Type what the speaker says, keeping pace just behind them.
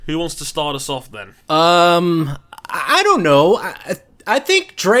Who wants to start us off then? I don't know. I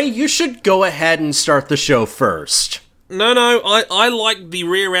think, Dre, you should go ahead and start the show first. No, I like the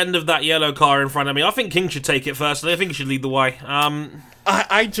rear end of that yellow car in front of me. I think King should take it first, and I think he should lead the way.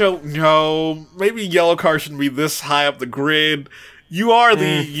 I don't know. Maybe yellow car shouldn't be this high up the grid. You are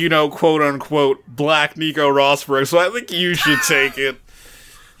the, quote-unquote, black Nico Rosberg, so I think you should take it.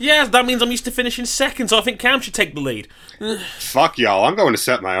 Yeah, that means I'm used to finishing second, so I think Cam should take the lead. Fuck y'all, I'm going to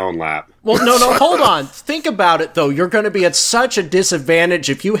set my own lap. Well, no, hold on. Think about it, though. You're going to be at such a disadvantage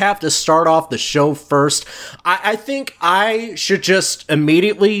if you have to start off the show first. I think I should just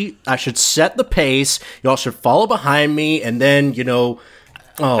I should set the pace. Y'all should follow behind me, and then, And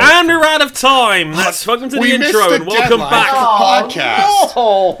we're out of time. Welcome to the intro, and welcome back. Podcast.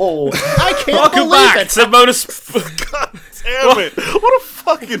 Oh, I can't Welcome believe back it. to Motorsport. God damn it. What a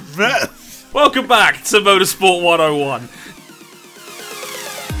fucking mess. Welcome back to Motorsport 101.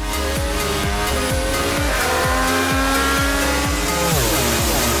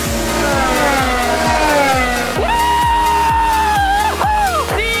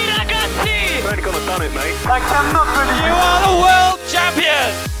 You are the world champion!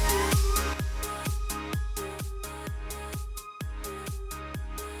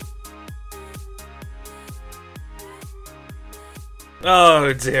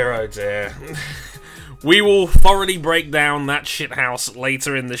 Oh dear, oh dear. We will thoroughly break down that shithouse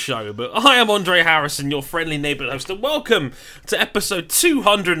later in the show, but I am Andre Harrison, your friendly neighbourhood host, and welcome to episode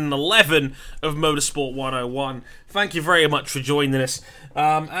 211 of Motorsport 101. Thank you very much for joining us.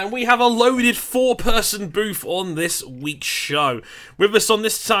 And we have a loaded 4-person booth on this week's show. With us on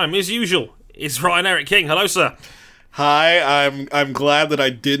this time, as usual, is Ryan Eric King. Hello, sir. Hi, I'm glad that I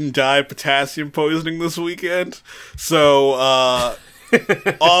didn't die of potassium poisoning this weekend. So,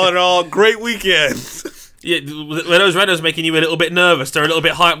 all in all, great weekend. Yeah, were those Renaults making you a little bit nervous? They're a little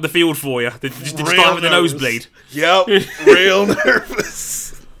bit high up the field for you. Did you start with the nosebleed? Yep, real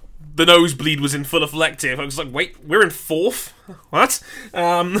nervous. The nosebleed was in full effective. I was like, wait, we're in 4th? What?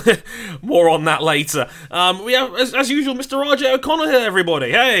 More on that later. We have, as usual, Mr. RJ O'Connor here, everybody.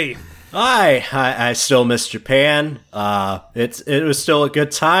 Hey! Hi, I still miss Japan. It was still a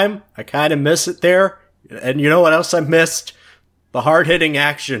good time. I kind of miss it there. And you know what else I missed? The hard-hitting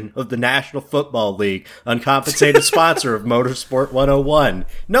action of the National Football League, uncompensated sponsor of Motorsport 101.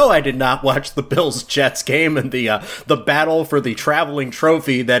 No, I did not watch the Bills-Jets game and the battle for the traveling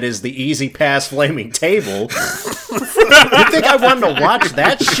trophy that is the Easy Pass Flaming Table. You think I wanted to watch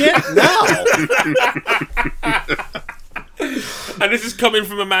that shit? No! And this is coming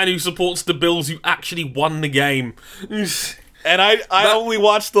from a man who supports the Bills who actually won the game. And I only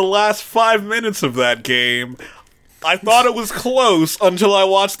watched the last 5 minutes of that game. I thought it was close until I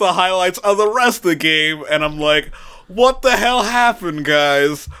watched the highlights of the rest of the game, and I'm like, what the hell happened,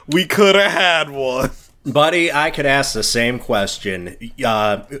 guys? We could have had one. Buddy, I could ask the same question.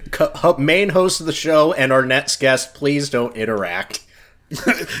 Main host of the show and our next guest, please don't interact.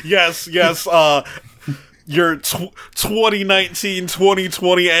 Yes, your 2019,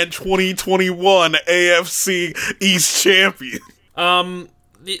 2020, and 2021 AFC East champion.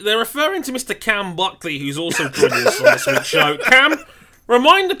 They're referring to Mr. Cam Buckley, who's also joining us on this week's show. Cam,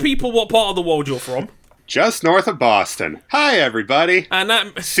 remind the people what part of the world you're from. Just north of Boston. Hi, everybody. And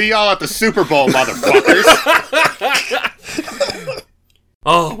that... See y'all at the Super Bowl, motherfuckers.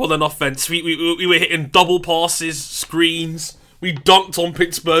 Oh, well, an offense. We were hitting double passes, screens. We dunked on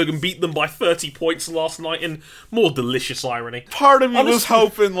Pittsburgh and beat them by 30 points last night in more delicious irony. Part of me was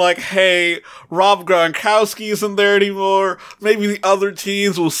hoping, like, hey, Rob Gronkowski isn't there anymore. Maybe the other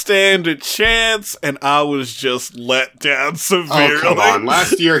teams will stand a chance. And I was just let down severely. Oh, come on.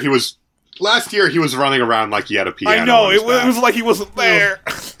 Last year he was running around like he had a piano. I know, on his it back. was like he wasn't there.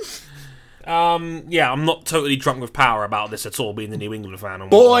 Yeah, I'm not totally drunk with power about this at all, being the New England fan.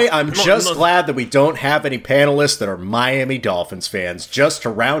 Boy, I'm just glad that we don't have any panelists that are Miami Dolphins fans, just to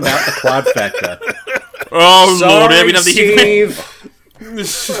round out the quadfecta. Oh, Lord, Sorry, we have Steve.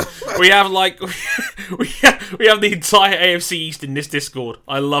 we have like we have the entire AFC East in this Discord.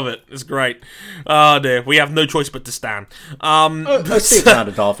 I love it. It's great. Oh dear, we have no choice but to stand. Steve's not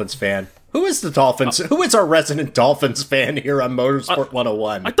a Dolphins fan. Who is the Dolphins? Who is our resident Dolphins fan here on Motorsport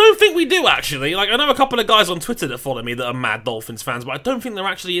 101? I don't think we do, actually. Like, I know a couple of guys on Twitter that follow me that are mad Dolphins fans, but I don't think they're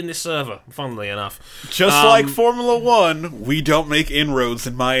actually in this server, funnily enough. Just like Formula One, we don't make inroads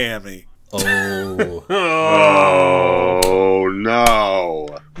in Miami. Oh. Oh, no.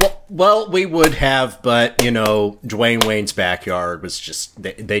 Well, we would have, but, you know, Dwayne Wayne's backyard was just...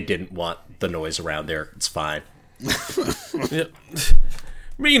 They didn't want the noise around there. It's fine. Yep.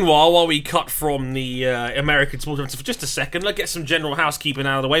 Meanwhile, while we cut from the American sports events for just a second, let's get some general housekeeping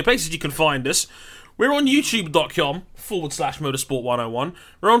out of the way. Places you can find us. We're on youtube.com/motorsport101.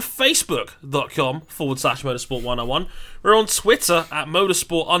 We're on facebook.com/motorsport101. We're on Twitter at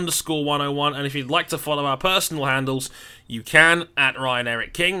motorsport_101. And if you'd like to follow our personal handles, you can at Ryan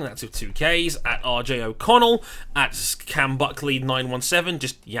Eric King, that's with 2 Ks, at RJ O'Connell, at Cam Buckley 917,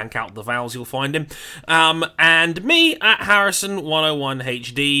 just yank out the vowels, you'll find him. And me at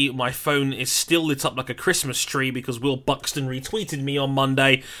Harrison101HD. My phone is still lit up like a Christmas tree because Will Buxton retweeted me on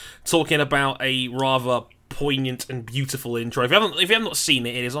Monday talking about a rather poignant and beautiful intro. If you have not seen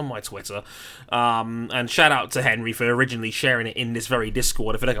it, it is on my Twitter. And shout out to Henry for originally sharing it in this very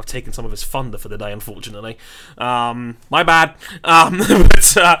Discord. I feel like I've taken some of his thunder for the day, unfortunately. My bad. But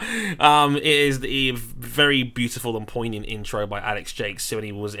it is the very beautiful and poignant intro by Alex Jakes when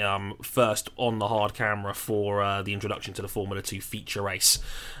he was first on the hard camera for the introduction to the Formula 2 feature race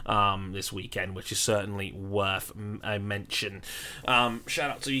this weekend, which is certainly worth a mention.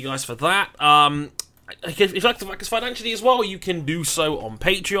 Shout out to you guys for that. If you'd like to back us financially as well, you can do so on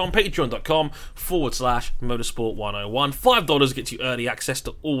Patreon, patreon.com/motorsport101. $5 gets you early access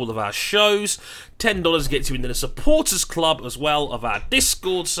to all of our shows. $10 gets you into the supporters club as well of our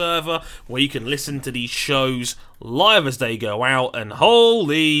Discord server, where you can listen to these shows live as they go out, and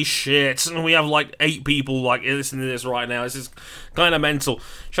holy shit, we have like 8 people like listening to this right now. This is kind of mental.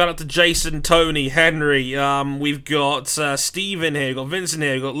 Shout out to Jason, Tony, Henry. We've got Steve in here, we've got Vincent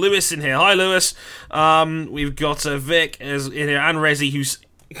here, we've got Lewis in here. Hi, Lewis. We've got Vic in here, and Rezi, who's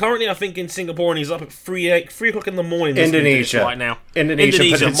currently, I think, in Singapore, and he's up at 3 o'clock in the morning. Indonesia right now.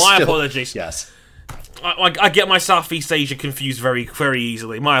 Indonesia. My apologies. Yes. I get my Southeast Asia confused very, very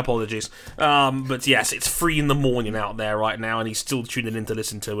easily. My apologies. But yes, it's 3 in the morning out there right now, and he's still tuning in to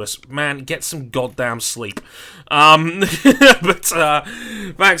listen to us. Man, get some goddamn sleep. But thanks,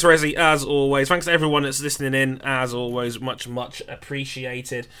 Rezi, as always. Thanks to everyone that's listening in, as always. Much, much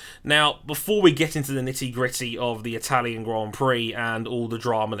appreciated. Now, before we get into the nitty-gritty of the Italian Grand Prix and all the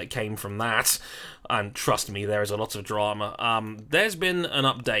drama that came from that, and trust me, there is a lot of drama. There's been an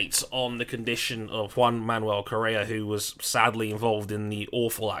update on the condition of Juan Manuel Correa, who was sadly involved in the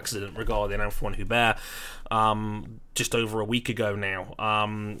awful accident regarding Antoine Hubert just over a week ago now.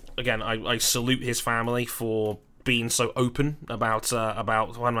 Again, I salute his family for being so open about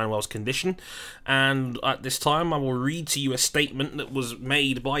Juan Manuel's condition, and at this time I will read to you a statement that was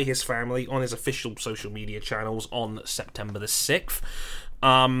made by his family on his official social media channels on September the 6th.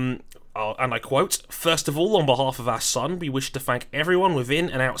 And I quote, "First of all, on behalf of our son, we wish to thank everyone within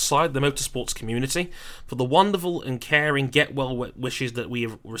and outside the motorsports community for the wonderful and caring get-well wishes that we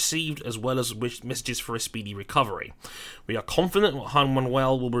have received, as well as messages for a speedy recovery. We are confident that Juan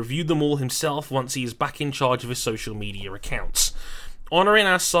Manuel will review them all himself once he is back in charge of his social media accounts. Honouring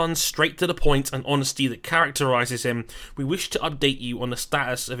our son's straight-to-the-point and honesty that characterises him, we wish to update you on the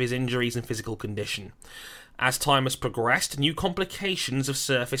status of his injuries and physical condition. As time has progressed, new complications have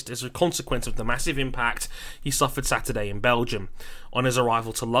surfaced as a consequence of the massive impact he suffered Saturday in Belgium. On his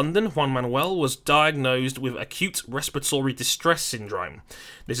arrival to London, Juan Manuel was diagnosed with acute respiratory distress syndrome.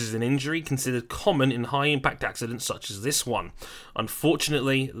 This is an injury considered common in high-impact accidents such as this one.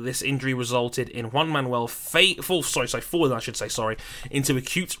 Unfortunately, this injury resulted in Juan Manuel into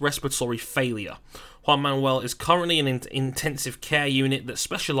acute respiratory failure. Juan Manuel is currently in an intensive care unit that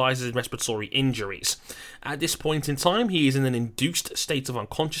specialises in respiratory injuries. At this point in time, he is in an induced state of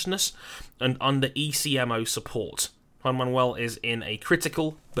unconsciousness and under ECMO support. Juan Manuel is in a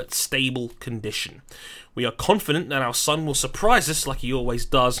critical but stable condition. We are confident that our son will surprise us like he always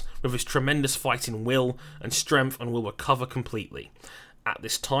does with his tremendous fighting will and strength, and will recover completely. At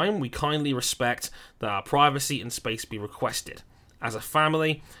this time, we kindly respect that our privacy and space be requested. As a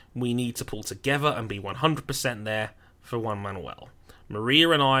family, we need to pull together and be 100% there for Juan Manuel. Maria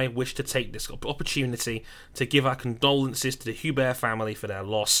and I wish to take this opportunity to give our condolences to the Hubert family for their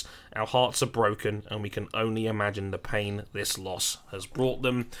loss. Our hearts are broken, and we can only imagine the pain this loss has brought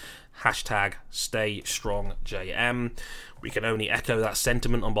them. Hashtag stay strong JM." We can only echo that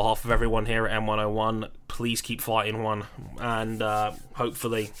sentiment on behalf of everyone here at M101. Please keep fighting, Juan, and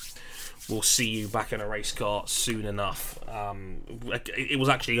hopefully we'll see you back in a race car soon enough. It was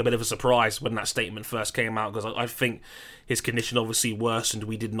actually a bit of a surprise when that statement first came out, because I think his condition obviously worsened.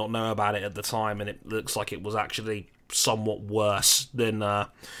 We did not know about it at the time, and it looks like it was actually somewhat worse than I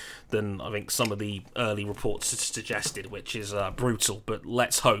think some of the early reports suggested, which is brutal. But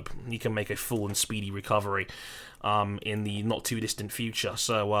let's hope he can make a full and speedy recovery in the not too distant future.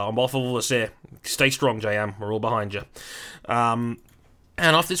 So on behalf of all of us here, stay strong, JM. We're all behind you.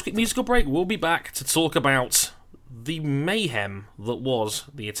 And after this quick musical break, we'll be back to talk about the mayhem that was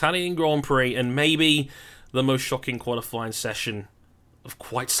the Italian Grand Prix and maybe the most shocking qualifying session of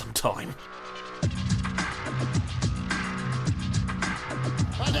quite some time.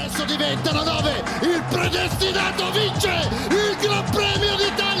 Adesso diventano 9, il predestinato vince il Gran Premio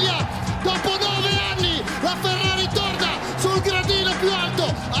d'Italia, dopo 9 anni la Ferrari torna sul gradino più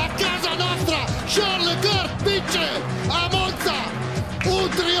alto, a casa nostra, Charles Leclerc vince a Monza, un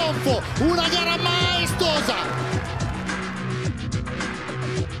trionfo, una gara maestosa.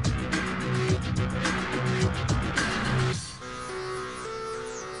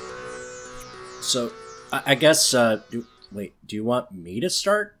 So, I guess, do you want me to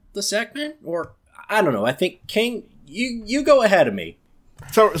start the segment? Or, I don't know, I think, King, you go ahead of me.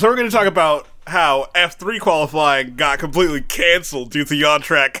 So we're going to talk about how F3 qualifying got completely canceled due to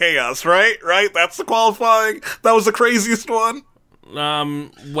on-track chaos, right? Right? That's the qualifying? That was the craziest one?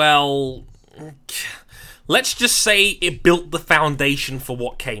 Well, let's just say it built the foundation for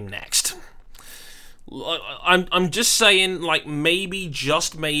what came next. I'm just saying, like, maybe,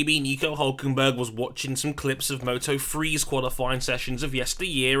 just maybe, Nico Hulkenberg was watching some clips of Moto3's qualifying sessions of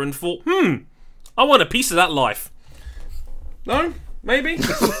yesteryear and thought, I want a piece of that life. No? Maybe?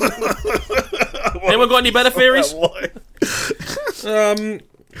 Anyone got any better theories?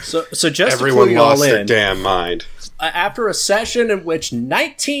 So just Everyone to clue you all lost their in, damn mind. after a session in which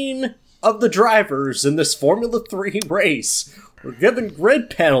 19 of the drivers in this Formula 3 race were given grid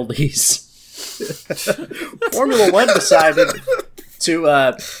penalties, Formula 1 decided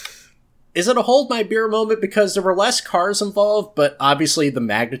to, is it a hold my beer moment because there were less cars involved, but obviously the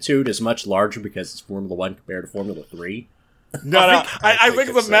magnitude is much larger because it's Formula 1 compared to Formula 3? I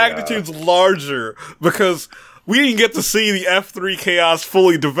think the magnitude's larger because we didn't get to see the F3 chaos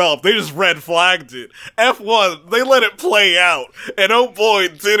fully develop. They just red flagged it. F1, they let it play out. And oh boy,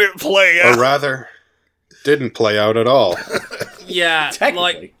 did it play out. Or rather, didn't play out at all. Yeah,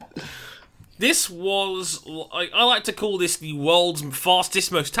 Technically. this was, I like to call this the world's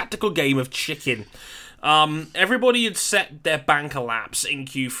fastest, most tactical game of chicken. Everybody had set their banker laps in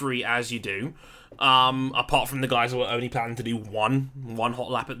Q3 as you do. Apart from the guys who were only planning to do one hot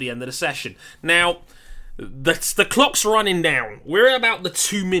lap at the end of the session. Now, the clock's running down. We're at about the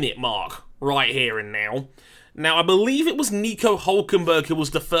 2-minute mark right here and now. Now, I believe it was Nico Hulkenberg who was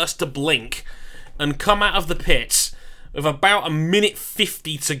the first to blink and come out of the pits with about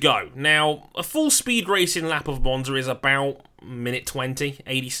 1:50 to go. Now, a full speed racing lap of Monza is about 1:20,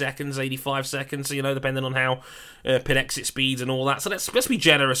 80 seconds, 85 seconds, you know, depending on how pit exit speeds and all that. So let's be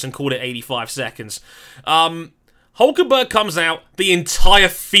generous and call it 85 seconds. Hulkenberg comes out, the entire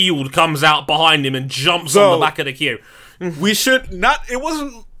field comes out behind him and jumps on the back of the queue. We should not, it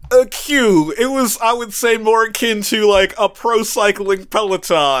wasn't a queue. It was, I would say, more akin to like a pro cycling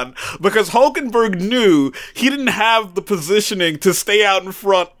peloton because Hulkenberg knew he didn't have the positioning to stay out in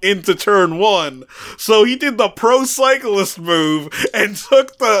front into turn 1. So he did the pro cyclist move and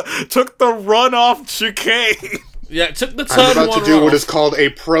took the runoff chicane. Yeah, took the turn I'm about one to do runoff. what is called a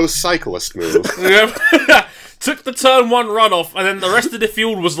pro cyclist move. Took the turn 1 runoff, and then the rest of the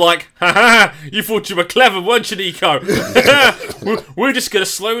field was like, ha, you thought you were clever, weren't you, Nico? We're just going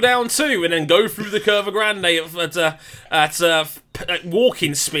to slow down too, and then go through the Curva Grande at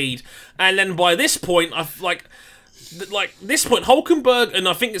walking speed. And then by this point, Hulkenberg and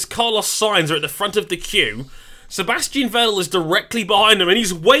I think it's Carlos Sainz are at the front of the queue. Sebastian Vettel is directly behind him, and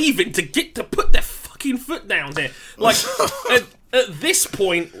he's waving to put their fucking foot down there. Like, at this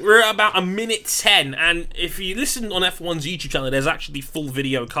point, we're at about 1:10, and if you listen on F1's YouTube channel, there's actually full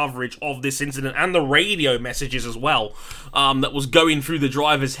video coverage of this incident and the radio messages as well that was going through the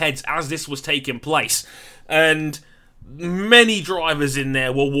drivers' heads as this was taking place. And many drivers in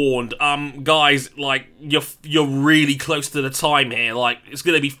there were warned, guys, like, you're really close to the time here. Like, it's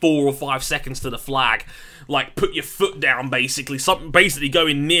going to be 4 or 5 seconds to the flag. Like, put your foot down, basically. Basically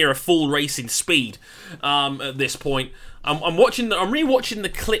going near a full racing speed at this point. I'm rewatching the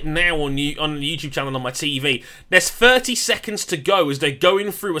clip now on the YouTube channel on my TV. There's 30 seconds to go as they're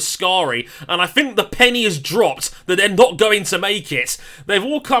going through Ascari, and I think the penny has dropped that they're not going to make it. They've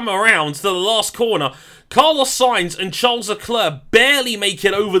all come around to the last corner. Carlos Sainz and Charles Leclerc barely make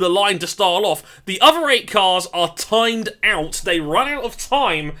it over the line to start off. The other 8 cars are timed out. They run out of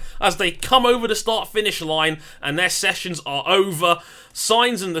time as they come over the start-finish line, and their sessions are over.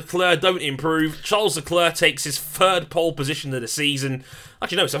 Sainz and Leclerc don't improve. Charles Leclerc takes his 3rd pole position of the season.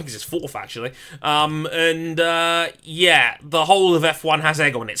 Actually, no, I think it's his 4th, actually. Yeah, the whole of F1 has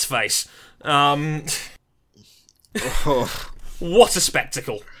egg on its face. What a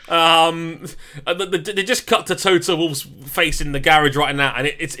spectacle. They just cut to Toto Wolff's face in the garage right now, and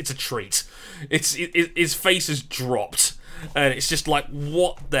it's a treat. His face has dropped, and it's just like,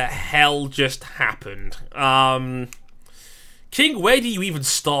 what the hell just happened? King, where do you even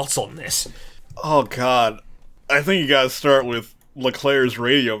start on this? Oh, God. I think you gotta start with Leclerc's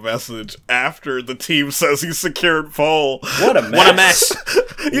radio message after the team says he secured pole. What a mess. What a mess.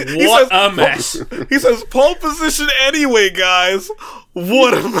 What a mess. He says, pole position anyway, guys.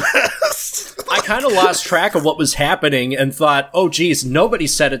 What a mess. I kind of lost track of what was happening and thought, oh geez, nobody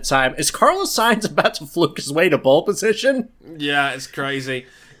set a time. Is Carlos Sainz about to fluke his way to pole position? Yeah, it's crazy.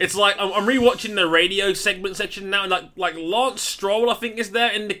 It's like, I'm rewatching the radio segment section now, and like Lance Stroll, I think, is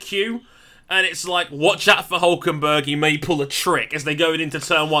there in the queue. And it's like, watch out for Hulkenberg, he may pull a trick as they go into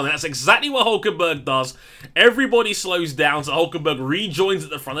turn one. And that's exactly what Hulkenberg does. Everybody slows down, so Hulkenberg rejoins at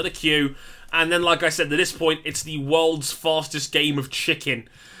the front of the queue. And then, like I said, at this point, it's the world's fastest game of chicken.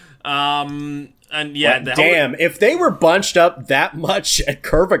 And yeah, damn, if they were bunched up that much at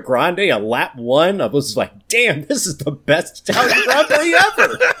Curva Grande on lap 1, I was like, damn, this is the best Italian Grand Prix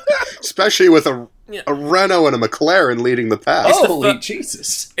ever. Especially with a Renault and a McLaren leading the pack. Holy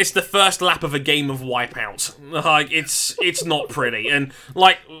Jesus. It's the first lap of a game of Wipeout. Like, it's not pretty. And,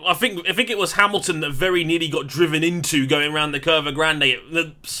 like, I think it was Hamilton that very nearly got driven into going around the Curva Grande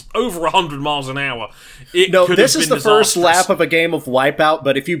at over 100 miles an hour. This is the first lap of a game of Wipeout,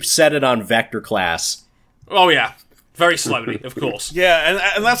 but if you set it on vector class. Oh, yeah. Very slowly, of course.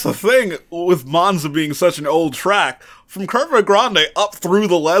 Yeah, and that's the thing with Monza being such an old track. From Curva Grande up through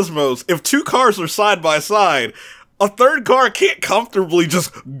the Lesmos, if two cars are side by side, a third car can't comfortably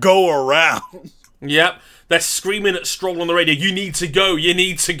just go around. Yep. They're screaming at Stroll on the radio, you need to go, you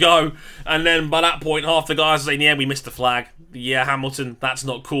need to go. And then by that point, half the guys are saying, yeah, we missed the flag. Yeah, Hamilton, that's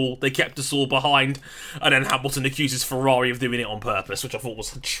not cool. They kept us all behind. And then Hamilton accuses Ferrari of doing it on purpose, which I thought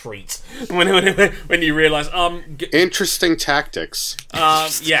was a treat. When you realise... interesting tactics.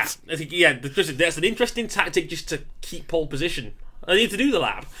 Yeah, I think, that's an interesting tactic just to keep pole position. I need to do the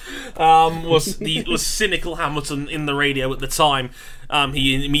lap. Was cynical Hamilton in the radio at the time.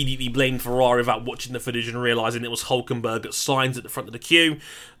 He immediately blamed Ferrari without watching the footage and realising it was Hulkenberg at Sainz at the front of the queue.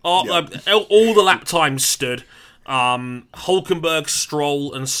 All the lap times stood. Hulkenberg,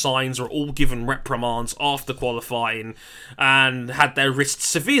 Stroll and Sainz were all given reprimands after qualifying and had their wrists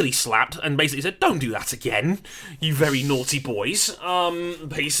severely slapped and basically said, don't do that again, you very naughty boys,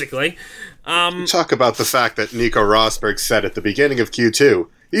 basically. Talk about the fact that Nico Rosberg said at the beginning of Q2,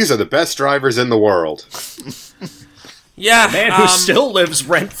 these are the best drivers in the world. Yeah. A man who still lives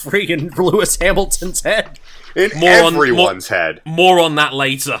rent-free in Lewis Hamilton's head. In everyone's head. More on that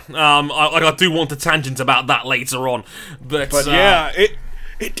later. I do want a tangent about that later on. But yeah,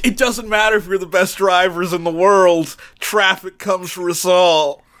 it doesn't matter if you're the best drivers in the world. Traffic comes for us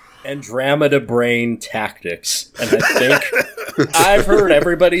all. Andromeda brain tactics. And I think I've heard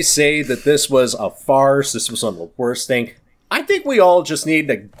everybody say that this was a farce. This was one of the worst things. I think we all just need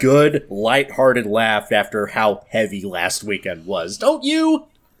a good, lighthearted laugh after how heavy last weekend was. Don't you?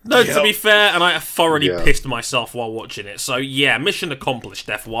 No, to be fair, and I thoroughly pissed myself while watching it. So yeah, mission accomplished,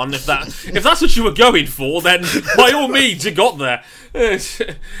 F1. If that's what you were going for, then by all means, you got there.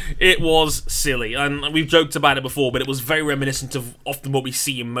 It was silly, and we've joked about it before, but it was very reminiscent of often what we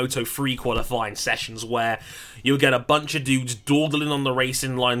see in Moto3 qualifying sessions, where you'll get a bunch of dudes dawdling on the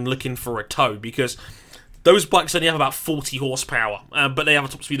racing line looking for a tow, because those bikes only have about 40 horsepower, but they have a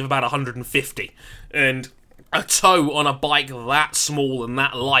top speed of about 150, and a tow on a bike that small and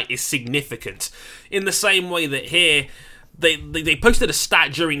that light is significant. In the same way that here, they posted a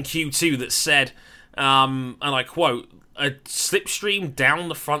stat during Q2 that said, and I quote, a slipstream down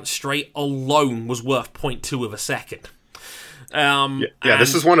the front straight alone was worth 0.2 of a second.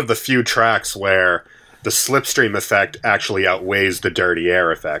 This is one of the few tracks where the slipstream effect actually outweighs the dirty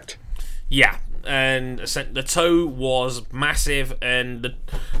air effect. Yeah. And the tow was massive, and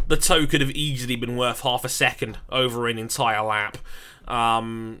the tow could have easily been worth half a second over an entire lap.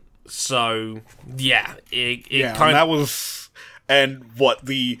 So yeah, that was, and what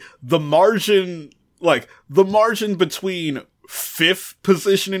the margin, like the margin between 5th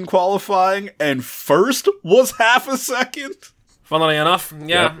position in qualifying and 1st was half a second. Funnily enough,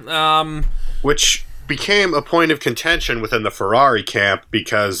 yeah. Yep. Which became a point of contention within the Ferrari camp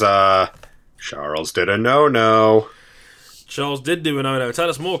because Charles did a no-no. Charles did do a no-no. Tell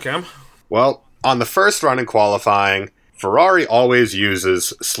us more, Cam. Well, on the first run in qualifying, Ferrari always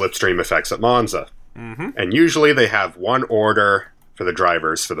uses slipstream effects at Monza. Mm-hmm. And usually they have one order for the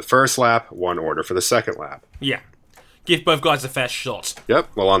drivers for the first lap, one order for the second lap. Yeah. Give both guys a fair shot.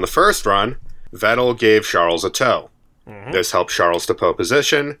 Yep. Well, on the first run, Vettel gave Charles a tow. This helped Charles to pole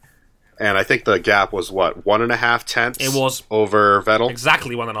position, and I think the gap was, 1.5 tenths? It was. Over Vettel?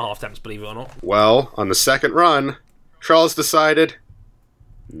 Exactly 1.5 tenths, believe it or not. Well, on the second run, Charles decided,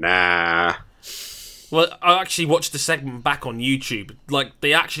 nah. Well, I actually watched the segment back on YouTube. Like,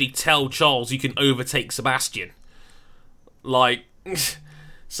 they actually tell Charles you can overtake Sebastian. Like,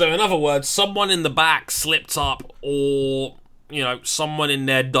 so in other words, someone in the back slipped up, or, someone in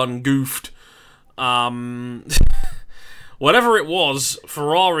there done goofed. Whatever it was,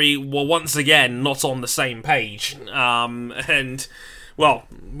 Ferrari were once again not on the same page. And, well,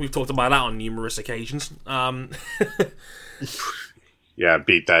 we've talked about that on numerous occasions. Yeah,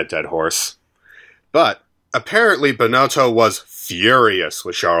 beat that dead horse. But apparently Binotto was furious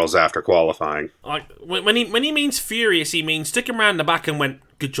with Charles after qualifying. Like, when he means furious, he means stick him around the back and went,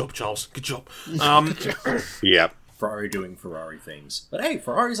 "Good job, Charles, good job." Yep. Ferrari doing Ferrari things. But hey,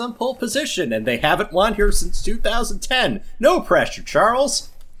 Ferrari's on pole position, and they haven't won here since 2010. No pressure, Charles.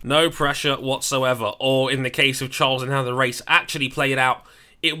 No pressure whatsoever. Or in the case of Charles and how the race actually played out,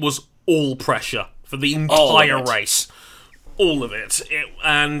 it was all pressure for the entire race. All of it.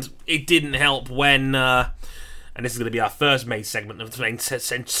 And it didn't help when, and this is going to be our first main segment of the main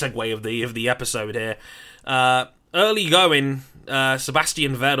segue of the episode here. Early going,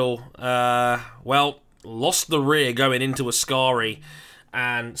 Sebastian Vettel, lost the rear going into Ascari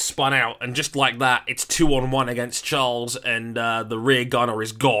and spun out, and just like that, it's 2-on-1 against Charles, and the rear gunner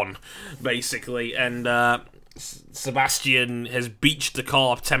is gone, basically, and Sebastian has beached the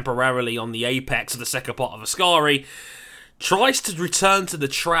car temporarily on the apex of the second part of Ascari, tries to return to the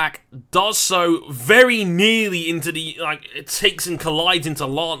track, does so very nearly into it takes and collides into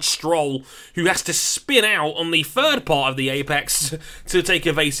Lance Stroll, who has to spin out on the third part of the apex to take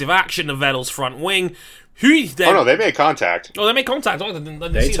evasive action of Vettel's front wing. Who then... Oh no, they made contact. Oh, they made contact. I didn't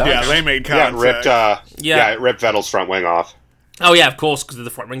see touched. that. Yeah, they made contact. It ripped Vettel's front wing off. Oh yeah, of course, because of the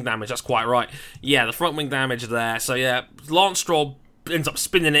front wing damage. That's quite right. Yeah, the front wing damage there. So yeah, Lance Stroll ends up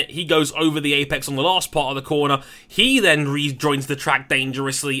spinning it. He goes over the apex on the last part of the corner. He then rejoins the track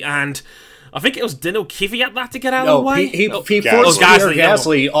dangerously, and I think it was Dino Kvyat that to get out of the way. He forced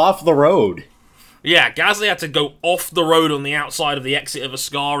Gasly off the road. Yeah, Gasly had to go off the road on the outside of the exit of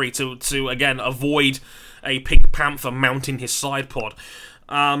Ascari to again avoid a Pink Panther mounting his side pod.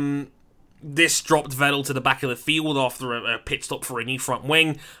 This dropped Vettel to the back of the field after a pit stop for a new front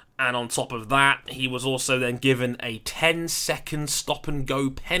wing. And on top of that, he was also then given a 10-second stop-and-go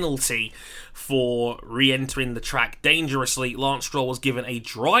penalty for re-entering the track dangerously. Lance Stroll was given a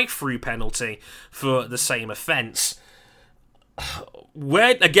drive-through penalty for the same offence.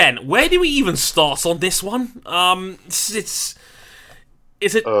 Where do we even start on this one? Is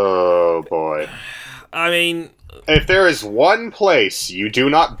it... Oh, boy. I mean... If there is one place you do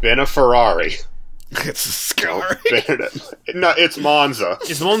not bin a Ferrari... It's Ascari. No, it's Monza.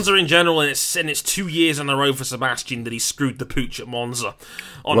 It's Monza in general, and it's 2 years in a row for Sebastian that he screwed the pooch at Monza.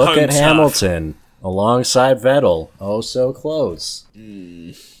 Look at Hamilton alongside Vettel. Oh, so close.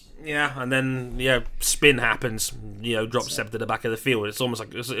 Yeah, and then spin happens. Drops Seb to the back of the field. It's almost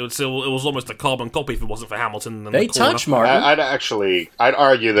like it was almost a carbon copy if it wasn't for Hamilton. They touch Martin. I'd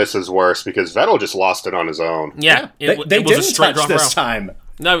argue this is worse because Vettel just lost it on his own. Yeah, they was didn't a straight touch driver this out. time.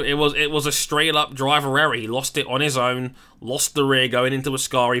 No, it was a straight up driver error. He lost it on his own, lost the rear going into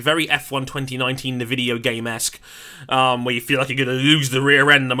Ascari. Very F1 2019, the video game-esque, where you feel like you're going to lose the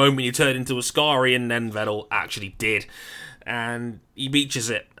rear end the moment you turn into Ascari, and then Vettel actually did. And he beaches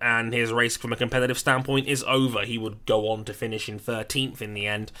it, and his race from a competitive standpoint is over. He would go on to finish in 13th in the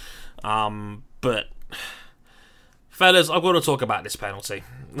end. But, fellas, I've got to talk about this penalty.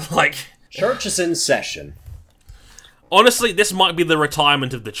 Church is in session. Honestly, this might be the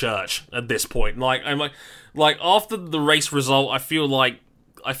retirement of the church at this point. After the race result, I feel like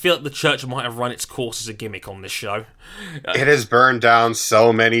the church might have run its course as a gimmick on this show. It has burned down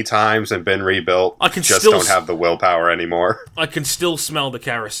so many times and been rebuilt. Don't have the willpower anymore. I can still smell the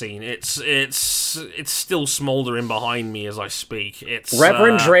kerosene. It's still smoldering behind me as I speak.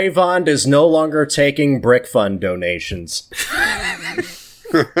 Reverend Dravond is no longer taking Brick Fund donations.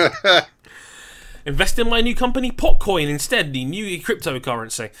 Invest in my new company, Potcoin, instead, the new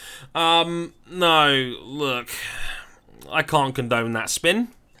cryptocurrency. No, look, I can't condone that spin.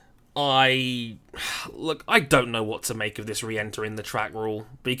 I don't know what to make of this re-entering the track rule,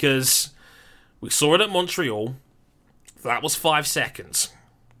 because we saw it at Montreal. That was 5 seconds.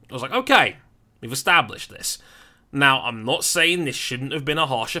 I was like, okay, we've established this. Now, I'm not saying this shouldn't have been a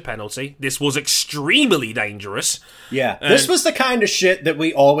harsher penalty. This was extremely dangerous. Yeah, this was the kind of shit that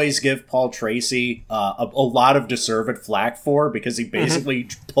we always give Paul Tracy a lot of deserved flack for, because he basically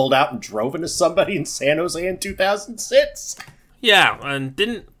pulled out and drove into somebody in San Jose in 2006. Yeah, and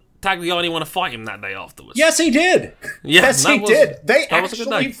didn't Tagliani want to fight him that day afterwards? Yes, he did. Yeah, yes, he did. They that was a good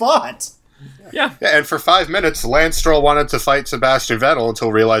actually day. fought. Yeah. And for 5 minutes, Lance Stroll wanted to fight Sebastian Vettel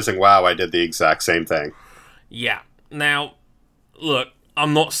until realizing, wow, I did the exact same thing. Yeah. Now, look,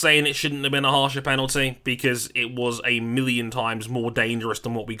 I'm not saying it shouldn't have been a harsher penalty, because it was a million times more dangerous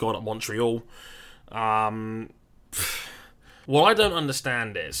than what we got at Montreal. What I don't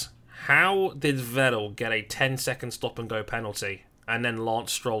understand is, how did Vettel get a 10-second stop-and-go penalty, and then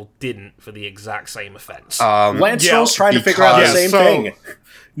Lance Stroll didn't for the exact same offence? Lance yeah, Stroll's trying to figure out the because- same so- thing.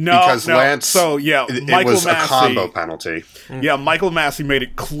 No, Because no. Lance, So yeah, it Michael was Massey, a combo penalty. Yeah, Michael Massey made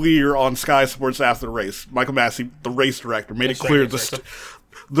it clear on Sky Sports after the race. Michael Massey, the race director, made it clear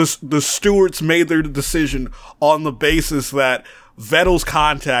the stewards made their decision on the basis that Vettel's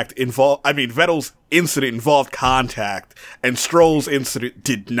incident involved contact, and Stroll's incident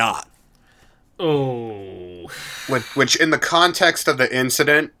did not. Oh. Which, in the context of the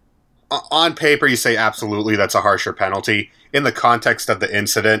incident, on paper you say absolutely that's a harsher penalty. In the context of the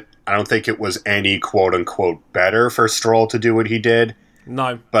incident, I don't think it was any quote-unquote better for Stroll to do what he did,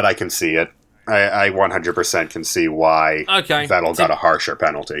 No. but I can see it. I 100% can see why Okay. Vettel got a harsher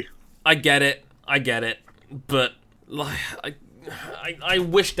penalty. I get it, but like, I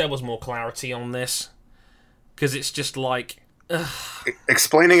wish there was more clarity on this, because it's just like,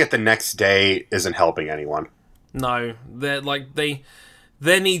 Explaining it the next day isn't helping anyone. no,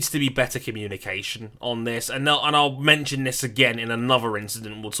 there needs to be better communication on this, and I'll mention this again in another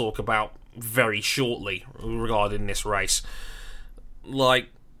incident we'll talk about very shortly regarding this race. Like,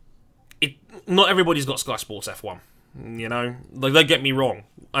 not everybody's got Sky Sports F1. You know, like, don't get me wrong,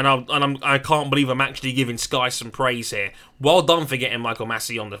 I can't believe I'm actually giving Sky some praise here. Well done for getting Michael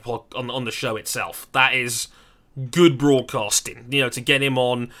Massey on the show itself. That is good broadcasting. You know, to get him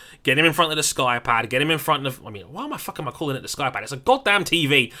in front of the Sky Pad, get him in front of. I mean, why am I calling it the Sky Pad? It's a goddamn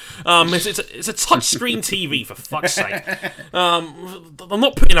TV. It's a touchscreen TV, for fuck's sake. I'm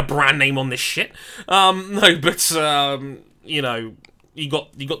not putting a brand name on this shit. No, but you know. You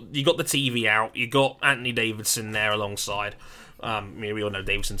got the TV out. You got Anthony Davidson there alongside. I mean, we all know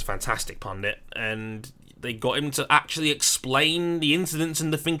Davidson's a fantastic pundit, and they got him to actually explain the incidents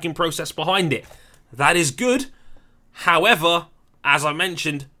and the thinking process behind it. That is good. However, as I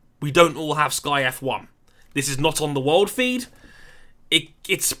mentioned, we don't all have Sky F1. This is not on the world feed.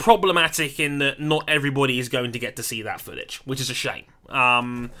 It's problematic in that not everybody is going to get to see that footage, which is a shame.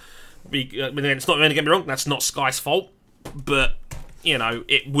 It's not, don't get me wrong, that's not Sky's fault, but you know,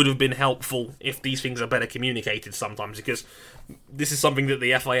 it would have been helpful if these things are better communicated sometimes, because this is something that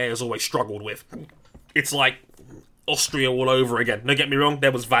the FIA has always struggled with. It's like Austria all over again. Don't get me wrong,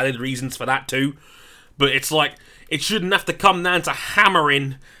 there was valid reasons for that too, but it's like, it shouldn't have to come down to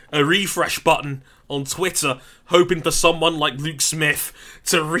hammering a refresh button on Twitter, hoping for someone like Luke Smith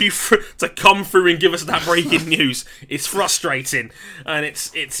to come through and give us that breaking news. It's frustrating, and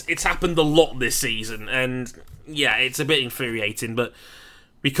it's happened a lot this season, and yeah, it's a bit infuriating, but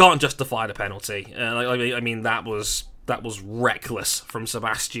we can't justify the penalty. I mean, that was reckless from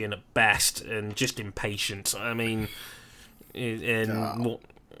Sebastian at best, and just impatient. I mean,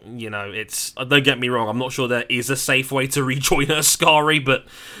 you know, it's, don't get me wrong, I'm not sure there is a safe way to rejoin Ascari, but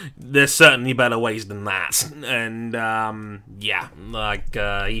there's certainly better ways than that. And yeah, like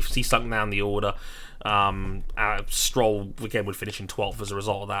he sunk down the order. Stroll again would finish in 12th as a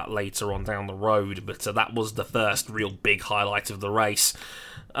result of that later on down the road, but that was the first real big highlight of the race.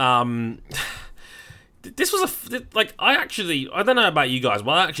 This was I don't know about you guys,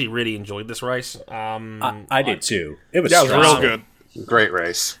 but I actually really enjoyed this race. I did too. It was Yeah, it was real stressful. good. Great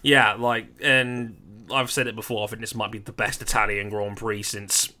race. Yeah, like, and I've said it before, I think this might be the best Italian Grand Prix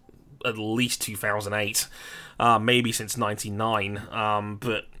since at least 2008, maybe since 99,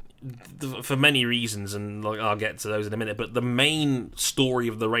 but for many reasons, and like, I'll get to those in a minute, but the main story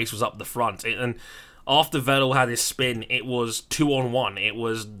of the race was up the front, and after Vettel had his spin, it was 2-on-1. It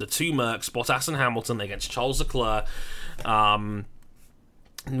was the two Mercs, Bottas and Hamilton, against Charles Leclerc.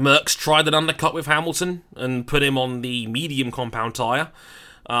 Mercs tried an undercut with Hamilton and put him on the medium compound tyre.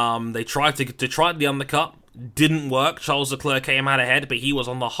 They tried to try the undercut, didn't work. Charles Leclerc came out ahead, but he was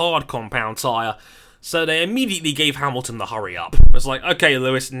on the hard compound tyre. So they immediately gave Hamilton the hurry up. It's like, okay,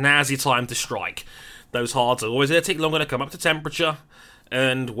 Lewis, now's your time to strike. Those hards are always going to take longer to come up to temperature.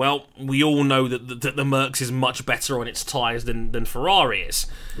 And, well, we all know that the Mercs is much better on its tyres than Ferrari is.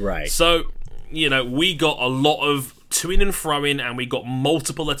 Right. So, we got a lot of to-in and throw-in, and we got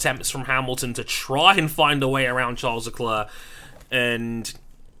multiple attempts from Hamilton to try and find a way around Charles Leclerc. And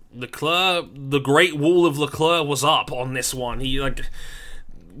Leclerc, the Great Wall of Leclerc was up on this one.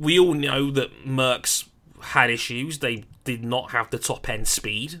 We all know that Mercs had issues. They did not have the top-end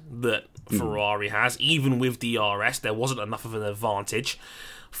speed that Ferrari has. Even with DRS, there wasn't enough of an advantage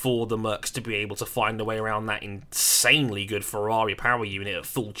for the Mercs to be able to find a way around that insanely good Ferrari power unit at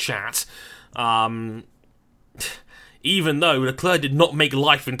full chat. Even though Leclerc did not make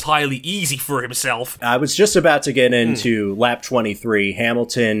life entirely easy for himself. I was just about to get into lap 23.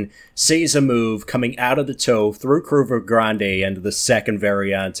 Hamilton sees a move coming out of the toe through Curva Grande into the second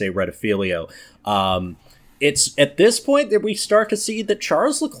Variante Rettifilo. It's at this point that we start to see that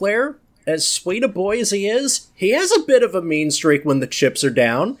Charles Leclerc, as sweet a boy as he has a bit of a mean streak when the chips are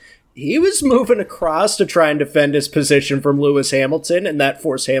down. He was moving across to try and defend his position from Lewis Hamilton, and that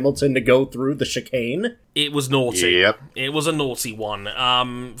forced Hamilton to go through the chicane. It was naughty. Yep. It was a naughty one.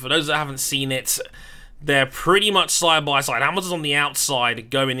 For those that haven't seen it, they're pretty much side by side. Hamilton's on the outside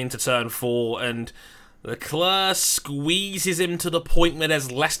going into turn 4, and Leclerc squeezes him to the point where there's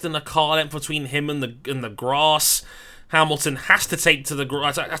less than a car length between him and the grass. Hamilton has to take to the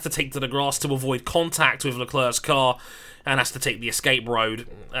grass to avoid contact with Leclerc's car, and has to take the escape road,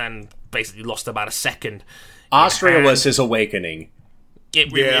 and basically lost about a second. Austria was his awakening.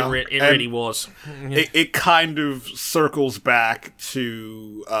 It really was. It kind of circles back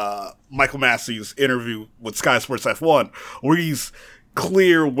to Michael Massey's interview with Sky Sports F1, where he's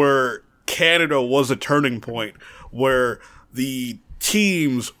clear where Canada was a turning point, where the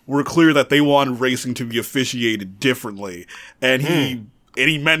teams were clear that they wanted racing to be officiated differently, and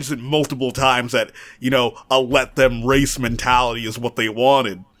he mentioned multiple times that, a let them race mentality is what they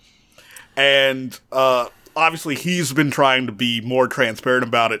wanted. And obviously he's been trying to be more transparent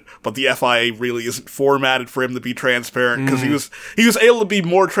about it, but the FIA really isn't formatted for him to be transparent, because he was able to be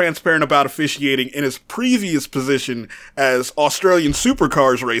more transparent about officiating in his previous position as Australian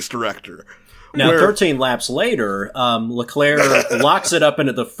Supercars race director. Now, 13 laps later, Leclerc locks it up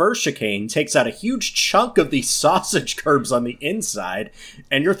into the first chicane, takes out a huge chunk of these sausage curbs on the inside,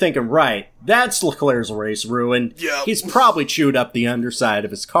 and you're thinking, right, that's Leclerc's race ruined. Yep. He's probably chewed up the underside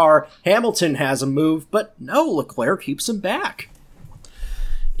of his car. Hamilton has a move, but no, Leclerc keeps him back.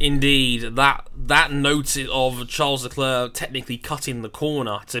 Indeed, that note of Charles Leclerc technically cutting the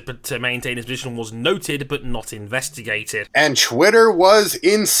corner to maintain his position was noted but not investigated. And Twitter was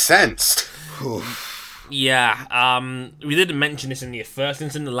incensed. Yeah, we didn't mention this in the first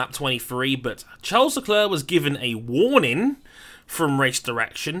instance in lap 23, but Charles Leclerc was given a warning from race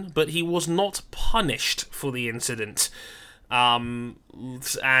direction, but he was not punished for the incident. And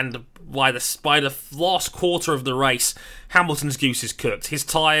by the last quarter of the race, Hamilton's goose is cooked. His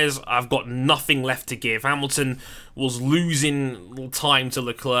tyres have got nothing left to give. Hamilton was losing time to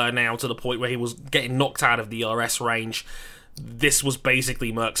Leclerc now to the point where he was getting knocked out of the DRS range. This was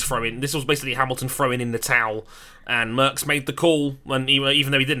basically Hamilton throwing in the towel, and Merckx made the call, and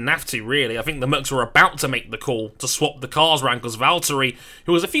even though he didn't have to, really. I think the Merckx were about to make the call to swap the cars around, because Valtteri,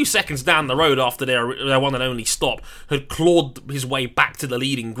 who was a few seconds down the road after their one and only stop, had clawed his way back to the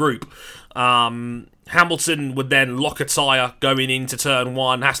leading group. Hamilton would then lock a tyre going into turn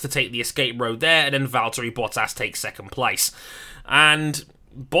 1, has to take the escape road there, and then Valtteri Bottas takes second place. And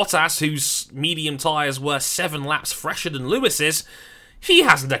Bottas, whose medium tyres were 7 laps fresher than Lewis's, he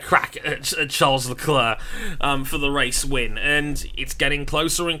hasn't a crack at Charles Leclerc for the race win. And it's getting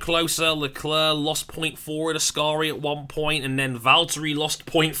closer and closer. Leclerc lost 0.4 at Ascari at one point, and then Valtteri lost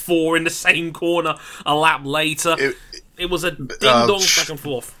 0.4 in the same corner a lap later. It was a ding-dong back and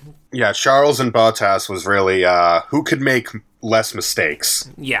forth. Yeah, Charles and Bottas was really who could make less mistakes.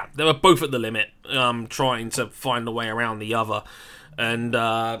 Yeah, they were both at the limit, trying to find a way around the other. And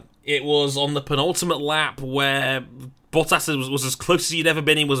it was on the penultimate lap where Bottas was as close as he'd ever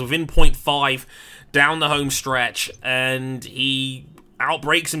been. He was within 0.5 down the home stretch, and he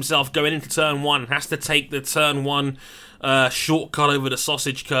outbrakes himself going into turn 1, has to take the turn 1 shortcut over the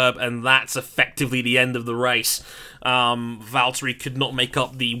sausage curb, and that's effectively the end of the race. Valtteri could not make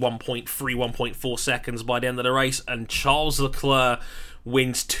up the 1.4 seconds by the end of the race, and Charles Leclerc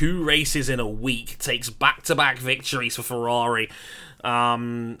wins 2 races in a week, takes back-to-back victories for Ferrari,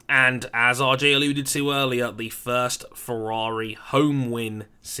 and as RJ alluded to earlier, the first Ferrari home win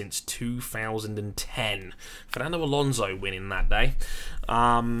since 2010. Fernando Alonso winning that day.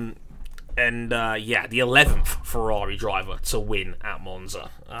 The 11th Ferrari driver to win at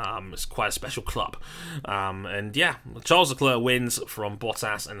Monza. It's quite a special club. Charles Leclerc wins from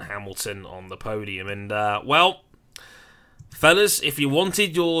Bottas and Hamilton on the podium. And, Fellas, if you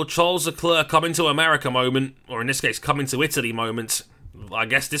wanted your Charles Leclerc coming to America moment, or in this case, coming to Italy moment, I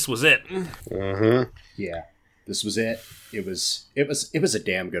guess this was it. Yeah, this was it. It was a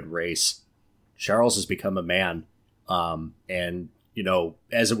damn good race. Charles has become a man. And, you know,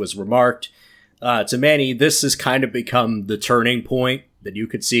 as it was remarked to many, this has kind of become the turning point that you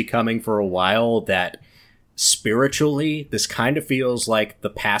could see coming for a while, that spiritually, this kind of feels like the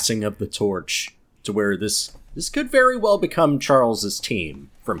passing of the torch to where this could very well become Charles's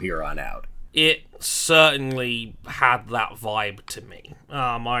team from here on out. It certainly had that vibe to me.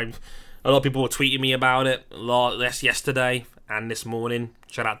 A lot of people were tweeting me about it yesterday and this morning.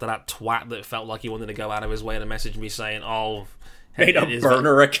 Shout out to that twat that felt like he wanted to go out of his way to message me saying, "Oh, made a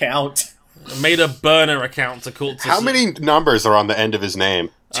burner account." Made a burner account to call. How many numbers are on the end of his name?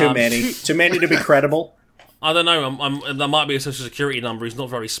 Too many to be credible. I don't know. That might be a social security number. He's not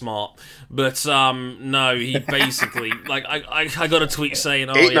very smart, but no, he basically like I got a tweet saying,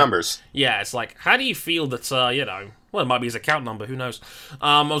 "Oh, 8 numbers." Yeah, it's like, how do you feel that you know? Well, it might be his account number. Who knows?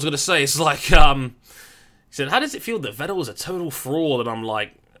 I was gonna say it's like he said, "How does it feel that Vettel was a total fraud?" And I'm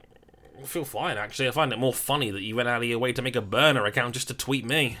like, I feel fine, actually. I find it more funny that you went out of your way to make a burner account just to tweet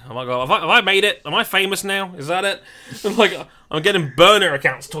me. I'm like, have I made it? Am I famous now? Is that it? I'm like, I'm getting burner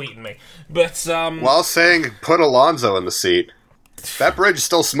accounts tweeting me. But, while saying, put Alonso in the seat. That bridge is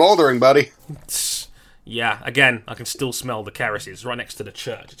still smoldering, buddy. Yeah, again, I can still smell the kerosene. It's right next to the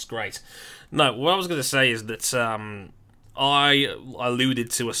church. It's great. No, what I was going to say is that I alluded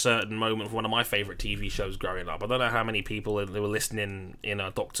to a certain moment for one of my favourite TV shows growing up. I don't know how many people were listening in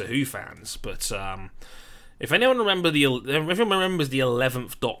Doctor Who fans, but if anyone remembers the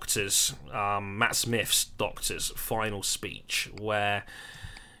 11th Doctor's, Matt Smith's Doctor's final speech, where,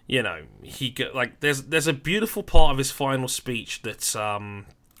 you know, there's a beautiful part of his final speech that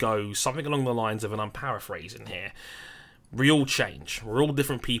goes something along the lines of, and I'm paraphrasing here, we all change. We're all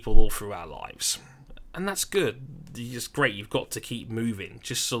different people all through our lives. And that's good. It's great. You've got to keep moving,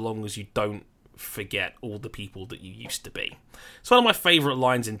 just so long as you don't forget all the people that you used to be. It's one of my favourite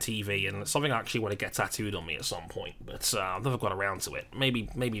lines in TV, and it's something I actually want to get tattooed on me at some point. But I've never got around to it. Maybe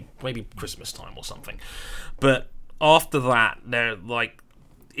Christmas time or something. But after that, they're like,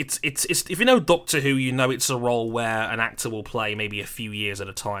 it's if you know Doctor Who, you know it's a role where an actor will play maybe a few years at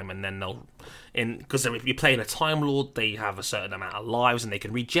a time, and then because if you're playing a Time Lord, they have a certain amount of lives and they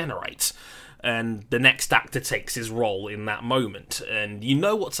can regenerate. And the next actor takes his role in that moment. And you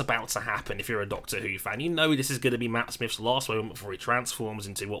know what's about to happen if you're a Doctor Who fan. You know this is going to be Matt Smith's last moment before he transforms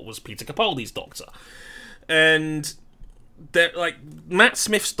into what was Peter Capaldi's Doctor. And Matt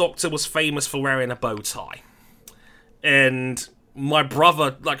Smith's Doctor was famous for wearing a bow tie. And my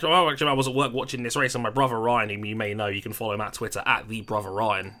brother, I was at work watching this race, and my brother Ryan, whom you may know, you can follow him at Twitter at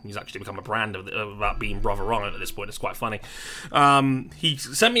 @TheBrotherRyan. He's actually become a brand about being Brother Ryan at this point. It's quite funny. He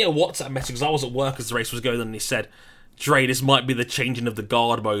sent me a WhatsApp message because I was at work as the race was going on, and he said, "Dre, this might be the changing of the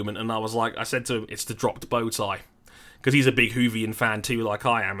guard moment." And I said to him, "It's the dropped bow tie." Because he's a big Whovian fan too, like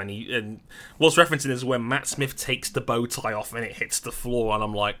I am, and what's referencing is when Matt Smith takes the bow tie off and it hits the floor, and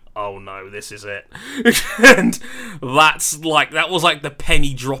I'm like, oh no, this is it. And that was like the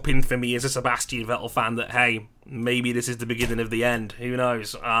penny dropping for me as a Sebastian Vettel fan, that hey, maybe this is the beginning of the end. Who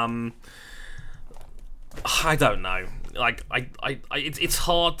knows? I don't know. It's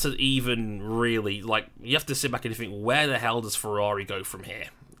hard to even really, you have to sit back and think, where the hell does Ferrari go from here?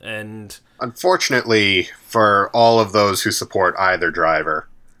 And unfortunately, for all of those who support either driver,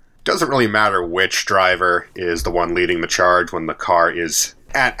 it doesn't really matter which driver is the one leading the charge when the car is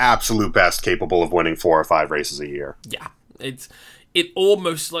at absolute best capable of winning 4 or 5 races a year. Yeah, it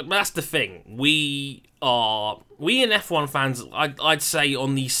almost, that's the thing. We in F1 fans, I'd say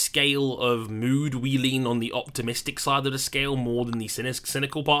on the scale of mood, we lean on the optimistic side of the scale more than the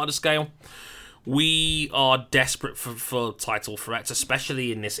cynical part of the scale. We are desperate for title threats,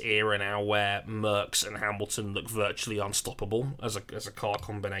 especially in this era now where Merckx and Hamilton look virtually unstoppable as a car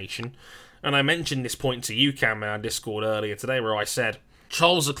combination. And I mentioned this point to you, Cam, in our Discord earlier today, where I said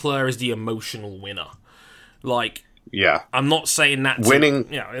Charles Leclerc is the emotional winner. Yeah, I'm not saying that winning.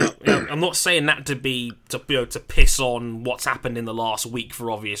 I'm not saying that to piss on what's happened in the last week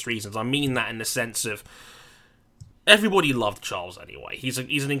for obvious reasons. I mean that in the sense of, everybody loved Charles anyway. He's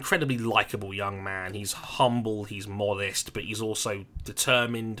an incredibly likeable young man. He's humble, he's modest, but he's also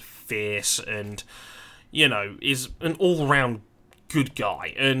determined, fierce, and, is an all-round good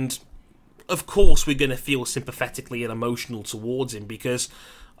guy. And, of course, we're going to feel sympathetically and emotional towards him because,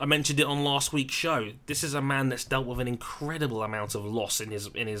 I mentioned it on last week's show, this is a man that's dealt with an incredible amount of loss in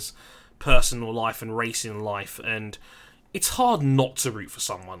his personal life and racing life, and it's hard not to root for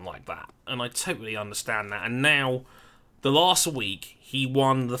someone like that, and I totally understand that. And now, the last week, he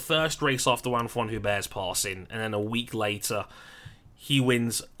won the first race after Juan Hubert's passing, and then a week later, he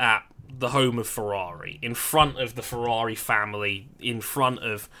wins at the home of Ferrari, in front of the Ferrari family, in front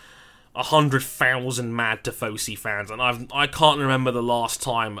of 100,000 mad Tifosi fans, and I can't remember the last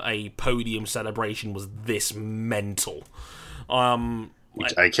time a podium celebration was this mental.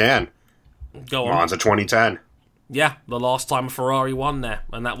 I can. Go on. Monza 2010. Yeah, the last time a Ferrari won there,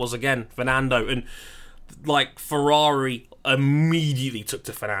 and that was, again, Fernando. And, like, Ferrari immediately took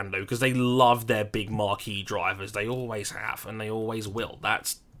to Fernando because they love their big marquee drivers. They always have, and they always will.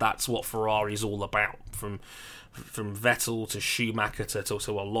 That's what Ferrari's all about. From Vettel to Schumacher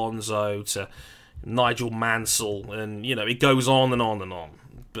to Alonso to Nigel Mansell, and, you know, it goes on and on and on.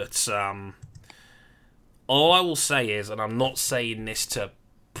 But all I will say is, and I'm not saying this to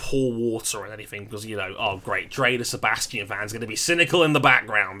pour water or anything, because, you know, oh great, Dre the Sebastian fan's going to be cynical in the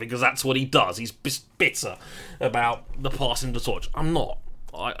background because that's what he does. He's bitter about the passing the torch. I'm not.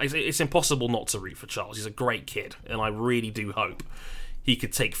 It's impossible not to root for Charles. He's a great kid, and I really do hope he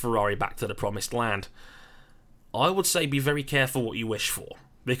could take Ferrari back to the promised land. I would say be very careful what you wish for,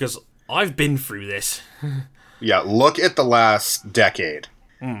 because I've been through this. Yeah, look at the last decade.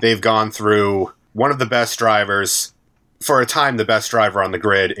 They've gone through one of the best drivers, for a time the best driver on the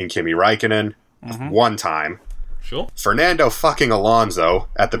grid in Kimi Räikkönen, one time. Sure. Fernando fucking Alonso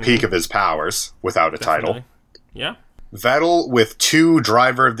at the peak of his powers, without a title. Yeah. Vettel with 2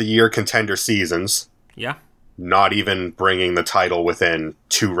 Driver of the Year contender seasons, Yeah. not even bringing the title within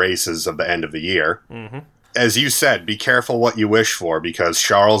 2 races of the end of the year. As you said, be careful what you wish for, because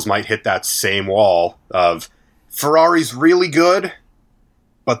Charles might hit that same wall of Ferrari's really good,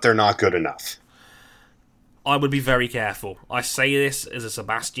 but they're not good enough. I would be very careful. I say this as a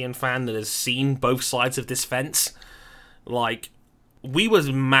Sebastian fan that has seen both sides of this fence. Like, we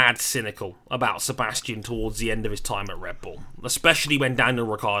was mad cynical about Sebastian towards the end of his time at Red Bull, especially when Daniel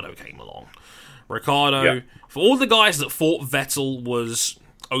Ricciardo came along. Ricciardo, for all the guys that thought Vettel was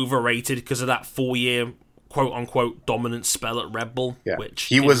overrated because of that 4-year quote-unquote dominant spell at Red Bull, which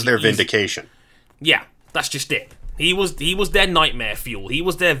he was their vindication. Yeah, that's just it. He was their nightmare fuel. He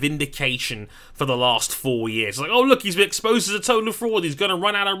was their vindication for the last 4 years. Like, oh look, he's been exposed as a total fraud. He's going to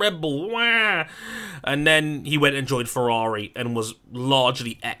run out of Red Bull. Wah! And then he went and joined Ferrari and was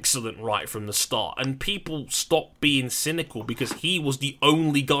largely excellent right from the start. And people stopped being cynical because he was the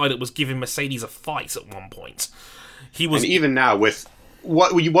only guy that was giving Mercedes a fight at one point. He was, and even now, with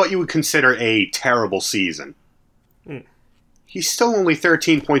what you would consider a terrible season, he's still only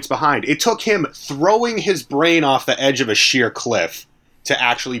 13 points behind. It took him throwing his brain off the edge of a sheer cliff to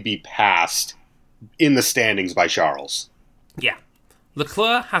actually be passed in the standings by Charles. Yeah.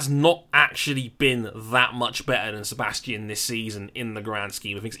 Leclerc has not actually been that much better than Sebastian this season in the grand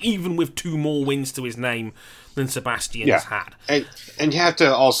scheme of things, even with 2 more wins to his name than Sebastian has had. And you have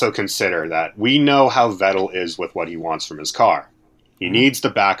to also consider that we know how Vettel is with what he wants from his car. He needs the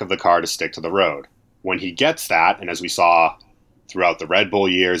back of the car to stick to the road. When he gets that, and as we saw throughout the Red Bull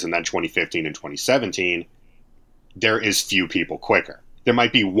years and then 2015 and 2017, there is few people quicker. There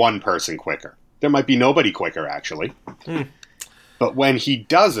might be one person quicker. There might be nobody quicker, actually. But when he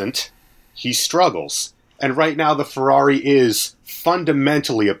doesn't, he struggles. And right now the Ferrari is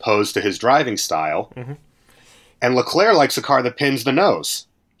fundamentally opposed to his driving style. And Leclerc likes a car that pins the nose.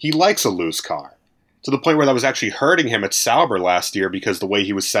 He likes a loose car. To the point where that was actually hurting him at Sauber last year because the way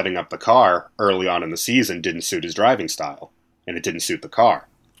he was setting up the car early on in the season didn't suit his driving style. And it didn't suit the car.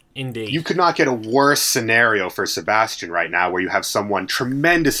 Indeed. You could not get a worse scenario for Sebastian right now where you have someone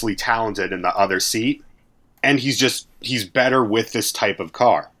tremendously talented in the other seat, and he's better with this type of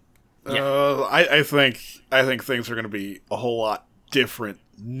car. I think things are going to be a whole lot different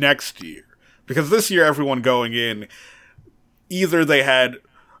next year. Because this year, everyone going in, either they had,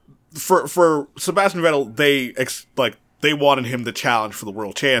 for Sebastian Vettel, they wanted him to challenge for the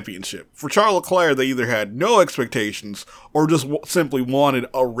World Championship. For Charles Leclerc, they either had no expectations or just simply wanted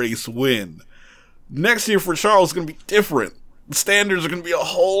a race win. Next year for Charles is going to be different. The standards are going to be a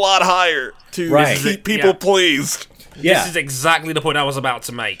whole lot higher to keep people pleased. This is exactly the point I was about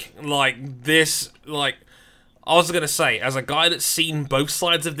to make. I was going to say, as a guy that's seen both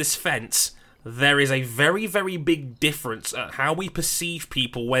sides of this fence, there is a very, very big difference at how we perceive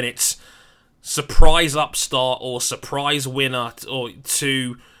people when it's surprise upstart or surprise winner or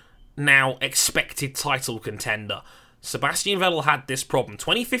to now expected title contender. Sebastian Vettel had this problem.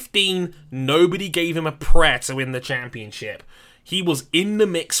 2015, nobody gave him a prayer to win the championship. He was in the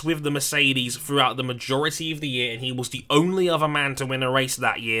mix with the Mercedes throughout the majority of the year, and he was the only other man to win a race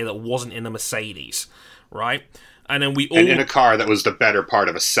that year that wasn't in a Mercedes, right? And then we all... And in a car that was the better part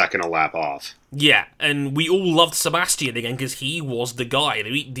of a second a lap off. Yeah, and we all loved Sebastian again because he was the guy.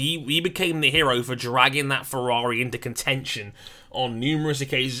 He became the hero for dragging that Ferrari into contention on numerous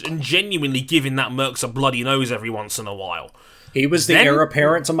occasions and genuinely giving that Mercs a bloody nose every once in a while. He was the heir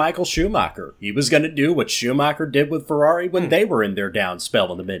apparent to Michael Schumacher. He was going to do what Schumacher did with Ferrari when they were in their down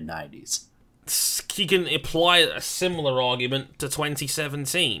spell in the mid-90s. He can apply a similar argument to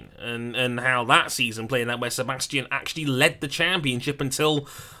 2017 and how that season played out where Sebastian actually led the championship until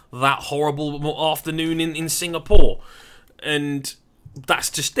that horrible afternoon in Singapore. And that's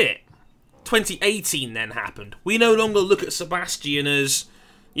just it. 2018 then happened. We no longer look at Sebastian as,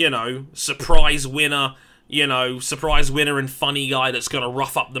 surprise winner, and funny guy that's going to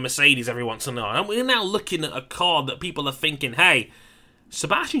rough up the Mercedes every once in a while. And we're now looking at a car that people are thinking, hey,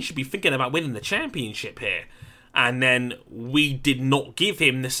 Sebastian should be thinking about winning the championship here. And then we did not give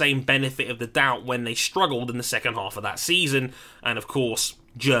him the same benefit of the doubt when they struggled in the second half of that season. And of course,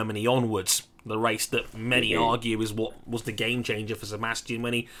 Germany onwards. The race that many argue is what was the game changer for Sebastian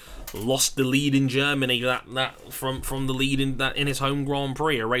when he lost the lead in Germany that from the lead in his home Grand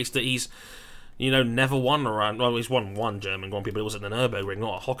Prix, a race that he's never won around. Well, he's won one German Grand Prix, but it was at the Nürburgring,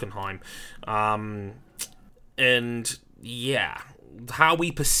 not at Hockenheim. And yeah, how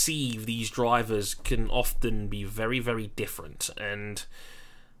we perceive these drivers can often be very, very different. And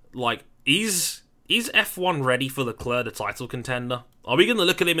is F1 ready for Leclerc, the title contender? Are we going to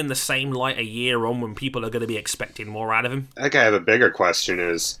look at him in the same light a year on when people are going to be expecting more out of him? I think I have a bigger question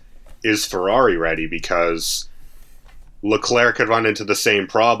is Ferrari ready? Because Leclerc could run into the same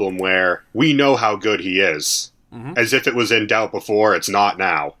problem where we know how good he is. Mm-hmm. As if it was in doubt before, it's not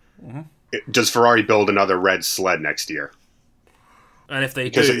now. Mm-hmm. Does Ferrari build another red sled next year? And if they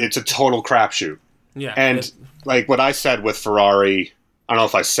because it's a total crapshoot. Yeah. And like what I said with Ferrari, I don't know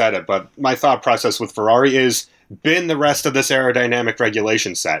if I said it, but my thought process with Ferrari is bin the rest of this aerodynamic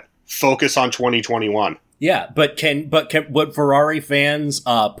regulation set. Focus on 2021. Yeah, but would Ferrari fans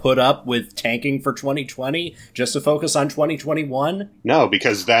put up with tanking for 2020 just to focus on 2021? No,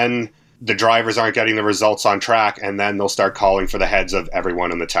 because then the drivers aren't getting the results on track, and then they'll start calling for the heads of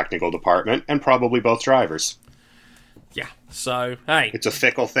everyone in the technical department, and probably both drivers. Yeah, so, hey. It's a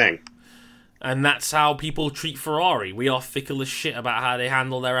fickle thing. And that's how people treat Ferrari. We are fickle as shit about how they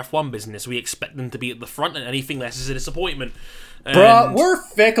handle their F1 business. We expect them to be at the front, and anything less is a disappointment. Bruh, we're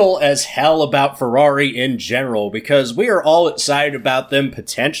fickle as hell about Ferrari in general, because we are all excited about them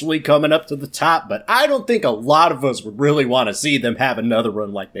potentially coming up to the top, but I don't think a lot of us would really want to see them have another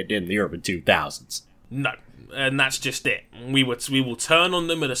run like they did in the early 2000s. No. And that's just it. We will turn on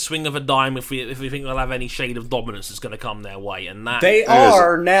them at a swing of a dime if we think they'll have any shade of dominance that's going to come their way. And that they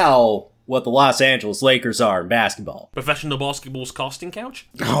are now what the Los Angeles Lakers are in basketball. Professional basketball's casting couch?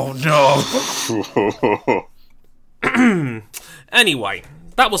 Oh no. Anyway,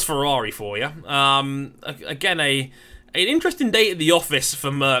 that was Ferrari for you. Again, an interesting day at the office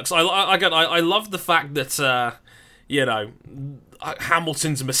for Mercs. I love the fact that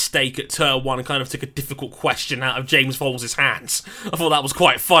Hamilton's mistake at Turn 1 kind of took a difficult question out of James Foles' hands. I thought that was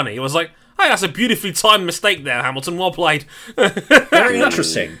quite funny. It was like, hey, that's a beautifully timed mistake there, Hamilton. Well played. Very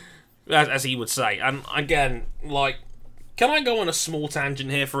interesting. As he would say. And again, can I go on a small tangent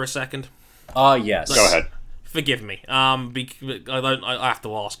here for a second? Yes. Go ahead. Forgive me. I have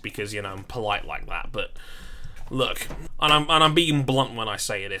to ask because, I'm polite like that. But look, and I'm being blunt when I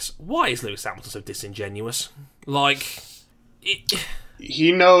say this. Why is Lewis Hamilton so disingenuous?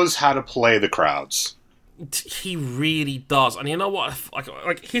 He knows how to play the crowds. He really does. And you know what?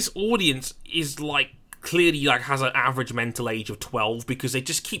 His audience is clearly has an average mental age of 12 because they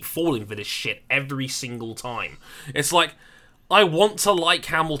just keep falling for this shit every single time. It's I want to like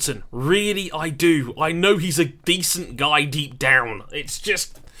Hamilton. Really, I do. I know he's a decent guy deep down. It's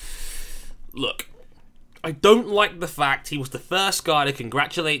just... Look, I don't like the fact he was the first guy to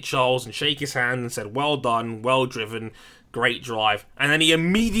congratulate Charles and shake his hand and said, well done, well driven, great drive. And then he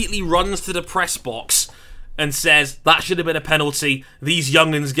immediately runs to the press box and says, that should have been a penalty. These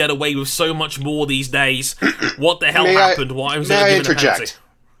young'uns get away with so much more these days. What the hell happened? Why was it given a penalty?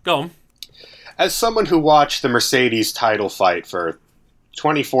 Go on. As someone who watched the Mercedes title fight for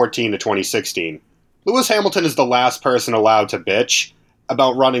 2014 to 2016, Lewis Hamilton is the last person allowed to bitch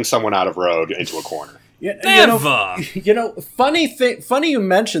about running someone out of road into a corner. Yeah, Never. Funny you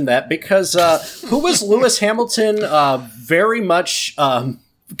mentioned that because who was Lewis Hamilton very much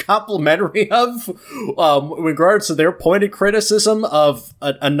complimentary of in regards to their pointed criticism of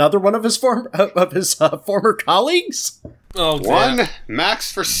another one of his former colleagues? Oh, one,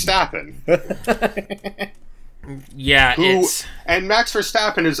 Max Verstappen. Yeah, And Max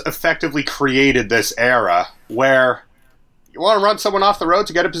Verstappen has effectively created this era where you want to run someone off the road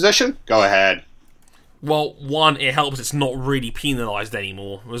to get a position? Go ahead. Well, one, it helps it's not really penalised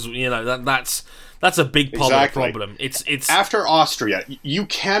anymore. That's a big part of the problem. It's after Austria, you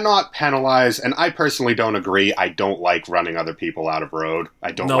cannot penalize, and I personally don't agree. I don't like running other people out of road.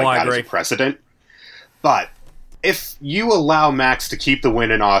 I don't like that as a precedent. But if you allow Max to keep the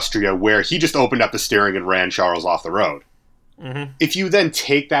win in Austria, where he just opened up the steering and ran Charles off the road, if you then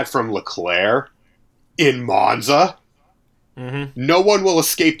take that from Leclerc in Monza, no one will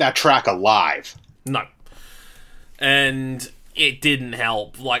escape that track alive. No. And it didn't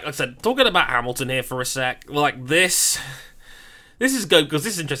help. Like I said, talking about Hamilton here for a sec, like this is good because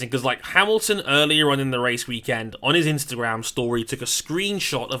this is interesting because like Hamilton earlier on in the race weekend on his Instagram story took a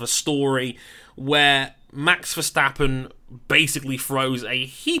screenshot of a story where Max Verstappen basically throws a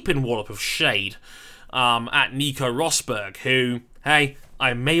heaping wallop of shade at Nico Rosberg, who, hey,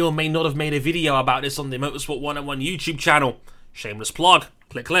 I may or may not have made a video about this on the Motorsport 101 YouTube channel. Shameless plug.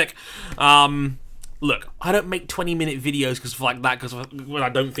 Click, click. Look, I don't make 20-minute videos because I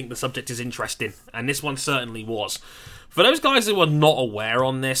don't think the subject is interesting, and this one certainly was. For those guys who are not aware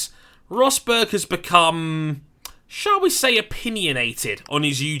on this, Rosberg has become, shall we say, opinionated on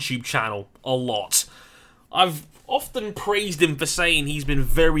his YouTube channel a lot. I've often praised him for saying he's been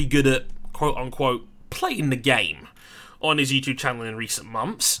very good at, quote-unquote, playing the game on his YouTube channel in recent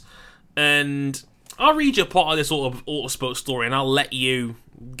months, and I'll read you a part of this Autosport story and I'll let you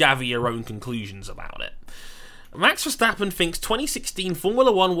gather your own conclusions about it. Max Verstappen thinks 2016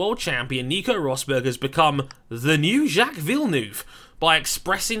 Formula 1 World Champion Nico Rosberg has become the new Jacques Villeneuve by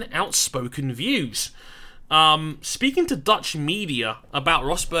expressing outspoken views. Speaking to Dutch media about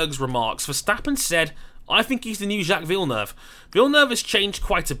Rosberg's remarks, Verstappen said, "I think he's the new Jacques Villeneuve. Villeneuve has changed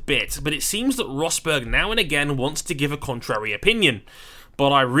quite a bit, but it seems that Rosberg now and again wants to give a contrary opinion.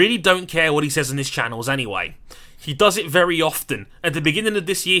 But I really don't care what he says on his channels anyway. He does it very often. At the beginning of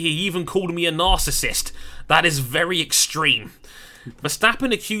this year, he even called me a narcissist. That is very extreme."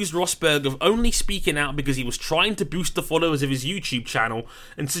 Verstappen accused Rosberg of only speaking out because he was trying to boost the followers of his YouTube channel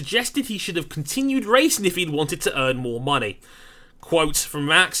and suggested he should have continued racing if he'd wanted to earn more money. Quote from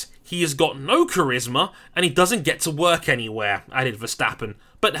Max, "He has got no charisma and he doesn't get to work anywhere," added Verstappen.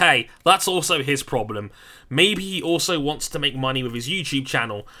 But hey, that's also his problem. Maybe he also wants to make money with his YouTube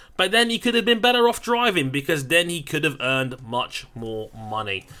channel, but then he could have been better off driving because then he could have earned much more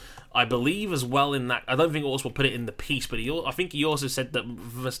money. I believe as well in that, I don't think Autosport put it in the piece, but I think he also said that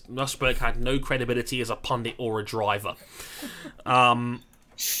Rosberg had no credibility as a pundit or a driver.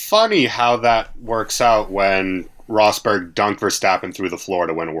 Funny how that works out when Rosberg dunked Verstappen through the floor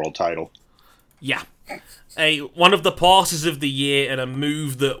to win a world title. Yeah. One of the passes of the year and a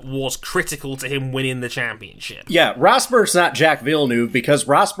move that was critical to him winning the championship. Yeah, Rosberg's not Jacques Villeneuve because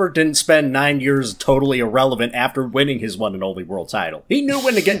Rosberg didn't spend 9 years totally irrelevant after winning his one and only world title. He knew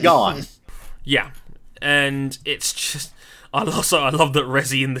when to get gone. Yeah, and it's just... I love that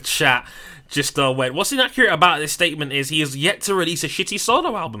Rezi in the chat just went, "What's inaccurate about this statement is he has yet to release a shitty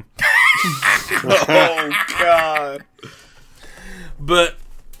solo album." Oh, God. But,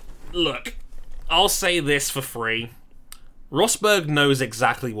 look... I'll say this for free. Rosberg knows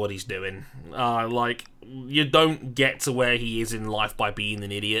exactly what he's doing. You don't get to where he is in life by being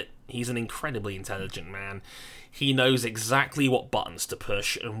an idiot. He's an incredibly intelligent man. He knows exactly what buttons to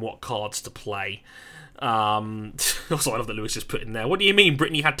push and what cards to play. Also, I love that Lewis just put in there, "What do you mean?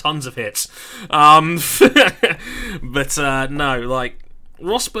 Britney had tons of hits." No,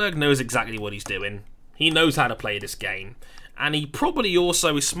 Rosberg knows exactly what he's doing. He knows how to play this game. And he probably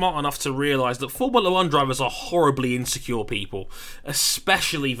also is smart enough to realise that Formula 1 drivers are horribly insecure people,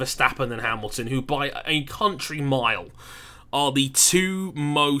 especially Verstappen and Hamilton, who by a country mile are the two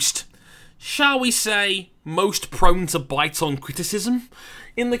most, shall we say, most prone to bite on criticism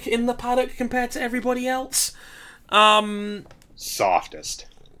in the paddock compared to everybody else. Softest.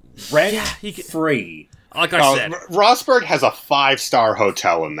 Rent-free. Like I said. Rosberg has a 5-star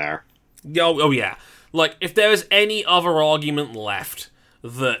hotel in there. Oh yeah. Like, if there is any other argument left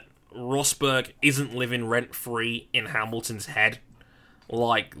that Rosberg isn't living rent-free in Hamilton's head,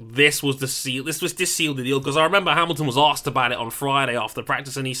 like, this was to seal the deal, because I remember Hamilton was asked about it on Friday after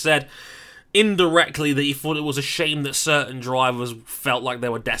practice, and he said indirectly that he thought it was a shame that certain drivers felt like they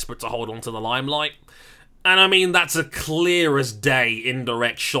were desperate to hold on to the limelight. And I mean, that's a clear as day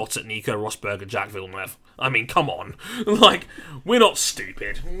indirect shot at Nico Rosberg and Jacques Villeneuve. I mean, come on. Like, we're not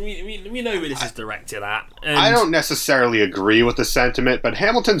stupid. We know where this is directed at. And I don't necessarily agree with the sentiment, but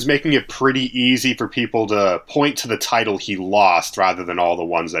Hamilton's making it pretty easy for people to point to the title he lost rather than all the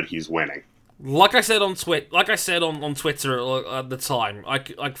ones that he's winning. Like I said on Twitter at the time,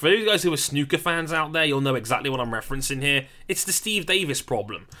 like for you guys who are snooker fans out there, you'll know exactly what I'm referencing here. It's the Steve Davis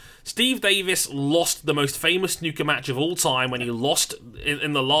problem. Steve Davis lost the most famous snooker match of all time when he lost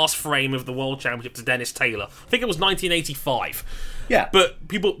in the last frame of the World Championship to Dennis Taylor. I think it was 1985. Yeah. But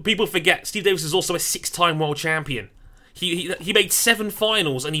people forget, Steve Davis is also a 6-time world champion. He made 7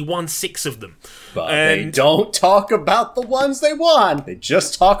 finals and he won 6 of them. But they don't talk about the ones they won. They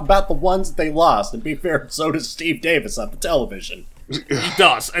just talk about the ones that they lost. And be fair, so does Steve Davis on the television. He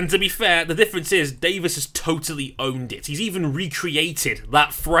does. And to be fair, the difference is Davis has totally owned it. He's even recreated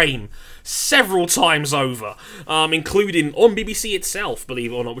that frame several times over, including on BBC itself,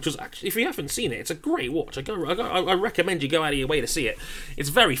 believe it or not, which was actually, if you haven't seen it, it's a great watch. I recommend you go out of your way to see it. It's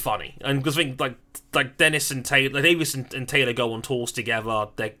very funny. And because I think like Dennis and Taylor, Davis and Taylor go on tours together.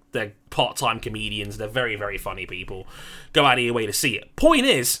 They're part-time comedians. They're very, very funny people. Go out of your way to see it. Point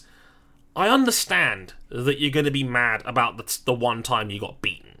is, I understand that you're going to be mad about the one time you got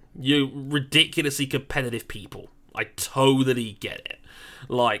beaten. You ridiculously competitive people. I totally get it.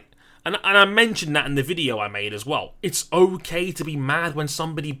 And I mentioned that in the video I made as well. It's okay to be mad when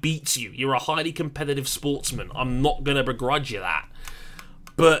somebody beats you. You're a highly competitive sportsman. I'm not going to begrudge you that.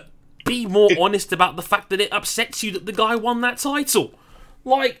 But be more honest about the fact that it upsets you that the guy won that title.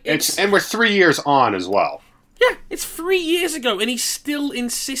 And we're 3 years on as well. Yeah, it's 3 years ago, and he still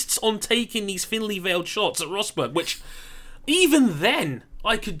insists on taking these thinly veiled shots at Rosberg, which, even then,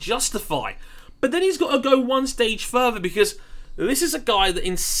 I could justify. But then he's got to go one stage further, because this is a guy that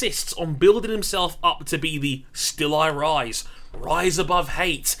insists on building himself up to be the still I rise above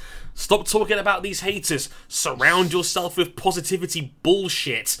hate. Stop talking about these haters. Surround yourself with positivity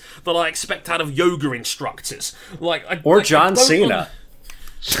bullshit that I expect out of yoga instructors. Or John Cena.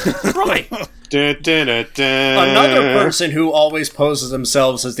 Right. Another person who always poses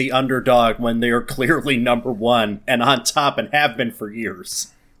themselves as the underdog when they are clearly number one and on top and have been for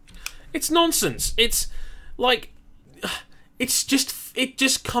years. It's nonsense. It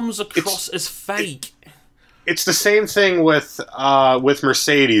just comes across as fake. It's the same thing with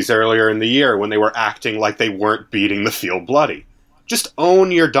Mercedes earlier in the year when they were acting like they weren't beating the field bloody. Just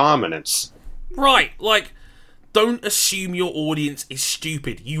own your dominance. Right, don't assume your audience is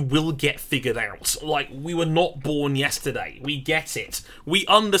stupid. You will get figured out. We were not born yesterday. We get it. We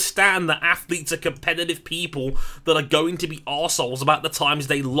understand that athletes are competitive people that are going to be arseholes about the times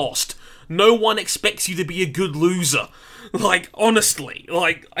they lost. No one expects you to be a good loser. Honestly.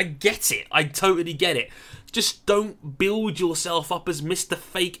 I get it. I totally get it. Just don't build yourself up as Mr.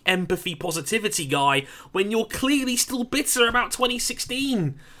 Fake Empathy Positivity guy when you're clearly still bitter about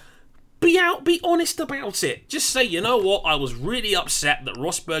 2016. Be honest about it. Just say, you know what, I was really upset that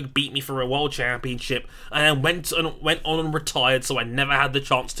Rosberg beat me for a world championship and then went on and retired, so I never had the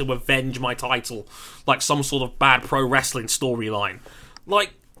chance to avenge my title, like some sort of bad pro wrestling storyline.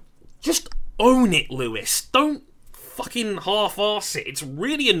 Just own it, Lewis. Don't fucking half-arse it. It's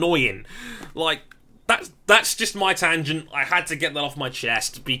really annoying. That's just my tangent. I had to get that off my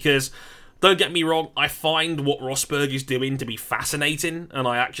chest because, don't get me wrong, I find what Rosberg is doing to be fascinating, and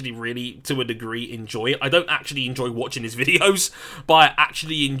I actually really, to a degree, enjoy it. I don't actually enjoy watching his videos, but I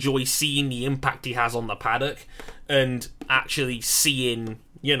actually enjoy seeing the impact he has on the paddock, and actually seeing,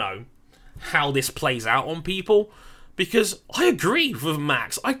 how this plays out on people. Because I agree with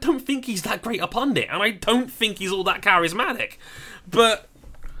Max. I don't think he's that great a pundit, and I don't think he's all that charismatic. But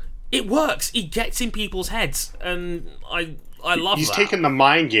it works. He gets in people's heads, and I love that. He's taken the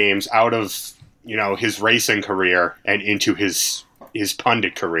mind games out of, his racing career and into his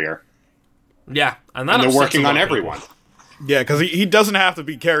pundit career. Yeah, and they're working on everyone. Yeah, because he doesn't have to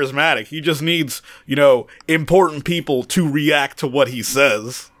be charismatic. He just needs, important people to react to what he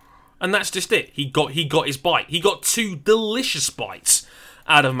says. And that's just it. He got his bite. He got 2 delicious bites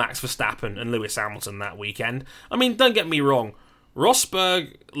out of Max Verstappen and Lewis Hamilton that weekend. I mean, don't get me wrong.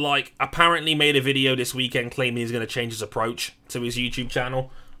 Rosberg, apparently made a video this weekend claiming he's going to change his approach to his YouTube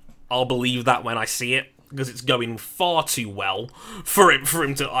channel. I'll believe that when I see it, because it's going far too well for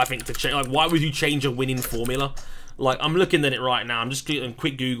him to, I think, to change. Why would you change a winning formula? I'm looking at it right now. I'm just doing a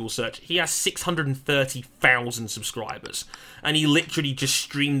quick Google search. He has 630,000 subscribers. And he literally just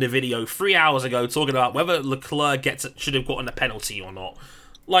streamed a video 3 hours ago talking about whether Leclerc should have gotten a penalty or not.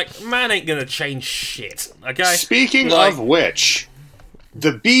 Man ain't gonna change shit, okay? Speaking of which,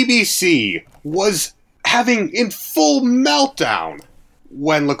 the BBC was having in full meltdown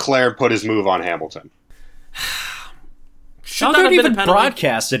when Leclerc put his move on Hamilton. How don't even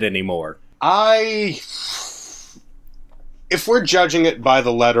broadcast it anymore? If we're judging it by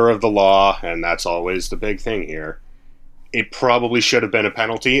the letter of the law, and that's always the big thing here, it probably should have been a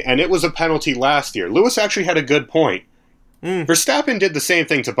penalty, and it was a penalty last year. Lewis actually had a good point. Verstappen did the same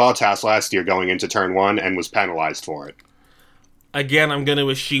thing to Bottas last year going into turn 1 and was penalized for it. Again, I'm going to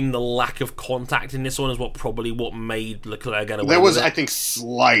assume the lack of contact in this one is what made Leclerc get away There was, with it. I think,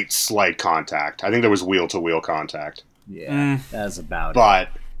 slight contact. I think there was wheel-to-wheel contact. Yeah, that's about it. But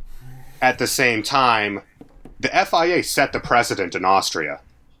at the same time, the FIA set the precedent in Austria.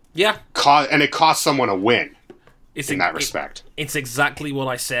 Yeah. And it cost someone a win in that respect. respect. It's exactly what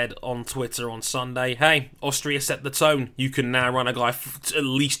I said on Twitter on Sunday. Hey, Austria set the tone. You can now run a guy at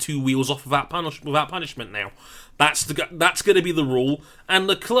least 2 wheels off without punishment now. That's going to be the rule. And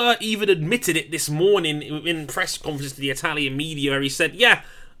Leclerc even admitted it this morning in press conference to the Italian media where he said, yeah,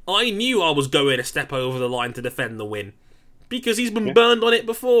 I knew I was going a step over the line to defend the win. Because he's been burned on it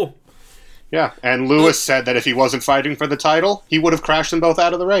before. Yeah, and Lewis said that if he wasn't fighting for the title, he would have crashed them both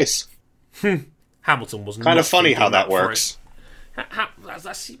out of the race. Hamilton was kind of funny how that works.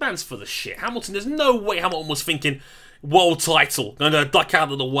 That's man's full of shit. Hamilton, there's no way Hamilton was thinking world title, going to duck out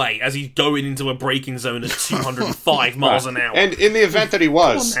of the way as he's going into a braking zone at 205 miles an hour. And in the event that he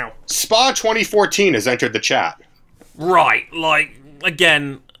was, Spa 2014 has entered the chat. Right, like,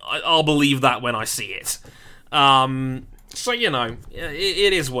 again, I'll believe that when I see it. So, you know,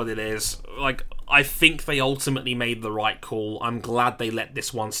 it is what it is. Like, I think they ultimately made the right call. I'm glad they let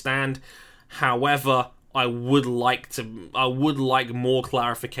this one stand. However, I would like more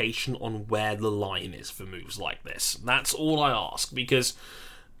clarification on where the line is for moves like this. That's all I ask, because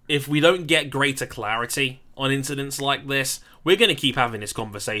if we don't get greater clarity on incidents like this, we're going to keep having this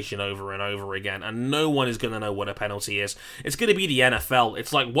conversation over and over again, and no one is going to know what a penalty is. It's going to be the NFL.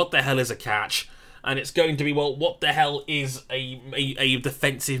 It's like, what the hell is a catch? And it's going to be, well, what the hell is a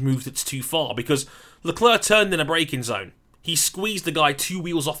defensive move that's too far? Because Leclerc turned in a braking zone. He squeezed the guy 2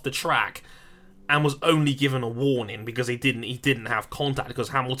 wheels off the track and was only given a warning because he didn't have contact, because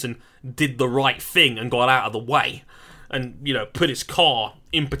Hamilton did the right thing and got out of the way and, you know, put his car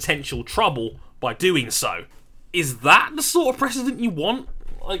in potential trouble by doing so. Is that the sort of precedent you want?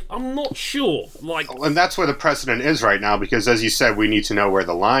 Like, I'm not sure. Like, and that's where the precedent is right now, because as you said, we need to know where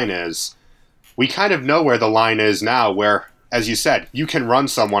the line is. We kind of know where the line is now, where, as you said, you can run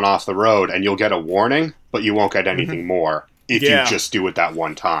someone off the road and you'll get a warning, but you won't get anything more if you just do it that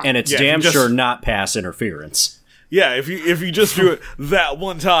one time. And it's damn sure not pass interference. Yeah, if you just do it that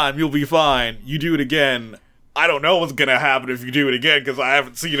one time, you'll be fine. You do it again, I don't know what's gonna happen if you do it again, because I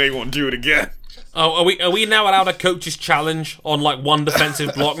haven't seen anyone do it again. Oh, are we now allowed a coach's challenge on, like, one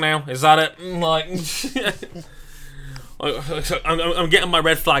defensive block now? Is that it? Like, I'm getting my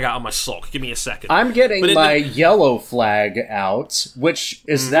red flag out of my sock. Give me a second. I'm getting my yellow flag out, which,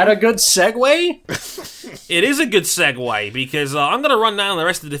 is that a good segue? It is a good segue, because I'm going to run down the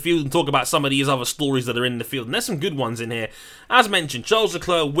rest of the field and talk about some of these other stories that are in the field, and there's some good ones in here. As mentioned, Charles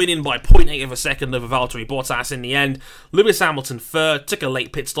Leclerc winning by 0.8 of a second over Valtteri Bottas in the end. Lewis Hamilton third, took a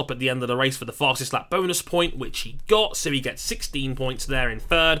late pit stop at the end of the race for the fastest lap bonus point, which he got, so he gets 16 points there in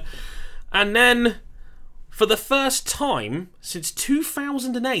third. And then, for the first time since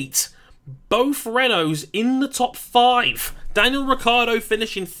 2008, both Renaults in the top 5. Daniel Ricciardo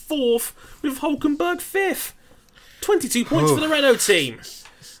finishing 4th, with Hülkenberg 5th. 22 points for the Renault team.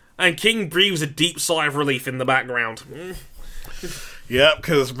 And King breathes a deep sigh of relief in the background. Yep,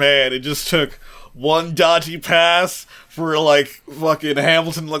 because, man, it just took one dodgy pass for, like, fucking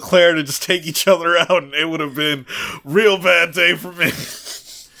Hamilton and Leclerc to just take each other out, and it would have been a real bad day for me.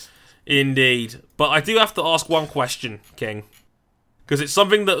 Indeed. But I do have to ask one question, King. Because it's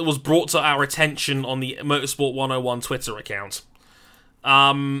something that was brought to our attention on the Motorsport 101 Twitter account.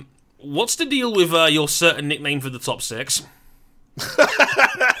 What's the deal with your certain nickname for the top 6?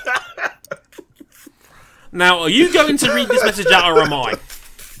 Now, are you going to read this message out, or am I?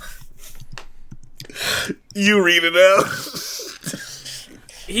 You read it out.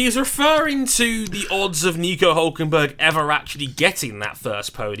 He's referring to the odds of Nico Hülkenberg ever actually getting that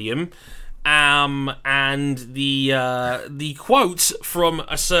first podium. And the quote from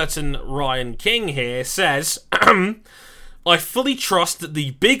a certain Ryan King here says, I fully trust that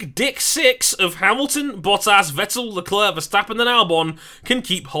the big dick 6 of Hamilton, Bottas, Vettel, Leclerc, Verstappen and Albon can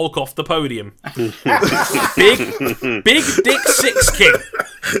keep Hulk off the podium. big dick 6 King.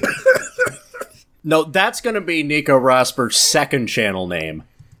 No, that's going to be Nico Rosberg's second channel name.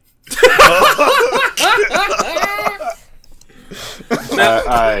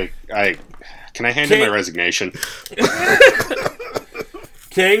 Can I hand in my resignation?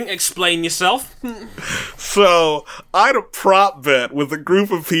 King, explain yourself. So, I had a prop bet with a group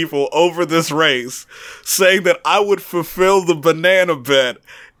of people over this race, saying that I would fulfill the banana bet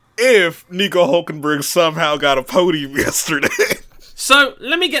if Nico Hulkenberg somehow got a podium yesterday. So,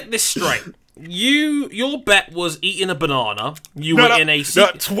 let me get this straight. Your bet was eating a banana. You were in a...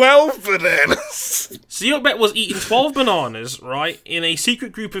 12 bananas. So your bet was eating 12 bananas, right, in a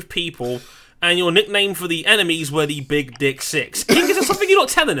secret group of people, and your nickname for the enemies were the Big Dick Six. King, is there something you're not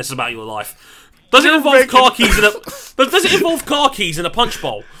telling us about your life? Does it involve car keys in a... Does it involve car keys in a punch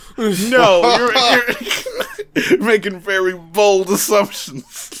bowl? No, you're making very bold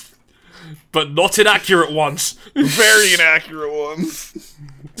assumptions. But not inaccurate ones. Very inaccurate ones.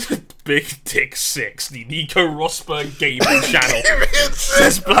 Big Dick Six, the Nico Rosberg gaming channel.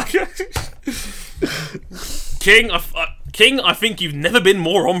 Says Black. King, I think you've never been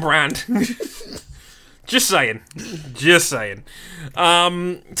more on brand. Just saying.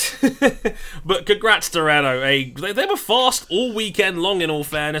 But congrats to Renault. They were fast all weekend long, in all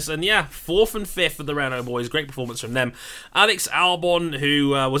fairness, and yeah, 4th and 5th for the Renault boys. Great performance from them. Alex Albon, who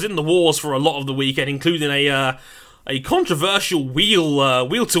was in the wars for a lot of the weekend, including a controversial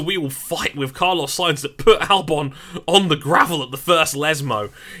wheel-to-wheel fight with Carlos Sainz that put Albon on the gravel at the first Lesmo.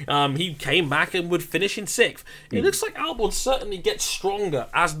 He came back and would finish in 6th. It looks like Albon certainly gets stronger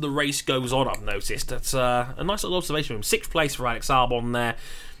as the race goes on, I've noticed. That's a nice little observation from him. 6th place for Alex Albon there,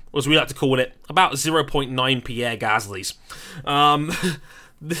 as we like to call it, about 0.9 Pierre Gasly's. In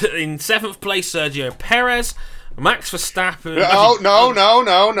 7th place, Sergio Perez. Max Verstappen...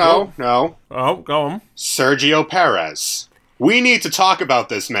 No. Oh, go on. Sergio Perez. We need to talk about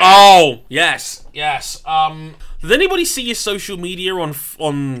this man. Oh, yes. Did anybody see his social media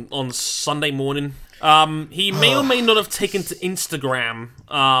on Sunday morning? He may or may not have taken to Instagram,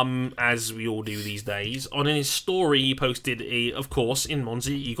 as we all do these days. On his story, he posted, of course, in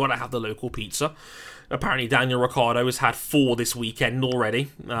Monza, you got to have the local pizza. Apparently, Daniel Ricciardo has had 4 this weekend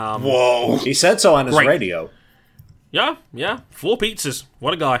already. Whoa. He said so on his radio. Yeah, 4 pizzas.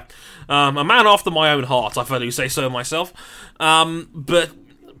 What a guy. A man after my own heart, if I do say so myself. But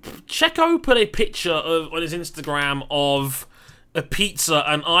Checo put a picture on his Instagram of a pizza,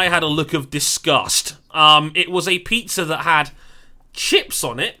 and I had a look of disgust. It was a pizza that had chips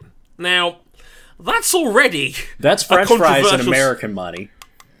on it. Now, that's already... That's French fries and American money.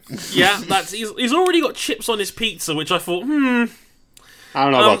 Yeah, he's already got chips on his pizza, which I thought, I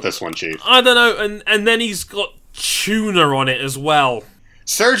don't know about this one, Chief. I don't know, and then he's got tuna on it as well.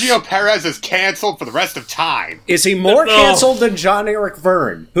 Sergio Perez is cancelled for the rest of time. Is he more cancelled than Jean-Eric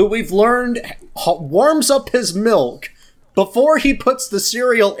Verne, who we've learned warms up his milk before he puts the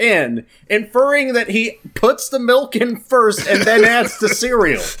cereal in, inferring that he puts the milk in first and then adds the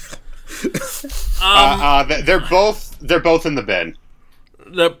cereal? They're both in the bin.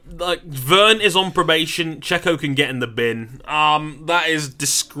 Verne is on probation. Checo can get in the bin. That is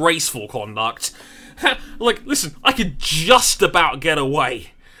disgraceful conduct. Listen, I could just about get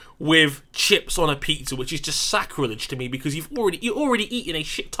away with chips on a pizza, which is just sacrilege to me because you're already eaten a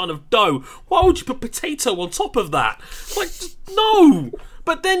shit ton of dough. Why would you put potato on top of that? No.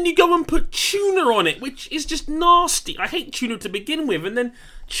 But then you go and put tuna on it, which is just nasty. I hate tuna to begin with, and then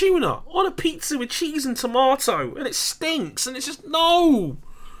tuna on a pizza with cheese and tomato, and it stinks, and it's just no.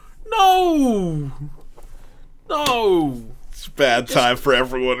 It's a bad time for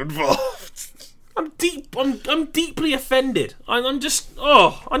everyone involved. I'm deeply offended.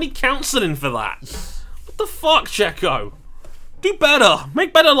 I need counselling for that. What the fuck, Checo? Do better.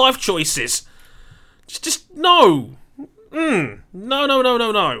 Make better life choices. Just no. No.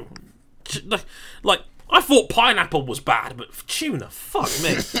 I thought pineapple was bad, but tuna, fuck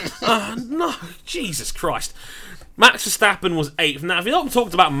me. No, Jesus Christ. Max Verstappen was 8th. Now, if you haven't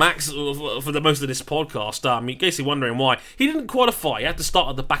talked about Max for the most of this podcast, you're basically wondering why. He didn't qualify. He had to start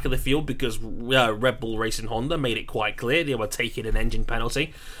at the back of the field because Red Bull Racing Honda made it quite clear they were taking an engine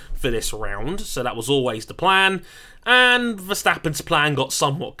penalty for this round, so that was always the plan. And Verstappen's plan got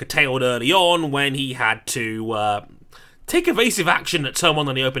somewhat curtailed early on when he had to take evasive action at turn 1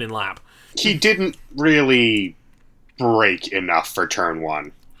 on the opening lap. He didn't really brake enough for turn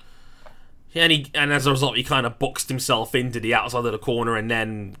 1. And as a result, he kind of boxed himself into the outside of the corner and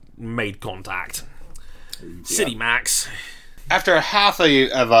then made contact. Yeah. City Max. After half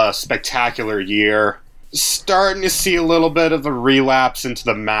of a spectacular year, starting to see a little bit of a relapse into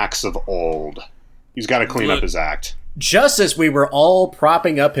the Max of old. He's got to clean up his act. Just as we were all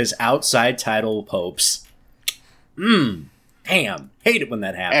propping up his outside title hopes. Damn. Hate it when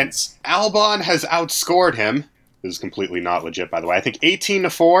that happens. And Albon has outscored him. This is completely not legit, by the way. I think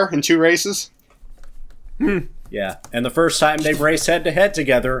 18-4 in 2 races. Yeah, and the first time they've raced head-to-head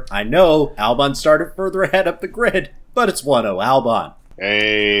together, I know Albon started further ahead up the grid, but it's 1-0 Albon.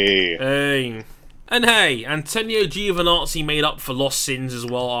 Hey. And hey, Antonio Giovinazzi made up for lost sins as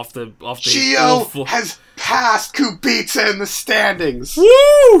well after his Gio awful... has passed Kubica in the standings.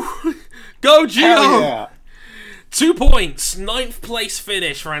 Woo! Go Gio! Hell yeah. 2 points, 9th place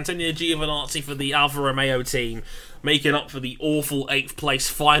finish for Antonio Giovinazzi for the Alfa Romeo team, making up for the awful 8th place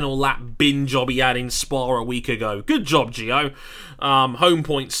final lap bin job he had in Spa a week ago. Good job, Gio. Home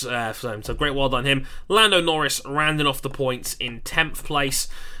points, so great, well done him. Lando Norris rounding off the points in 10th place.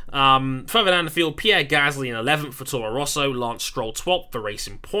 Further down the field, Pierre Gasly in 11th for Toro Rosso, Lance Stroll 12th for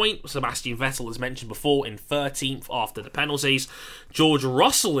Racing Point, Sebastian Vettel, as mentioned before, in 13th after the penalties, George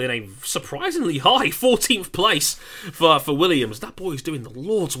Russell in a surprisingly high 14th place for Williams. That boy's doing the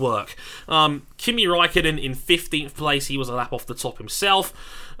Lord's work. Kimi Raikkonen in 15th place, he was a lap off the top himself.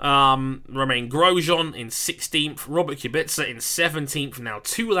 Romain Grosjean in 16th, Robert Kubica in 17th, now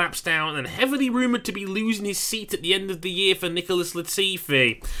 2 laps down, and heavily rumoured to be losing his seat at the end of the year for Nicholas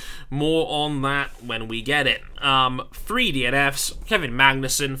Latifi. More on that when we get it. 3 DNFs, Kevin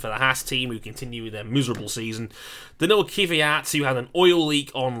Magnussen for the Haas team, who continue their miserable season. Danilo Kvyat, who had an oil leak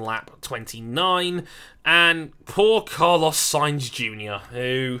on lap 29, and poor Carlos Sainz Jr.,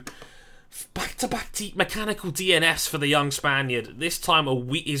 who... back-to-back mechanical DNFs for the young Spaniard. This time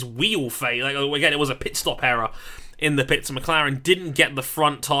his wheel failed. Again, it was a pit stop error in the pits. McLaren didn't get the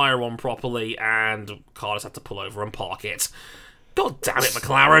front tyre on properly, and Carlos had to pull over and park it. God damn it,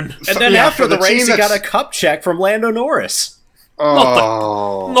 McLaren! And then after the race, he that's... got a cup check from Lando Norris.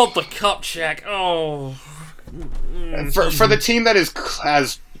 Not the cup check. Oh, For the team that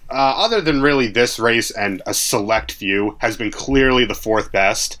has other than really this race and a select few, has been clearly the 4th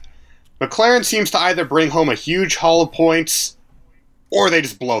best. McLaren seems to either bring home a huge haul of points, or they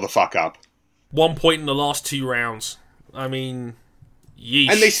just blow the fuck up. 1 point in the last 2 rounds. I mean, yeesh.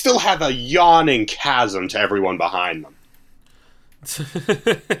 And they still have a yawning chasm to everyone behind them.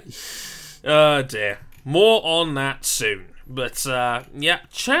 Oh dear. More on that soon. But, yeah,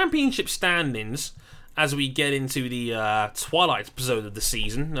 championship standings as we get into the twilight episode of the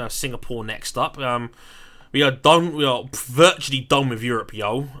season. Singapore next up. We are done. We are virtually done with Europe,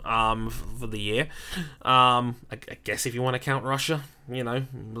 for the year. I guess if you want to count Russia,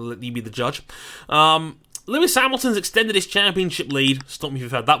 let you be the judge. Lewis Hamilton's extended his championship lead. Stop me if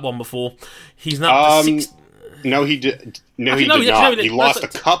you've heard that one before. He's now No, he did. No, he did not. He lost a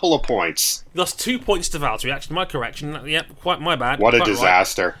couple of points. He lost 2 points to Valtteri. Actually, my correction. Yep, quite my bad. What a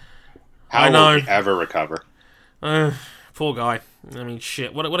disaster! Right. How will he ever recover? Poor guy. I mean,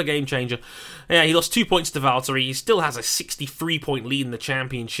 shit. What a game changer. Yeah, he lost 2 points to Valtteri. He still has a 63-point lead in the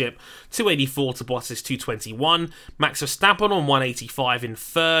championship. 284 to Bottas, 221. Max Verstappen on 185 in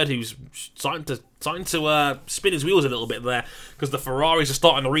third, who's starting to spin his wheels a little bit there because the Ferraris are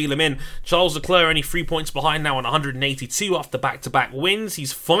starting to reel him in. Charles Leclerc only 3 points behind now on 182 after back-to-back wins.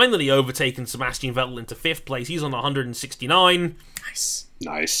 He's finally overtaken Sebastian Vettel into 5th place. He's on 169.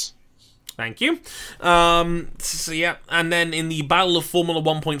 Nice. Thank you. So yeah, and then in the Battle of Formula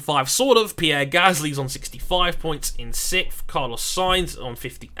 1.5, sort of, Pierre Gasly's on 65 points in 6th, Carlos Sainz on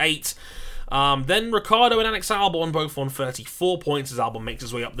 58. Then Ricciardo and Alex Albon both on 34 points as Albon makes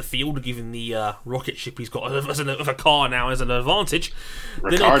his way up the field, given the rocket ship he's got as a car now as an advantage.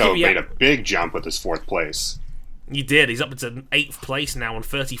 Ricciardo made a big jump with his 4th place. He did. He's up to 8th place now on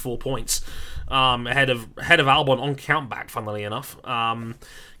 34 points, ahead of Albon on countback, funnily enough.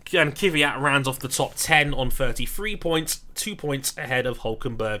 And Kvyat rounds off the top 10 on 33 points, 2 points ahead of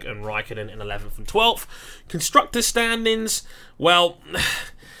Hülkenberg and Raikkonen in 11th and 12th. Constructor standings, well,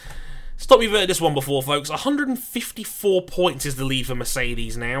 stop me at this one before, folks. 154 points is the lead for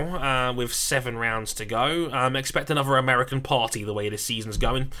Mercedes now, with 7 rounds to go. Expect another American party the way this season's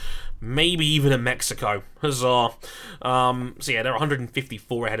going. Maybe even in Mexico. Huzzah. So yeah, they're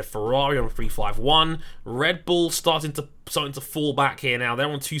 154 ahead of Ferrari on 351. Red Bull starting to fall back here now. They're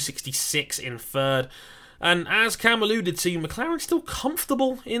on 266 in third. And as Cam alluded to, McLaren's still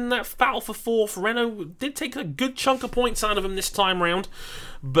comfortable in that battle for 4th. Renault did take a good chunk of points out of him this time round,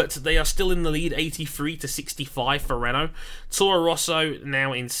 but they are still in the lead, 83 to 65 for Renault. Toro Rosso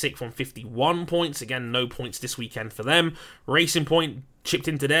now in 6th on 51 points. Again, no points this weekend for them. Racing Point chipped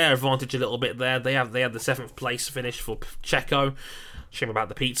into their advantage a little bit there. They had the 7th place finish for Checo. Shame about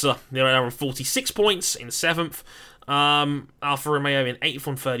the pizza. They're on 46 points in 7th. Alfa Romeo in 8th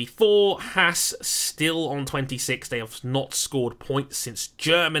on 34. Haas still on 26. They have not scored points since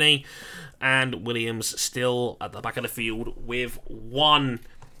Germany. And Williams still at the back of the field with 1.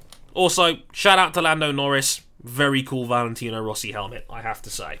 Also, shout out to Lando Norris. Very cool Valentino Rossi helmet, I have to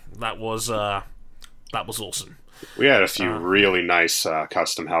say. That was awesome. We had a few really nice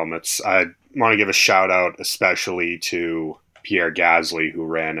custom helmets. I want to give a shout out especially to Pierre Gasly, who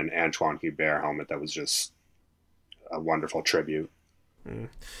ran an Antoine Hubert helmet that was just a wonderful tribute.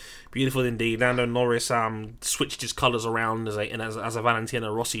 Beautiful indeed. Lando Norris switched his colours around as a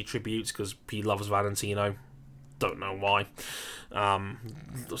Valentino Rossi tribute because he loves Valentino. Don't know why.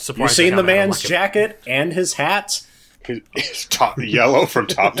 You seen the man's jacket and his hat? It's yellow from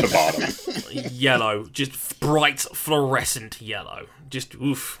top to bottom. Yellow, just bright fluorescent yellow. Just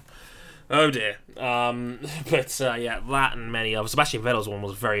oof. Oh dear. But that and many others. Sebastian Vettel's one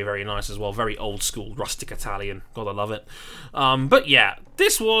was very, very nice as well. Very old school, rustic Italian. God, I love it. But yeah,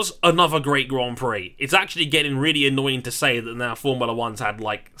 this was another great Grand Prix. It's actually getting really annoying to say that now Formula One's had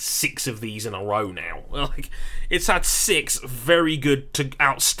like 6 of these in a row now. Like, it's had 6 very good to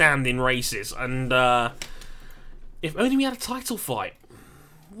outstanding races, and if only we had a title fight,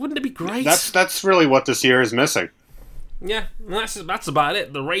 wouldn't it be great? That's really what this year is missing. Yeah, that's about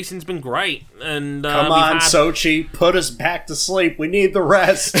it. The racing's been great, and come on, Sochi, put us back to sleep. We need the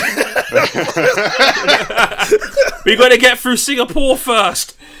rest. We got to get through Singapore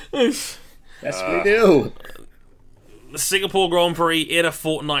first. Yes, we do. The Singapore Grand Prix in a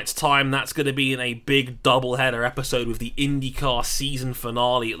fortnight's time. That's going to be in a big double-header episode with the IndyCar season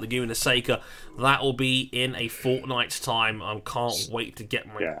finale at Laguna Seca. That will be in a fortnight's time. I can't wait to get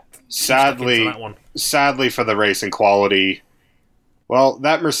my sadly that one. Sadly for the racing quality, well,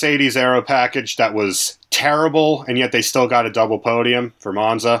 that Mercedes aero package that was terrible, and yet they still got a double podium for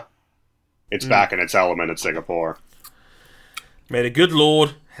Monza. It's back in its element at Singapore. May the good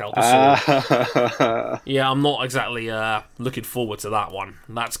Lord help us all. Yeah, I'm not exactly looking forward to that one.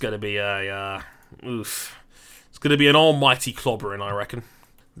 That's going to be oof. It's going to be an almighty clobbering, I reckon.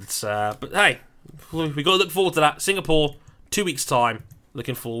 But hey, we got to look forward to that. Singapore, 2 weeks' time.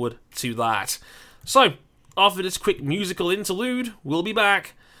 Looking forward to that. So, after this quick musical interlude, we'll be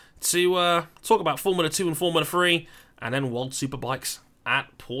back to talk about Formula 2 and Formula 3, and then World Superbikes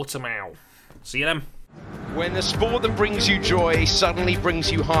at Portimao. See you then. When the sport that brings you joy suddenly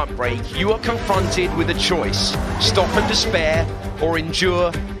brings you heartbreak, you are confronted with a choice: stop and despair, or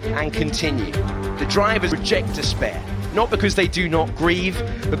endure and continue. The drivers reject despair, not because they do not grieve,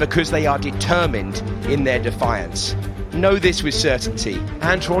 but because they are determined in their defiance. Know this with certainty: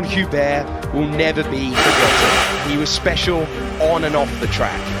 Antoine Hubert will never be forgotten. He was special on and off the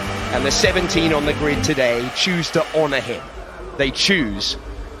track, and the 17 on the grid today choose to honour him. They choose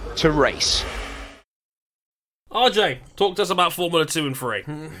to race. RJ, talk to us about Formula 2 and 3.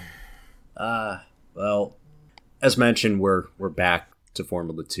 Well, as mentioned, we're back to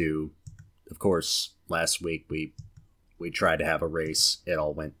Formula 2. Of course, last week we tried to have a race. It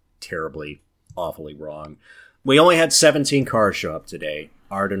all went terribly, awfully wrong. We only had 17 cars show up today.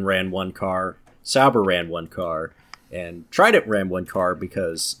 Arden ran 1 car, Sauber ran 1 car, and Trident ran 1 car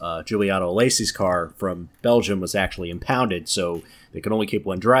because Giuliano Alesi's car from Belgium was actually impounded, so they could only keep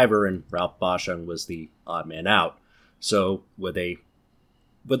 1 driver, and Ralph Boschung was the odd man out. So with a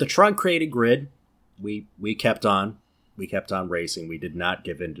trunk-created grid, we kept on racing. We did not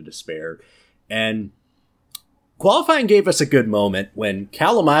give in to despair, and qualifying gave us a good moment when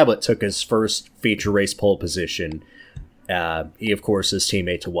Callum Ilott took his first feature race pole position. He, of course, is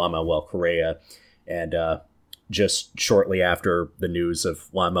teammate to Juan Manuel Correa, and just shortly after the news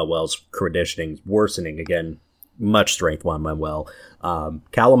of Juan Manuel's conditioning worsening again, much strength Juan Manuel,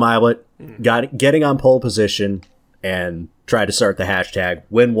 Callum Ilott getting on pole position and tried to start the hashtag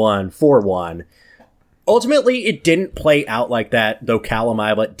win one for one. Ultimately, it didn't play out like that, though Callum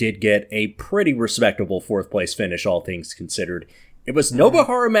Ilott did get a pretty respectable 4th place finish, all things considered. It was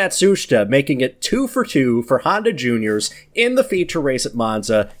Nobuharu Matsushita making it 2 for 2 for Honda Juniors in the feature race at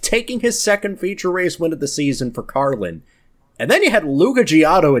Monza, taking his 2nd feature race win of the season for Carlin. And then you had Luca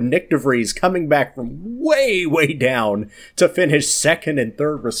Giotto and Nick DeVries coming back from way, way down to finish 2nd and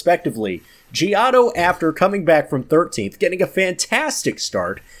 3rd respectively. Giotto, after coming back from 13th, getting a fantastic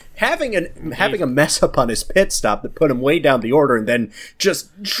start, having a mess up on his pit stop that put him way down the order, and then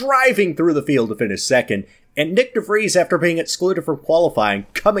just driving through the field to finish 2nd. And Nick DeVries, after being excluded from qualifying,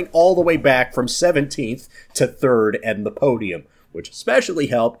 coming all the way back from 17th to 3rd and the podium, which especially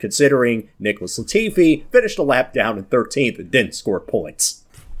helped considering Nicholas Latifi finished a lap down in 13th and didn't score points.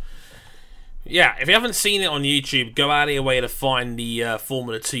 Yeah, if you haven't seen it on YouTube, go out of your way to find the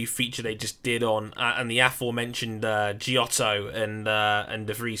Formula 2 feature they just did on, and the aforementioned Giotto and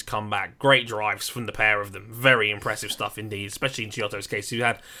De Vries comeback. Great drives from the pair of them. Very impressive stuff indeed, especially in Giotto's case, who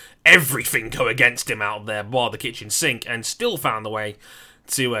had everything go against him out there bar the kitchen sink and still found the way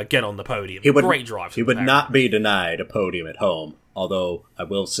to get on the podium. Great drives. He would not be denied a podium at home, although I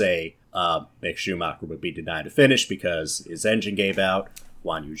will say Mick Schumacher would be denied a finish because his engine gave out.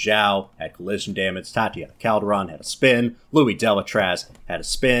 Guan Yu Zhao had collision damage, Tatiana Calderon had a spin, Louis Delatraz had a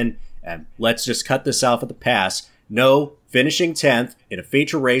spin, and let's just cut this off at the pass. No, finishing 10th in a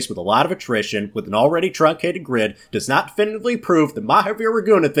feature race with a lot of attrition, with an already truncated grid, does not definitively prove that Mahavir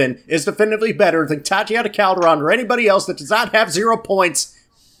Raghunathan is definitively better than Tatiana Calderon or anybody else that does not have 0 points.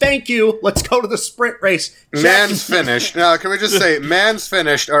 Thank you. Let's go to the sprint race. Man's finished. Now, can we just say, man's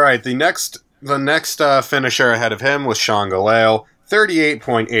finished. All right, the next finisher ahead of him was Sean Galeo,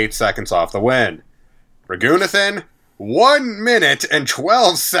 38.8 seconds off the win. Raghunathan, 1 minute and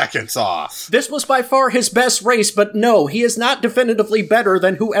 12 seconds off. This was by far his best race, but no, he is not definitively better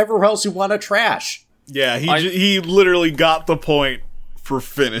than whoever else you want to trash. Yeah, he literally got the point for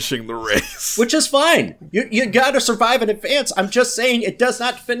finishing the race. Which is fine. You gotta survive in advance. I'm just saying it does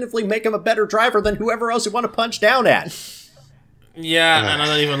not definitively make him a better driver than whoever else you want to punch down at. Yeah, and I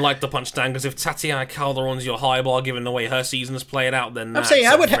don't even like the punch down, because if Tatiana Calderon's your high bar, given the way her season's played out, then I'm saying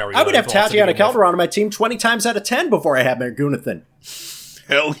I would have Tatiana Calderon on my team 20 times out of 10 before I had Raghunathan.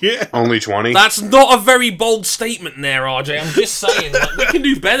 Hell yeah. Only 20? That's not a very bold statement there, RJ. I'm just saying, like, we can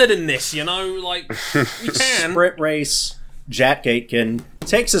do better than this, you know? Like, we can. Sprint race, Jack Aitken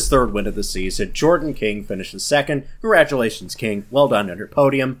takes his 3rd win of the season. Jordan King finishes 2nd. Congratulations, King. Well done on your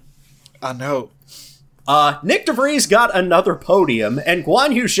podium. I know. Nick DeVries got another podium, and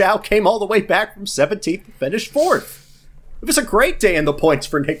Guan Yu Zhao came all the way back from 17th to finish 4th. It was a great day in the points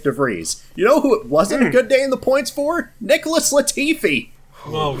for Nick DeVries. You know who it wasn't a good day in the points for? Nicholas Latifi.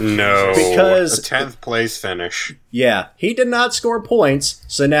 Oh, no. Because a 10th place finish. Yeah, he did not score points,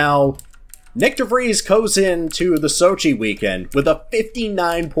 so now Nick DeVries goes into the Sochi weekend with a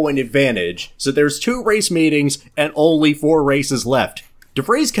 59-point advantage, so there's 2 race meetings and only 4 races left.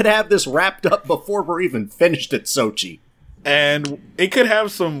 DeVries could have this wrapped up before we're even finished at Sochi. And it could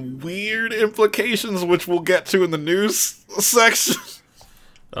have some weird implications, which we'll get to in the news section.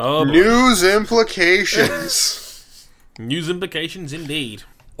 Oh, boy. News implications. News implications, indeed.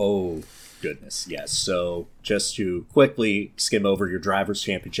 Oh, goodness, yes. So, just to quickly skim over your Drivers'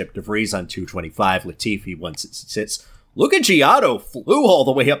 Championship, DeVries on 225, Latifi 166. Luca Giotto flew all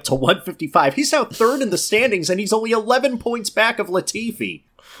the way up to 155. He's now 3rd in the standings, and he's only 11 points back of Latifi.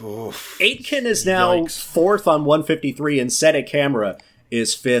 Aitken is now 4th on 153, and Sete Camera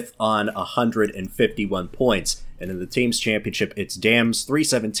is 5th on 151 points. And in the team's championship, it's Dams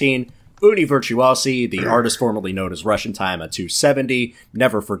 317, Uni Virtuosi, the artist formerly known as Russian Time, on 270,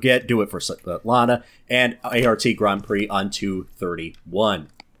 Never Forget, Do It for Svetlana, and ART Grand Prix on 231.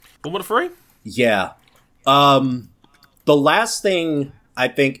 1-3? Yeah. The last thing I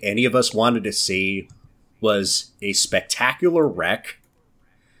think any of us wanted to see was a spectacular wreck.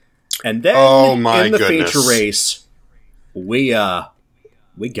 And then in the feature race, we got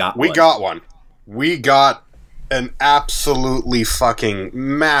one. We got one. We got an absolutely fucking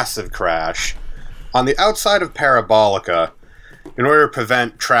massive crash. On the outside of Parabolica, in order to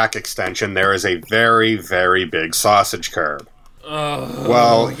prevent track extension, there is a very, very big sausage curb.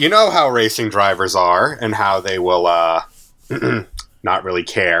 Well, you know how racing drivers are, and how they will not really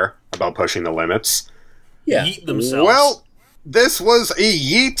care about pushing the limits. Yeah. Yeet themselves. Well, this was a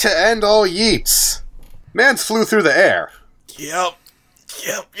yeet to end all yeets. Mans flew through the air. Yep.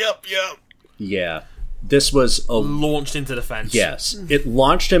 Yeah. This was launched into the fence. Yes. It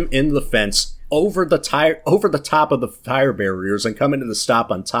launched him in the fence over the top of the tire barriers and coming to the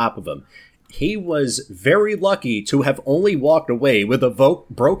stop on top of him. He was very lucky to have only walked away with a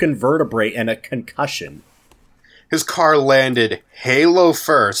broken vertebrae and a concussion. His car landed halo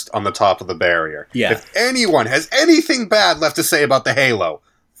first on the top of the barrier. Yeah. If anyone has anything bad left to say about the halo,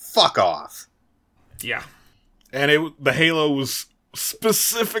 fuck off. Yeah. And the halo was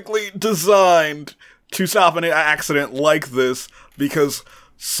specifically designed to stop an accident like this because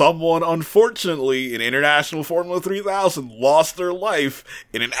someone, unfortunately, in International Formula 3000 lost their life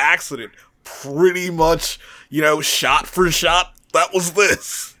in an accident. Pretty much, shot for shot, that was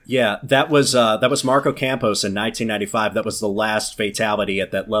this. Yeah, that was Marco Campos in 1995. That was the last fatality at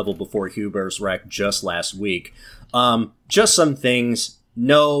that level before Huber's wreck just last week. Just some things.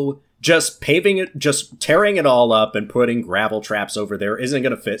 No, just paving it, just tearing it all up and putting gravel traps over there isn't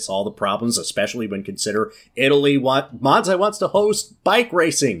going to fix all the problems, especially when consider Monza wants to host bike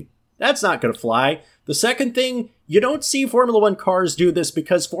racing. That's not going to fly. The second thing, you don't see Formula 1 cars do this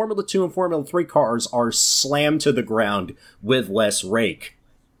because Formula 2 and Formula 3 cars are slammed to the ground with less rake.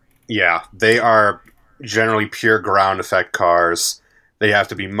 Yeah, they are generally pure ground effect cars. They have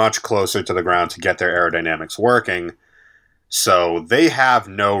to be much closer to the ground to get their aerodynamics working. So they have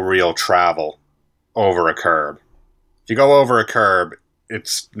no real travel over a curb. If you go over a curb,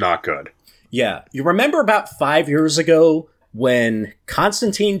 it's not good. Yeah. You remember about 5 years ago when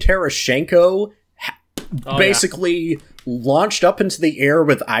Konstantin Terashenko basically launched up into the air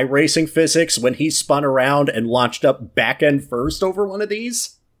with iRacing physics when he spun around and launched up back end first over one of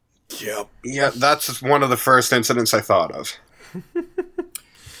these? Yep. Yeah, that's one of the first incidents I thought of.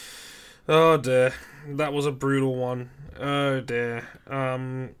 Oh dear, that was a brutal one. Oh dear.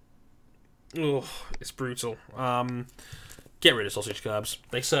 It's brutal. Get rid of sausage curbs.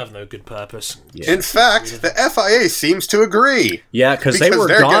 They serve no good purpose. Yeah. In fact, the FIA seems to agree. Yeah, because they're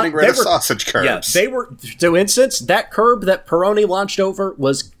getting rid of sausage curbs. Yeah, they were. So, instance, that curb that Pironi launched over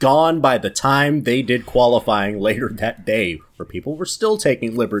was gone by the time they did qualifying later that day, where people were still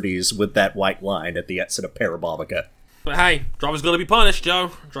taking liberties with that white line at the exit of Parabolica. But hey, driver's gonna be punished,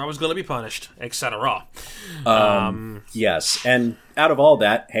 Joe. Driver's gonna be punished, etc. Yes, and out of all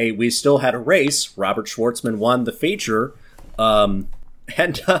that, hey, we still had a race. Robert Schwartzman won the feature. And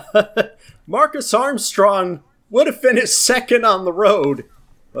Marcus Armstrong would have finished second on the road,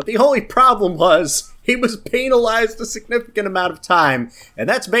 but the only problem was he was penalized a significant amount of time, and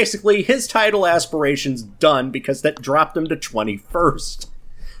that's basically his title aspirations done because that dropped him to 21st.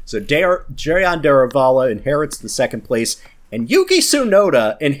 So Jerion Daravala inherits the second place, and Yuki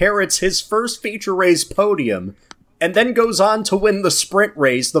Tsunoda inherits his first feature race podium, and then goes on to win the sprint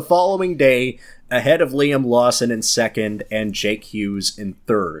race the following day, ahead of Liam Lawson in second and Jake Hughes in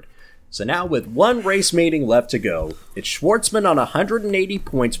third. So now with one race meeting left to go, it's Schwartzman on 180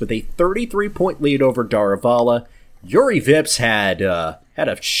 points with a 33-point lead over Daravala. Yuri Vips had a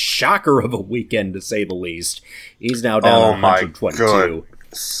shocker of a weekend, to say the least. He's now down on 122.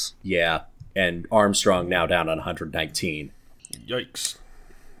 Goodness. Yeah, and Armstrong now down on 119. Yikes.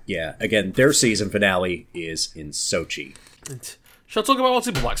 Yeah, again, their season finale is in Sochi. Shall I talk about World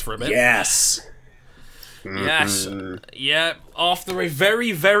Superbikes for a bit? Yes! Yes. Yeah, after a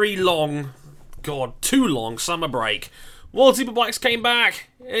very, very long, too long summer break, World Superbikes came back.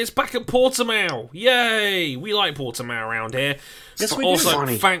 It's back at Portimao. Yay! We like Portimao around here. Yes, we also,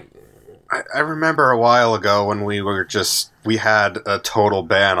 do. I remember a while ago when we had a total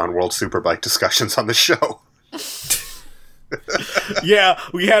ban on World Superbike discussions on the show. Yeah,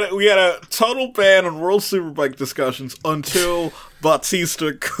 we had a total ban on World Superbike discussions until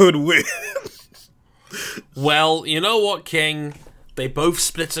Bautista could win. Well, you know what, King? They both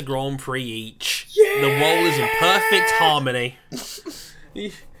split a Grand Prix each. Yeah! The role is in perfect harmony.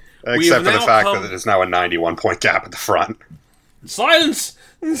 Except for the fact that there's now a 91-point gap at the front. Silence!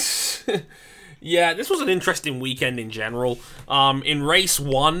 Yeah, this was an interesting weekend in general. In race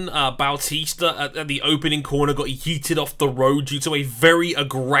 1, Bautista at the opening corner got yeeted off the road due to a very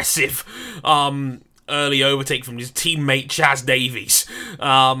aggressive early overtake from his teammate Chaz Davies.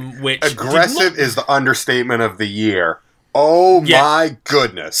 Which aggressive is the understatement of the year. Oh yeah. My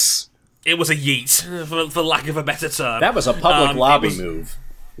goodness. It was a yeet, for lack of a better term. That was a public lobby move.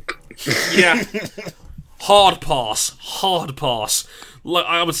 Yeah. Hard pass. Like,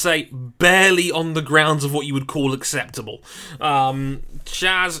 I would say, barely on the grounds of what you would call acceptable.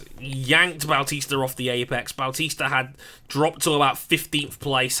 Chaz yanked Bautista off the apex. Bautista had dropped to about 15th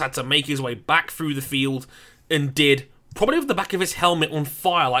place, had to make his way back through the field, and did, probably with the back of his helmet on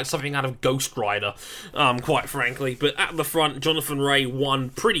fire like something out of Ghost Rider, quite frankly. But at the front, Jonathan Rea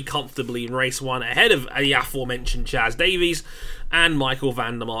won pretty comfortably in race 1, ahead of the aforementioned Chaz Davies, and Michael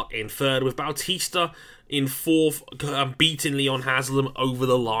van der Mark in third, with Bautista in fourth, beating Leon Haslam over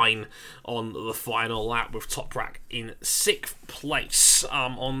the line on the final lap, with Toprak in 6th place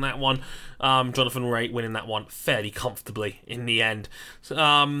on that one. Jonathan Rea winning that one fairly comfortably in the end.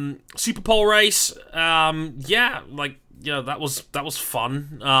 Super Pole race, that was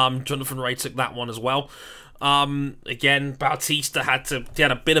fun. Jonathan Rea took that one as well. Again, Bautista had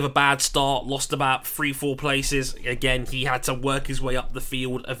a bit of a bad start, lost about 3-4 places. Again, he had to work his way up the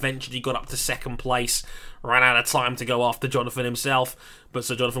field, eventually got up to 2nd place, ran out of time to go after Jonathan himself, but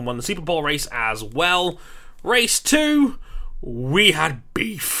so Jonathan won the Super Bowl race as well. Race 2, we had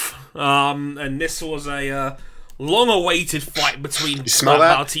beef. And this was a long-awaited fight between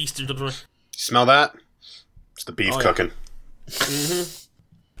Bautista and Jonathan Rea. Smell that? It's the beef cooking. Mm-hmm.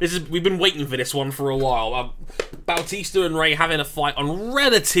 We've been waiting for this one for a while. Bautista and Rea having a fight on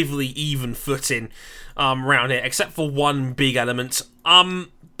relatively even footing around here, except for one big element.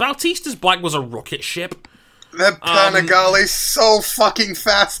 Bautista's bike was a rocket ship. That Panigale's so fucking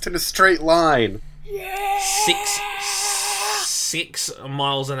fast in a straight line. 6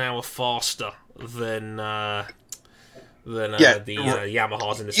 miles an hour faster than the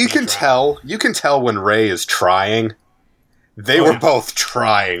Yamahas in the speed trap. You can tell when Rea is trying. They were both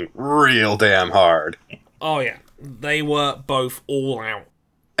trying real damn hard. Oh yeah, they were both all out.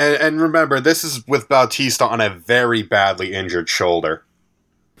 And remember, this is with Bautista on a very badly injured shoulder.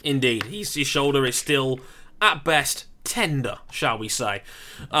 Indeed, his shoulder is still, at best, tender, shall we say.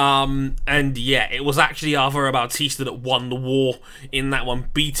 And yeah, it was actually Alvaro Bautista that won the war in that one,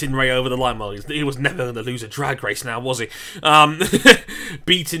 beating Ray over the line. Well, he was never going to lose a drag race now, was he?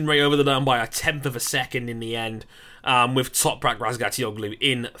 Beating Ray over the line by 1/10 of a second in the end, with Toprak Razgatlioglu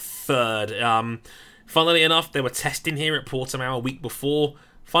in third. Funnily enough, they were testing here at Portimao a week before.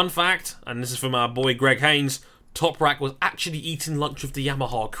 Fun fact, and this is from our boy Greg Haynes, Toprak was actually eating lunch with the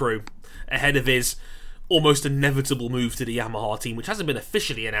Yamaha crew ahead of his almost inevitable move to the Yamaha team, which hasn't been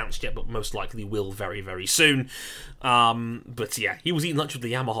officially announced yet, but most likely will very, very soon. But yeah, he was eating lunch with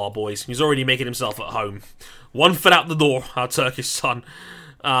the Yamaha boys. He's already making himself at home. 1 foot out the door, our Turkish son.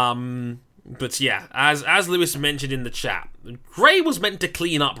 But yeah, as Lewis mentioned in the chat, Gray was meant to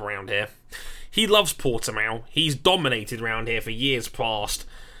clean up around here. He loves Portimao. He's dominated around here for years past.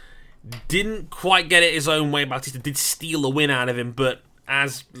 Didn't quite get it his own way. Bautista did steal a win out of him, but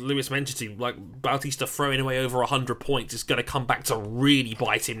as Lewis mentioned to you, like, Bautista throwing away over 100 points is going to come back to really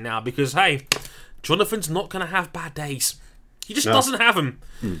bite him now because, hey, Jonathan's not going to have bad days. He just doesn't have them.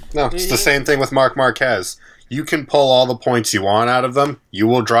 No, it's the same thing with Marc Marquez. You can pull all the points you want out of them. You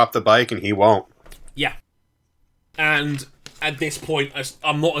will drop the bike and he won't. Yeah. And at this point,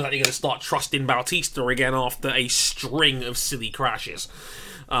 I'm not exactly going to start trusting Bautista again after a string of silly crashes.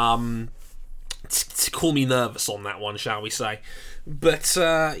 To call me nervous on that one, shall we say. But,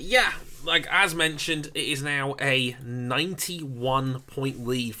 yeah, like, as mentioned, it is now a 91-point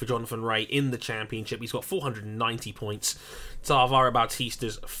lead for Jonathan Rea in the championship. He's got 490 points to Alvaro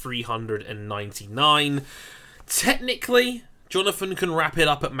Bautista's 399. Technically, Jonathan can wrap it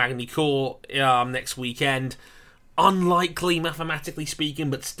up at Magny-Cours next weekend. Unlikely, mathematically speaking,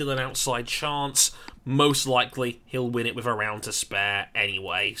 but still an outside chance. Most likely, he'll win it with a round to spare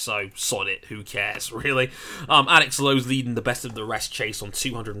anyway, so sod it, who cares, really? Alex Lowe's leading the best of the rest chase on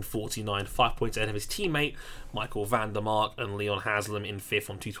 249, 5 points ahead of his teammate, Michael van der Mark, and Leon Haslam in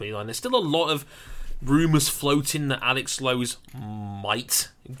 5th on 229. There's still a lot of rumours floating that Alex Lowe's might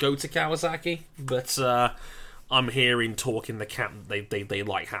go to Kawasaki, but I'm hearing talk in the camp they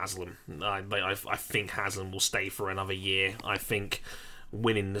like Haslam. I think Haslam will stay for another year. I think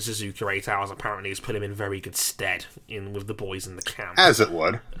winning the Suzuka 8 Hours apparently has put him in very good stead with the boys in the camp. As it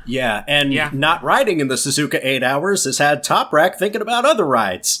would. Yeah, and not riding in the Suzuka 8 Hours has had Toprak thinking about other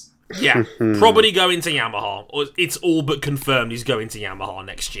rides. Yeah, probably going to Yamaha. It's all but confirmed he's going to Yamaha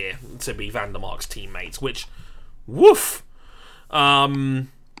next year to be Van der Mark's teammates, which, woof!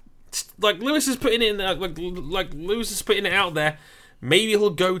 Like Lewis is putting it in, like Lewis is putting it out there. Maybe he'll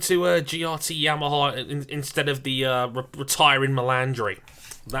go to GRT Yamaha instead of the retiring Melandri.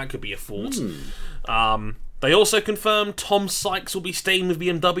 That could be a thought. They also confirmed Tom Sykes will be staying with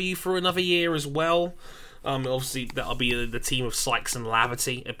BMW for another year as well. Obviously, that'll be the team of Sykes and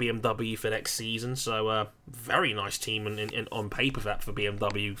Laverty at BMW for next season. So, very nice team on paper for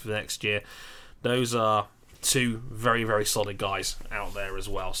BMW for next year. Those are two very, very solid guys out there as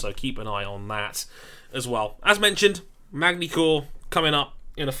well. So keep an eye on that as well. As mentioned, Magny-Cours coming up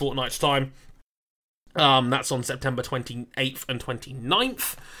in a fortnight's time. That's on September 28th and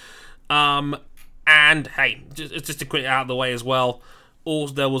 29th. And hey, just to quick it out of the way as well,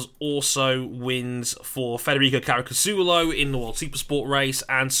 there was also wins for Federico Caricasulo in the World Supersport race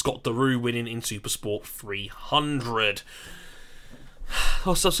and Scott Derue winning in Supersport 300.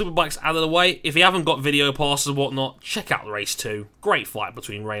 Also, Superbikes out of the way. If you haven't got video passes and whatnot, check out the race 2. Great fight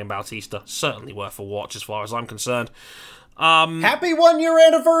between Rea and Bautista. Certainly worth a watch as far as I'm concerned. Happy 1-year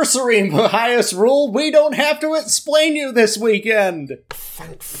anniversary, Mahias Rule. We don't have to explain you this weekend.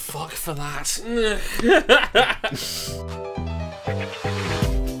 Thank fuck for that.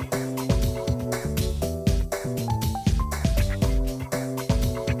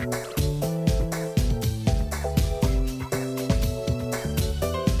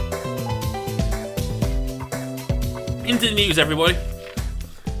 Into the news, everybody.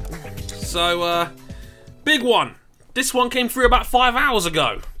 So, big one. This one came through about 5 hours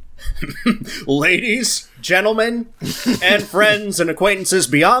ago. Ladies, gentlemen, and friends and acquaintances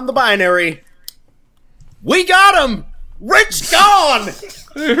beyond the binary, we got him! Rich gone!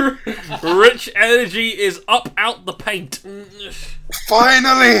 Rich Energy is up out the paint.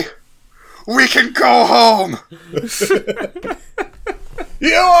 Finally! We can go home!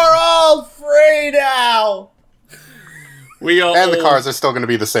 You are all free now! And the cars are still going to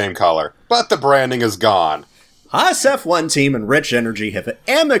be the same color, but the branding is gone. Haas F1 team and Rich Energy have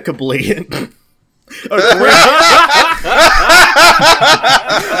amicably... I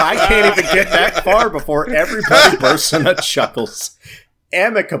can't even get that far before everybody bursts into chuckles.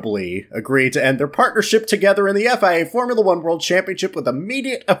 amicably agreed to end their partnership together in the FIA Formula One World Championship with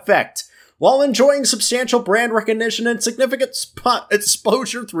immediate effect, while enjoying substantial brand recognition and significant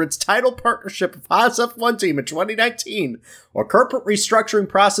exposure through its title partnership with Haas F1 Team in 2019. A corporate restructuring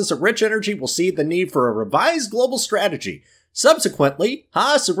process at Rich Energy will see the need for a revised global strategy. Subsequently,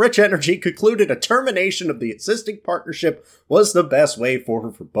 Haas and Rich Energy concluded a termination of the existing partnership was the best way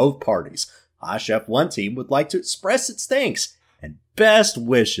forward for both parties. Haas F1 Team would like to express its thanks and best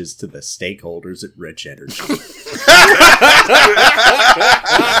wishes to the stakeholders at Rich Energy.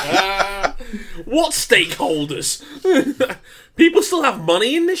 What stakeholders? People still have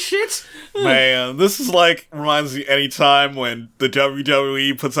money in this shit? Man, this is like, reminds me anytime when the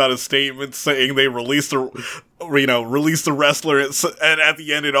WWE puts out a statement saying they released the wrestler, and at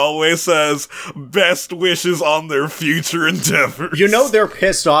the end it always says, best wishes on their future endeavors. You know they're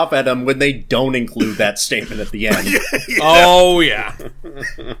pissed off at them when they don't include that statement at the end. Yeah. Oh, yeah.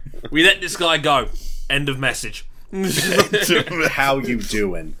 We let this guy go. End of message. How you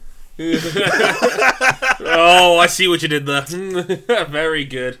doing? Oh, I see what you did there. Very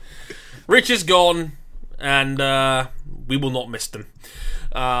good. Rich is gone, and we will not miss them.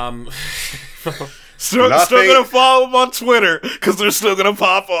 Still gonna follow them on Twitter, because they're still gonna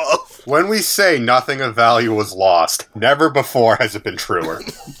pop off. When we say nothing of value was lost, never before has it been truer.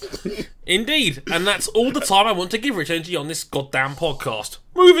 Indeed, and that's all the time I want to give Rich Energy on this goddamn podcast.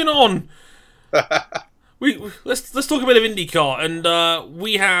 Moving on. Let's talk a bit of IndyCar, and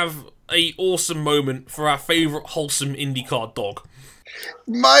we have a awesome moment for our favourite wholesome IndyCar dog.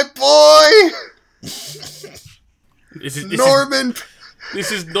 My boy! Norman!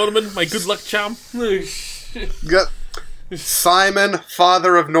 This is Norman, my good luck charm. Simon,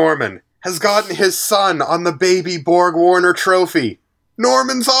 father of Norman, has gotten his son on the baby Borg Warner trophy.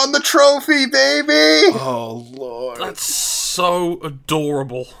 Norman's on the trophy, baby! Oh, Lord. That's so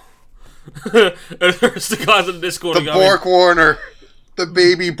adorable. There's the guys in the Discord. The Borg Warner. The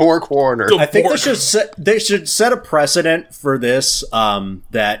baby Borg Warner. I think they should set a precedent for this,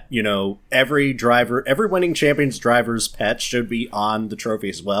 that, you know, every winning champion's driver's pet should be on the trophy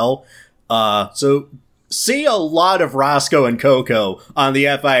as well. So see a lot of Roscoe and Coco on the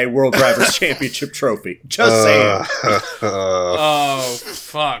FIA World Drivers' Championship trophy. Just saying. Oh,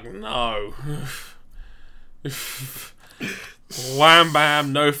 fuck, no. Wham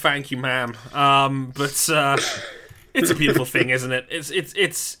bam, no thank you, ma'am. But it's a beautiful thing, isn't it?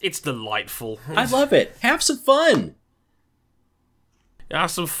 It's delightful. I love it. Have some fun.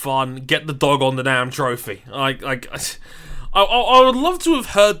 Have some fun. Get the dog on the damn trophy. I would love to have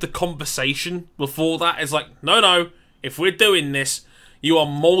heard the conversation before that. It's like, no. If we're doing this, you are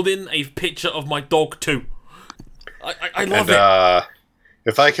molding a picture of my dog too. I love it.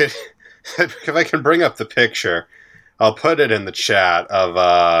 If I can bring up the picture, I'll put it in the chat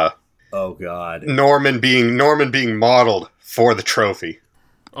of oh god, Norman being modeled for the trophy.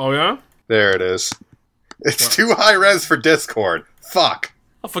 Oh yeah, there it is. It's too high res for Discord. Fuck.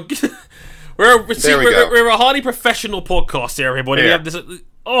 I forget. We're a highly professional podcast here, everybody. Yeah. We have this.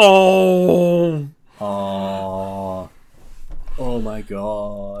 Oh my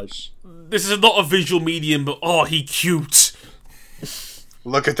gosh. This is not a visual medium, but he cute.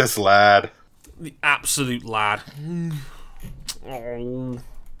 Look at this lad. The absolute lad. Oh,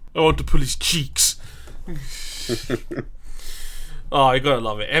 I want to pull his cheeks. Oh, you gotta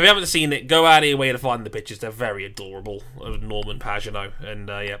love it. If you haven't seen it, go out of your way to find the pictures. They're very adorable of Norman Pagenaud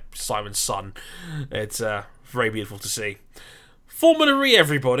and Simon's son. It's very beautiful to see. Formula E,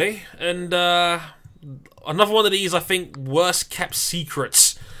 everybody, and another one of these, I think, worst kept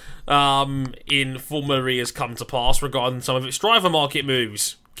secrets in Formula E has come to pass regarding some of its driver market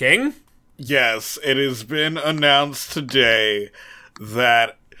moves. King? Yes, it has been announced today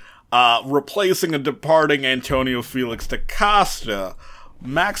that replacing a departing Antonio Felix da Costa,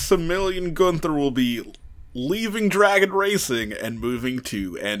 Maximilian Gunther will be leaving Dragon Racing and moving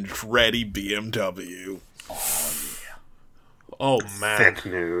to Andretti BMW. Oh man, thick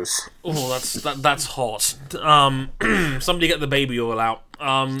news. Oh, that's hot. Somebody get the baby oil out.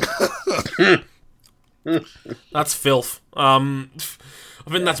 That's filth. I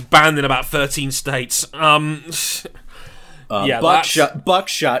think that's banned in about 13 states.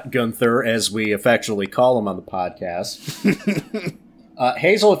 Buckshot Gunther, as we affectionately call him on the podcast.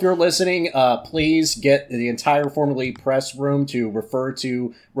 Hazel, if you're listening, please get the entire Formula E press room to refer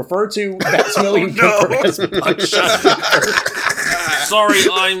to Maximilian Gunther as Buckshot Gunther. Sorry,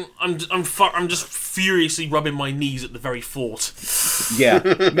 I'm just furiously rubbing my knees at the very thought. Yeah,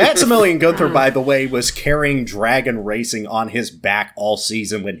 Maximilian Gunther, by the way, was carrying Dragon Racing on his back all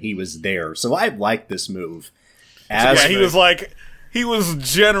season when he was there, so I like this move. He was like, he was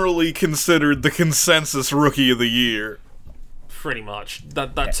generally considered the consensus rookie of the year. Pretty much.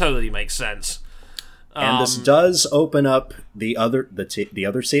 That totally makes sense. And this does open up the other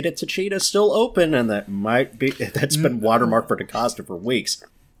seat at Tachita is still open, and that's been watermarked for DaCosta for weeks.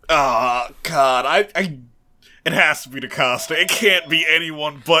 Oh, God. It has to be DaCosta. It can't be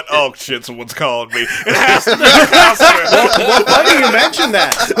anyone but... Oh, shit, someone's calling me. It has to be DaCosta. Well, funny you mention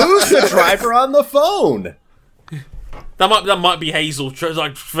that. Who's the driver on the phone? That might be Hazel,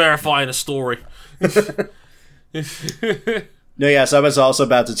 like, verifying a story. No, yes, I was also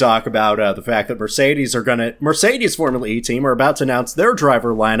about to talk about the fact that Mercedes Formula E team are about to announce their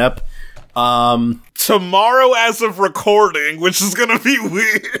driver lineup. Tomorrow as of recording, which is gonna be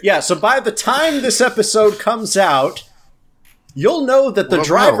weird. Yeah, so by the time this episode comes out, you'll know that the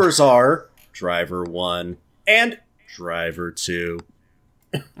drivers are Driver 1 and Driver 2.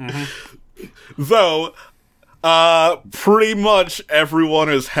 Though, pretty much everyone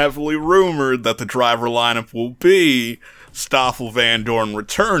is heavily rumored that the driver lineup will be Stoffel Vandoorne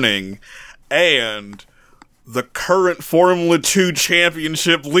returning, and the current Formula 2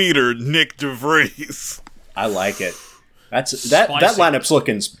 championship leader, Nick DeVries. I like it. That lineup's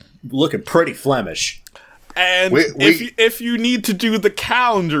looking pretty Flemish. And if you need to do the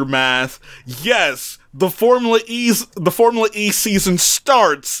calendar math, yes, the Formula E season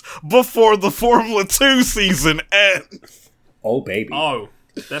starts before the Formula 2 season ends. Oh baby. Oh,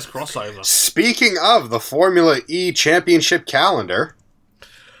 that's crossover. Speaking of the Formula E championship calendar.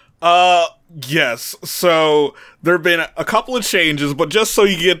 Yes. So there have been a couple of changes, but just so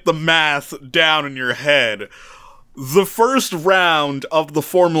you get the math down in your head, the first round of the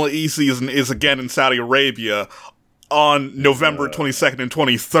Formula E season is again in Saudi Arabia on November 22nd and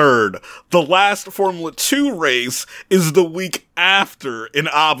 23rd. The last Formula 2 race is the week after in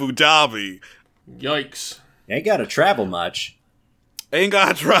Abu Dhabi. Yikes. Ain't gotta travel much.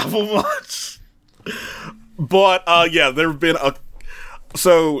 But, yeah, there have been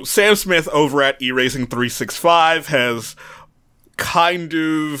So, Sam Smith over at eRacing 365 has kind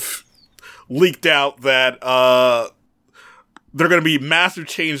of leaked out that, there are going to be massive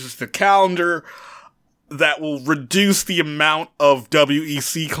changes to the calendar that will reduce the amount of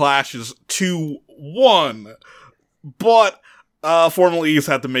WEC clashes to 1. But, Formula E's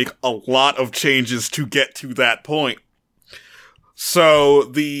had to make a lot of changes to get to that point. So,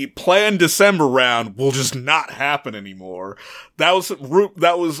 the planned December round will just not happen anymore. That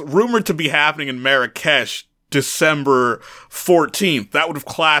was rumored to be happening in Marrakesh December 14th. That would have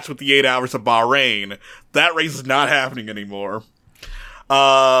clashed with the 8 Hours of Bahrain. That race is not happening anymore.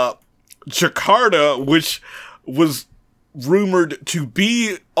 Jakarta, which was rumored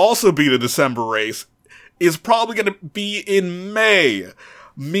to also be the December race, is probably going to be in May.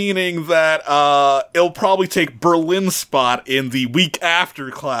 Meaning that it'll probably take Berlin's spot in the week after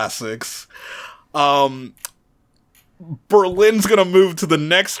classics. Berlin's gonna move to the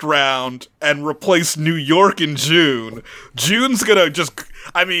next round and replace New York in June. New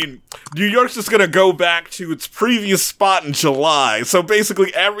York's just gonna go back to its previous spot in July. So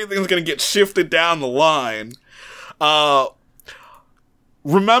basically everything's gonna get shifted down the line.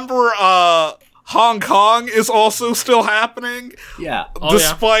 Remember, Hong Kong is also still happening. Yeah.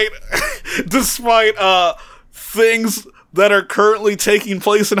 Despite things that are currently taking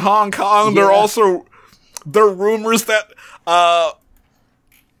place in Hong Kong, there are rumors that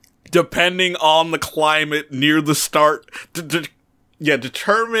depending on the climate near the start,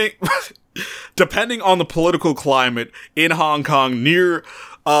 depending on the political climate in Hong Kong near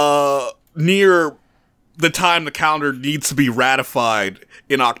the time the calendar needs to be ratified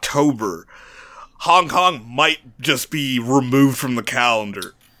in October, Hong Kong might just be removed from the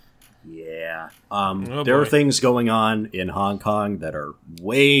calendar. Yeah. There are things going on in Hong Kong that are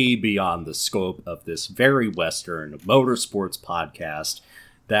way beyond the scope of this very Western motorsports podcast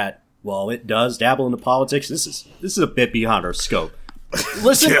that, while it does dabble into politics, this is a bit beyond our scope.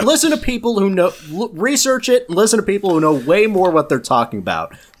 Listen to people who know, research it, and listen to people who know way more what they're talking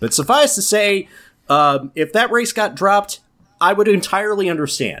about. But suffice to say, if that race got dropped, I would entirely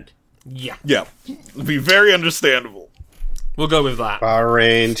understand. Yeah. It'd be very understandable. We'll go with that.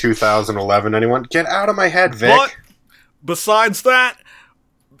 Bahrain 2011. Anyone? Get out of my head, Vic. But besides that,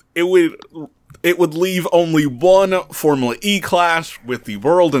 it would leave only one Formula E class with the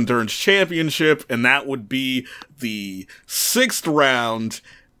World Endurance Championship, and that would be the 6th round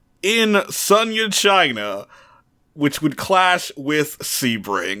in Sunya, China, which would clash with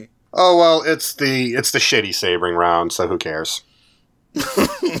Sebring. Oh well, it's the shitty Sebring round, so who cares?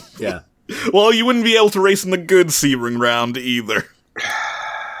 Yeah. Well, you wouldn't be able to race in the good Sebring round either.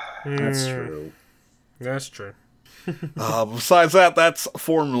 That's true. That's true. Besides that, that's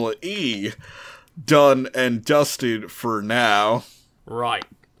Formula E done and dusted for now. Right.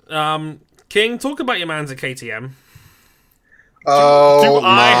 King, talk about your man's at KTM. Oh do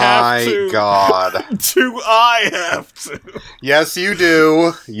I have my to? god. Do I have to? Yes, you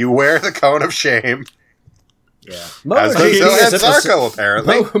do. You wear the cone of shame. Yeah. As does Zohan Zarco,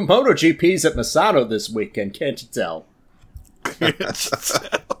 apparently. MotoGP's at Misano this weekend, can't you tell?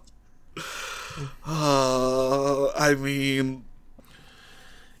 I mean...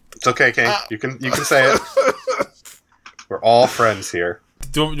 It's okay, King. You can say it. We're all friends here.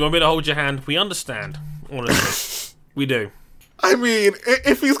 Do you want me to hold your hand? We understand, honestly. We do. I mean,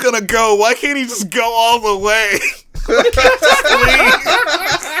 if he's gonna go, why can't he just go all the way?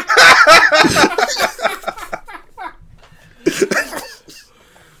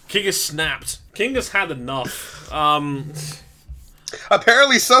 King has snapped. King has had enough.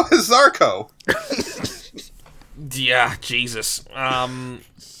 Apparently so has Zarco. Yeah, Jesus.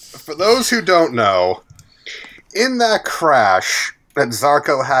 For those who don't know, in that crash that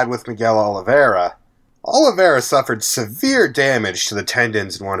Zarco had with Miguel Oliveira suffered severe damage to the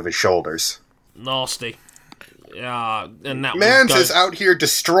tendons in one of his shoulders. Nasty. Yeah, and that Mans is out here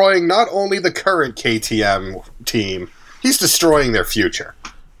destroying not only the current KTM team, he's destroying their future.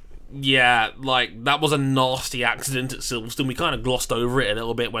 Yeah, like, that was a nasty accident at Silverstone. We kind of glossed over it a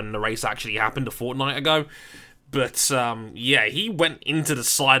little bit when the race actually happened a fortnight ago. But, yeah, he went into the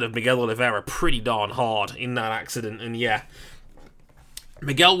side of Miguel Oliveira pretty darn hard in that accident. And, yeah,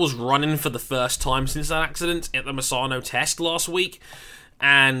 Miguel was running for the first time since that accident at the Misano test last week,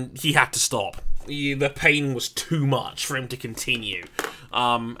 and he had to stop. The pain was too much for him to continue.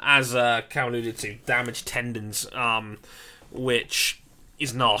 As Cal alluded to, damaged tendons, which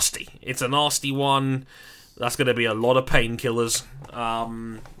is nasty. It's a nasty one. That's going to be a lot of painkillers,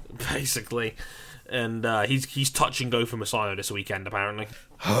 basically. And he's touch and go for Misano this weekend, apparently.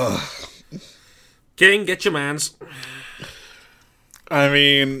 King, get your mans. I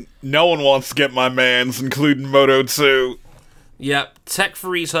mean, no one wants to get my mans, including Moto2. Yep,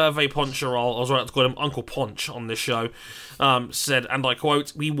 Tech3's Hervé Poncharal, I was right to call him Uncle Ponch on this show, said, and I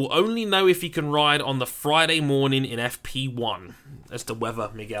quote, "We will only know if he can ride on the Friday morning in FP1 as to whether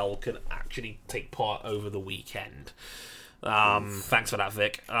Miguel can actually take part over the weekend." Thanks for that,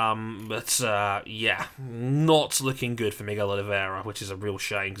 Vic. Yeah, not looking good for Miguel Oliveira, which is a real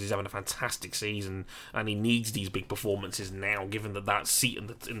shame because he's having a fantastic season and he needs these big performances now, given that seat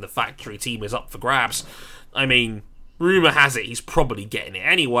in the factory team is up for grabs. I mean, rumour has it he's probably getting it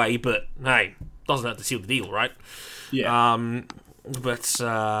anyway, but hey, doesn't have to seal the deal, right? Yeah.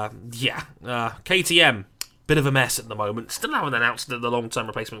 KTM, bit of a mess at the moment. Still haven't announced the long-term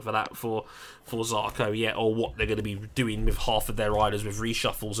replacement for that for Zarco yet, or what they're going to be doing with half of their riders with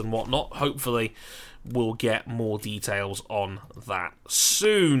reshuffles and whatnot. Hopefully, we'll get more details on that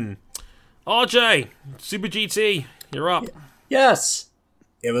soon. RJ, Super GT, you're up. Yes.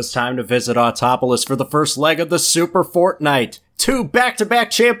 It was time to visit Autopolis for the first leg of the Super Fortnite. 2 back-to-back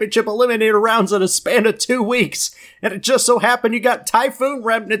championship eliminator rounds in a span of 2 weeks. And it just so happened you got Typhoon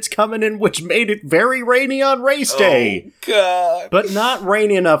Remnants coming in, which made it very rainy on race day. Oh, God. But not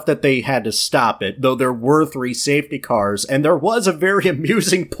rainy enough that they had to stop it, though there were 3 safety cars. And there was a very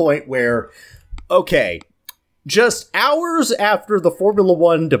amusing point where, okay, just hours after the Formula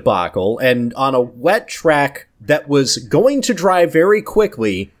One debacle, and on a wet track that was going to dry very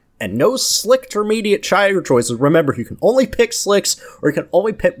quickly, and no slick intermediate tire choices. Remember, you can only pick slicks, or you can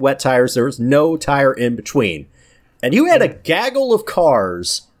only pick wet tires. There was no tire in between. And you had a gaggle of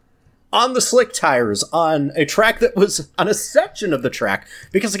cars on the slick tires on a track that was on a section of the track,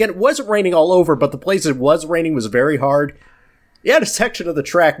 because again, it wasn't raining all over, but the place it was raining was very hard. You had a section of the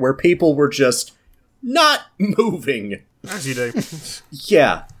track where people were just not moving. As you do.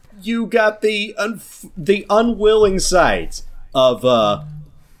 Yeah. You got the unwilling sight of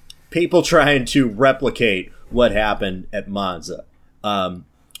people trying to replicate what happened at Monza.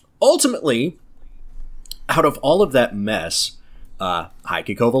 Ultimately, out of all of that mess,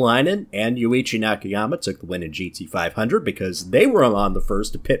 Heikki Kovalainen and Yuichi Nakayama took the win in GT500 because they were on the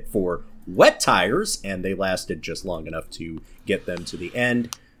first to pit for wet tires, and they lasted just long enough to get them to the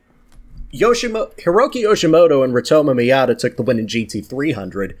end. Hiroki Yoshimoto and Ritomo Miyata took the win in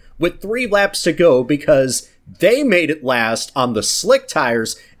GT300 with 3 laps to go because they made it last on the slick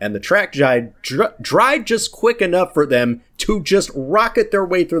tires, and the track dried just quick enough for them to just rocket their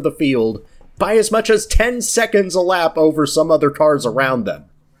way through the field by as much as 10 seconds a lap over some other cars around them.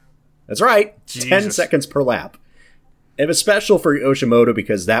 That's right, Jesus. 10 seconds per lap. It was special for Yoshimoto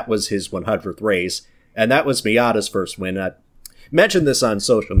because that was his 100th race, and that was Miyata's first win. I mentioned this on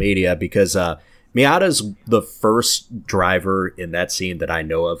social media because Miata's the first driver in that scene that I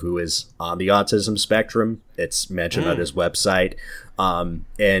know of who is on the autism spectrum. It's mentioned on his website.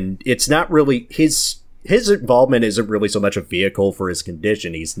 And it's not really his involvement isn't really so much a vehicle for his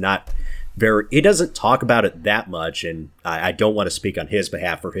condition. He doesn't talk about it that much, and I don't want to speak on his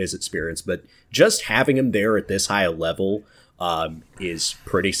behalf for his experience, but just having him there at this high a level is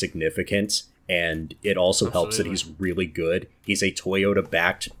pretty significant. And it also helps that he's really good. He's a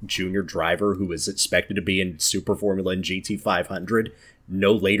Toyota-backed junior driver who is expected to be in Super Formula and GT500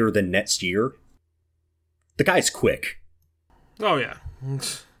 no later than next year. The guy's quick. Oh, yeah.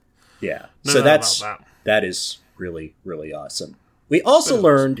 Yeah. No So doubt about that is really, really awesome. We also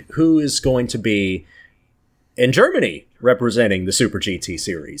learned who is going to be in Germany representing the Super GT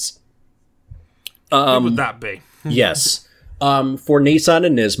series. Who would that be? Yes. For Nissan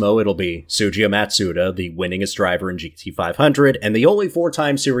and Nismo, it'll be Shuji Matsuda, the winningest driver in GT500, and the only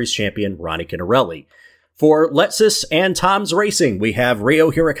 4-time series champion, Ronnie Canarelli. For Lexus and Tom's Racing, we have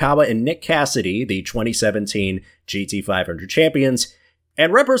Ryo Hirakawa and Nick Cassidy, the 2017 GT500 champions.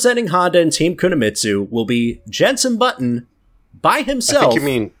 And representing Honda and Team Kunimitsu will be Jenson Button by himself.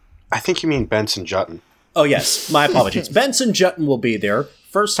 I think you mean Benson Jutton. Oh, yes. My apologies. Benson Jutton will be there.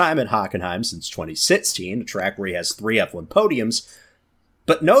 First time at Hockenheim since 2016, a track where he has 3 F1 podiums.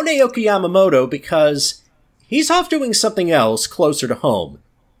 But no Naoki Yamamoto because he's off doing something else closer to home.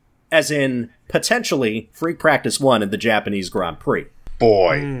 As in, potentially, Free Practice 1 in the Japanese Grand Prix.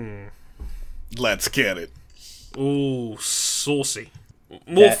 Boy. Let's get it. Ooh, saucy.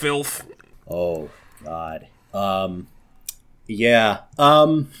 More filth. Oh, God. Yeah.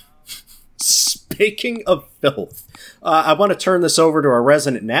 Speaking of filth, I want to turn this over to our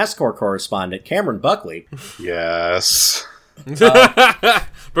resident NASCAR correspondent, Cameron Buckley. Yes.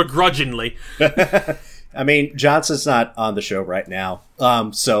 Begrudgingly. I mean, Johnson's not on the show right now,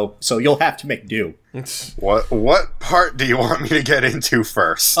 so you'll have to make do. What part do you want me to get into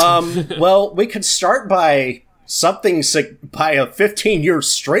first? Well, we could start by by a 15-year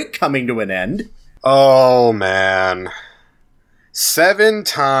streak coming to an end. Oh, man.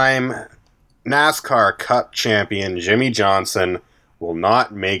 7-time NASCAR Cup champion Jimmy Johnson will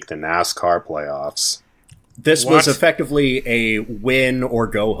not make the NASCAR playoffs. This was effectively a win or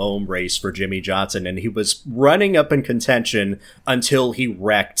go home race for Jimmy Johnson, and he was running up in contention until he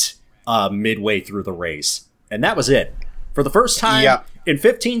wrecked midway through the race. And that was it. For the first time in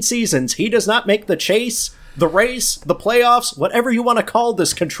 15 seasons, he does not make the chase, the race, the playoffs, whatever you want to call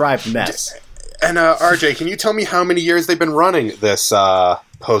this contrived mess. And RJ, can you tell me how many years they've been running this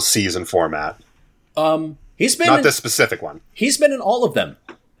postseason format? He's been not this specific one. He's been in all of them.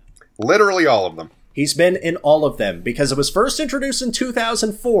 Literally all of them. He's been in all of them because it was first introduced in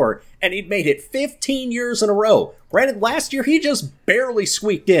 2004, and he'd made it 15 years in a row. Granted, last year he just barely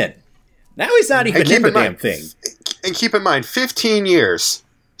squeaked in. Now he's not even in the damn thing. And keep in mind, 15 years,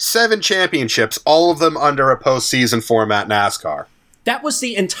 7 championships, all of them under a postseason format NASCAR. That was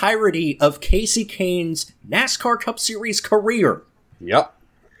the entirety of Casey Kane's NASCAR Cup Series career. Yep.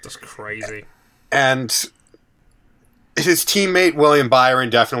 That's crazy. And his teammate, William Byron,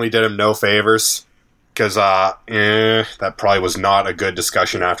 definitely did him no favors. Because, that probably was not a good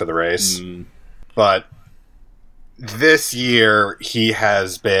discussion after the race. But this year, he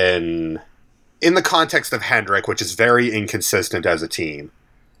has been, in the context of Hendrick, which is very inconsistent as a team,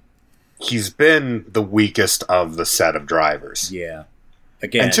 he's been the weakest of the set of drivers. Yeah.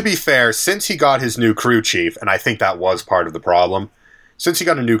 Again. And to be fair, since he got his new crew chief, and I think that was part of the problem, since he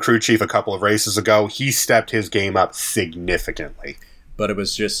got a new crew chief a couple of races ago, he stepped his game up significantly. But it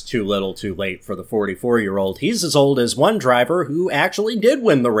was just too little too late for the 44-year-old. He's as old as one driver who actually did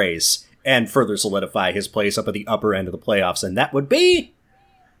win the race and further solidify his place up at the upper end of the playoffs, and that would be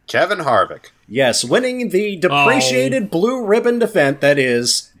Kevin Harvick. Yes, winning the depreciated blue ribbon event that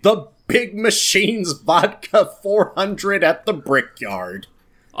is the Big Machines Vodka 400 at the Brickyard.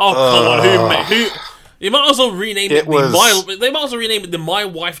 Oh, come on, who you might as well rename it they might as well rename it the My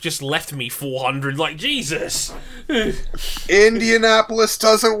Wife Just Left Me 400, like, Jesus. Indianapolis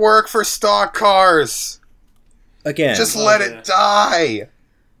doesn't work for stock cars. Again. Just let it die.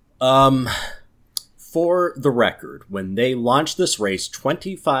 For the record, when they launched this race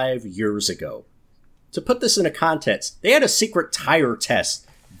 25 years ago, to put this into context, they had a secret tire test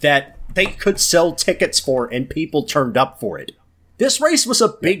that they could sell tickets for and people turned up for it. This race was a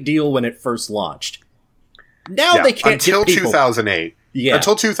big deal when it first launched. Now they can't until get people. 2008. Yeah.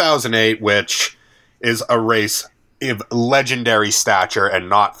 Until 2008, which is a race of legendary stature and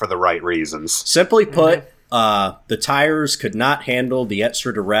not for the right reasons. Simply put, the tires could not handle the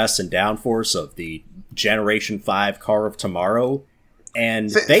extra duress and downforce of the Generation 5 car of tomorrow, and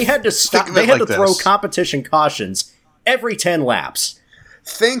they had to stop. Think of They it had like to throw this. competition cautions every 10 laps.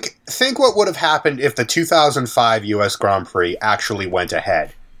 Think what would have happened if the 2005 U.S. Grand Prix actually went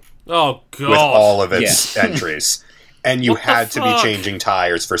ahead Oh god. with all of its entries, and you What the had to be fuck? changing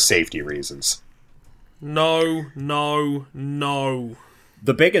tires for safety reasons. No.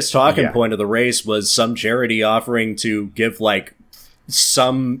 The biggest talking Yeah. point of the race was some charity offering to give like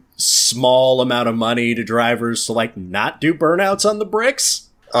some small amount of money to drivers to like not do burnouts on the bricks.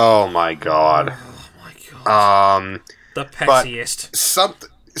 Oh my god. The pettiest.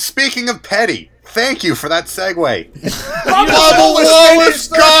 Speaking of petty, thank you for that segue. Bubba Wallace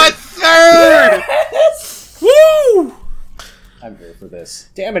got third! Woo! I'm here for this.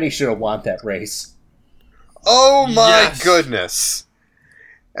 Damn it, he should have won that race. Oh my Yes. goodness.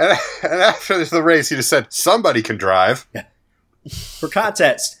 And after the race, he just said, somebody can drive. For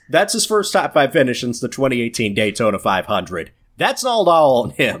context, that's his first top 5 finish since the 2018 Daytona 500. That's all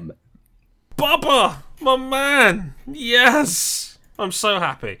on him. Bubba! My man! Yes! I'm so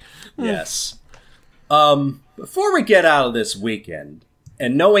happy. Yes. Before we get out of this weekend,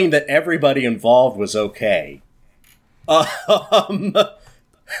 and knowing that everybody involved was okay,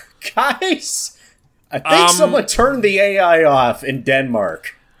 guys, I think someone turned the AI off in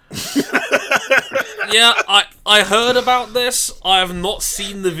Denmark. Yeah, I heard about this. I have not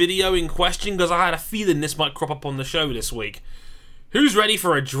seen the video in question because I had a feeling this might crop up on the show this week. Who's ready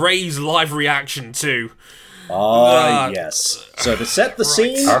for a Dre's live reaction to? Yes. So to set the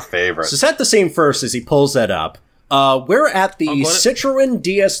scene, Our favorite. to set the scene first as he pulls that up, we're at the got it. Citroën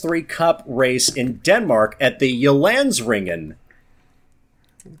DS3 Cup race in Denmark at the Jyllandsringen.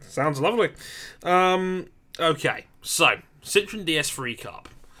 Sounds lovely. Okay, so Citroen DS3 Cup.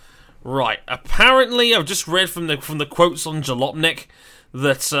 Right. Apparently, I've just read from the quotes on Jalopnik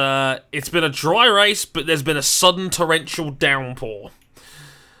that it's been a dry race, but there's been a sudden torrential downpour.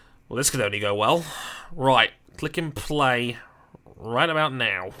 Well, this could only go well. Right. Click and play right about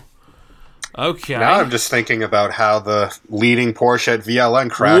now. Okay. Now I'm just thinking about how the leading Porsche at VLN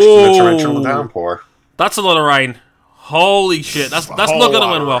crashed in Whoa. a torrential downpour. That's a lot of rain. Holy shit. That's not going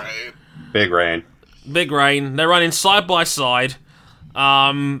to end well. Big rain. Big rain. They're running side by side.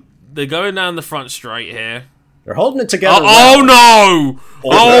 They're going down the front straight here. They're holding it together. Oh no!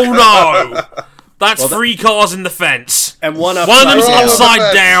 Oh no! That's 3 cars in the fence. And one up. One of them's down. upside Oh,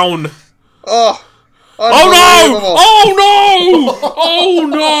 the down. Oh! Oh no! Oh no!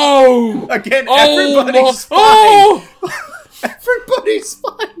 Oh no! Again, Oh everybody's my- fine. Oh! Everybody's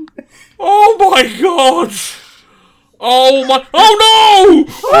fine. Oh my god! Oh my! Oh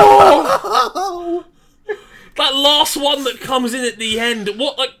no! Oh! That last one that comes in at the end.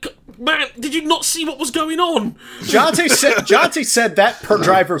 What? Like, man, did you not see what was going on? Jonty said that per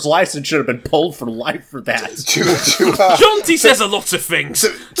driver's license should have been pulled for life for that. Jonty says a lot of things.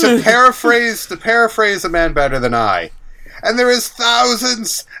 to paraphrase a man better than I, and there is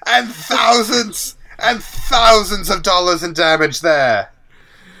thousands and thousands and thousands of dollars in damage there.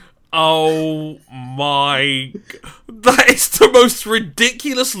 Oh my... That is the most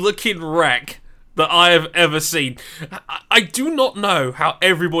ridiculous looking wreck that I have ever seen. I do not know how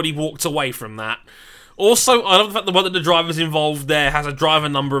everybody walked away from that. Also, I love the fact that one of the drivers involved there has a driver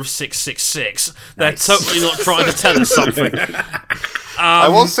number of 666. They're totally not trying to tell us something. I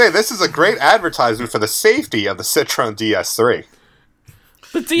will say this is a great advertisement for the safety of the Citroen DS3.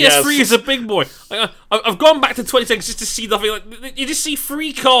 The DS3 is a big boy. I've gone back to 20 seconds just to see nothing. Like, you just see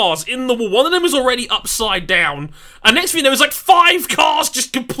 3 cars in the wall. One of them is already upside down. And next thing you know, there's like 5 cars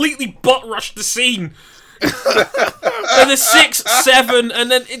just completely butt-rushed the scene. And there's 6, 7, and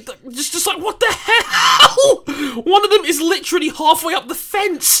then just like, what the hell? One of them is literally halfway up the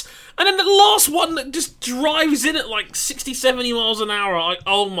fence. And then the last one that just drives in at like 60, 70 miles an hour.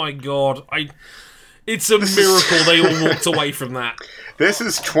 Oh my god. It's a miracle they all walked away from that. This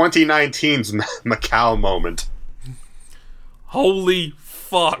is 2019's Macau moment. Holy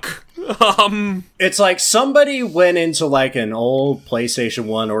fuck. It's like somebody went into like an old PlayStation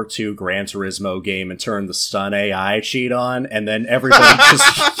 1 or 2 Gran Turismo game and turned the stun AI cheat on, and then everybody just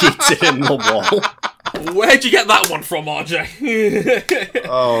yeets it in the wall. Where'd you get that one from, RJ?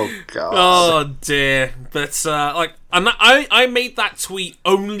 Oh god. Oh dear. But I made that tweet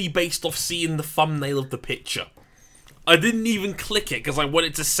only based off seeing the thumbnail of the picture. I didn't even click it because I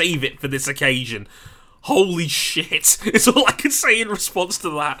wanted to save it for this occasion. Holy shit. It's all I can say in response to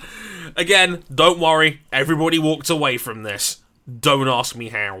that. Again, don't worry. Everybody walked away from this. Don't ask me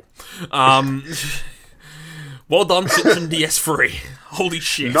how. Well done, Citroen DS3. Holy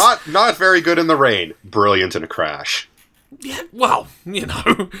shit. Not very good in the rain. Brilliant in a crash. Yeah, well, you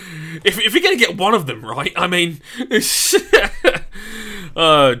know, if you're going to get one of them right, I mean,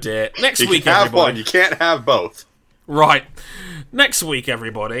 Oh dear. Next You week, can have everybody. one. You can't have both. Right. Next week,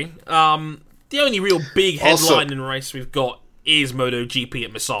 everybody. The only real big headlining race we've got is MotoGP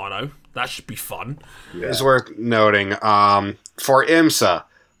at Misano. That should be fun. It's worth noting, for IMSA,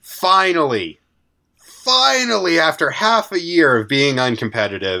 finally, after half a year of being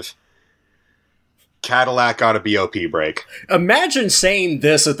uncompetitive, Cadillac got a BOP break. Imagine saying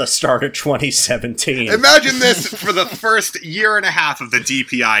this at the start of 2017. Imagine this for the first year and a half of the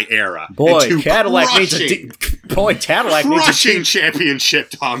DPI era. Boy, Cadillac needs a crushing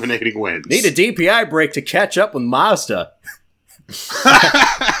championship dominating wins. need a DPI break to catch up with Mazda.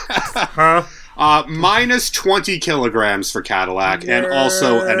 Minus 20 kilograms for Cadillac, and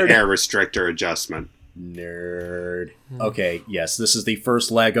also an air restrictor adjustment. Nerd. Okay, yes, this is the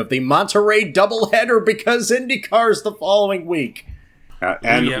first leg of the Monterey doubleheader because IndyCar's the following week.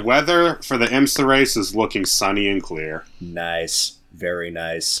 Weather for the IMSA race is looking sunny and clear. Nice. Very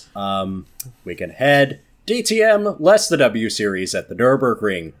nice. Weekend ahead. DTM, less the W Series at the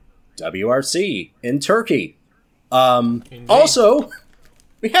Nürburgring. WRC in Turkey. Also,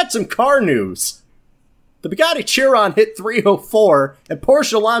 we had some car news. The Bugatti Chiron hit 304, and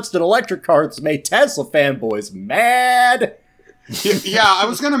Porsche launched an electric car that's made Tesla fanboys mad. Yeah, I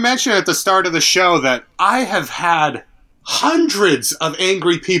was going to mention at the start of the show that I have had hundreds of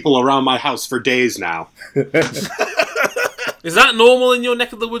angry people around my house for days now. Is that normal in your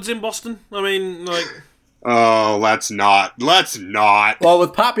neck of the woods in Boston? I mean, like... Oh, let's not. Well,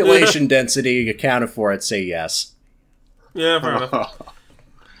 with population density accounted for, I'd say yes. Yeah, fair enough.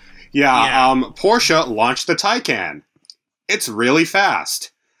 Yeah, Porsche launched the Taycan. It's really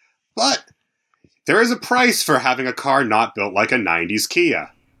fast. But there is a price for having a car not built like a 90s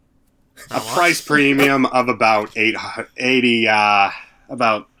Kia. A price premium of about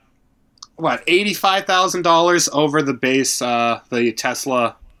 $85,000 over the base, the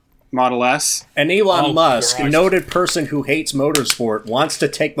Tesla Model S. And Elon Musk, Christ. a noted person who hates motorsport, wants to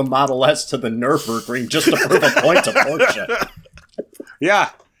take the Model S to the Nürburgring just to prove a point to Porsche.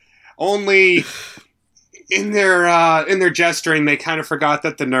 Yeah. Only in their gesturing, they kind of forgot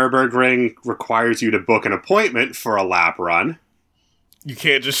that the Nürburgring requires you to book an appointment for a lap run. You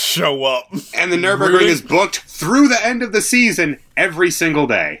can't just show up. And the Nürburgring is booked through the end of the season every single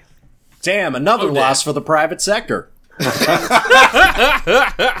day. Damn, another loss for the private sector.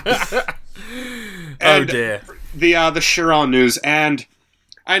 Oh dear. The Chiron news, and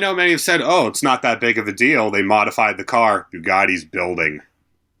I know many have said, oh, it's not that big of a deal. They modified the car. Bugatti's building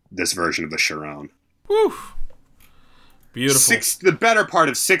this version of the Chiron. Whew. Beautiful. The better part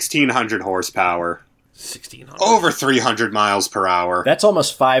of 1,600 horsepower. 1,600. Over 300 miles per hour. That's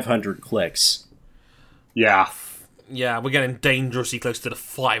almost 500 clicks. Yeah. Yeah, we're getting dangerously close to the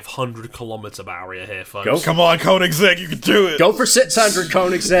 500 kilometer barrier here, folks. Go. Come on, Koenigsegg, you can do it. Go for 600,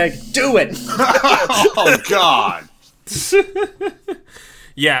 Koenigsegg. Do it. Oh, God.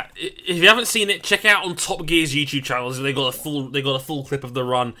 Yeah, if you haven't seen it, check out on Top Gear's YouTube channels. They got a full clip of the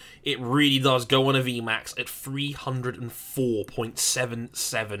run. It really does go on a VMAX at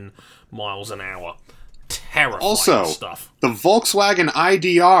 304.77 miles an hour. Terrifying Also, stuff. the Volkswagen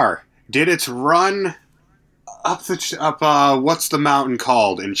IDR did its run up what's the mountain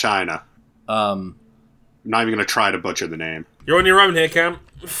called in China? I'm not even going to try to butcher the name. You're on your own here, Cam.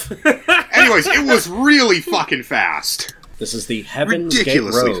 Anyways, it was really fucking fast. This is the Heaven's Gate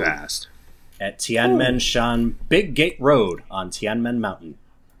Ridiculously Road fast. at Tianmen-shan Big Gate Road on Tianmen Mountain.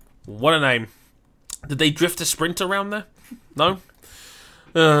 What a name. Did they drift a sprint around there? No?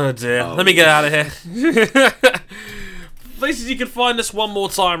 Oh dear. Let me get out of here. Places you can find us one more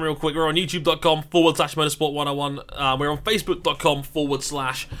time real quick. We're on youtube.com/motorsport101. We're on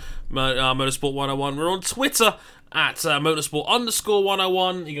facebook.com/motorsport101. We're on Twitter at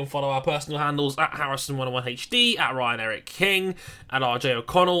motorsport_101. You can follow our personal handles at Harrison101HD, at Ryan Eric King, at RJ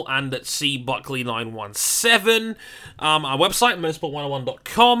O'Connell, and at CBuckley917. Our website,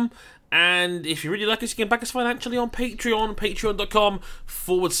 motorsport101.com. And if you really like us, you can back us financially on Patreon,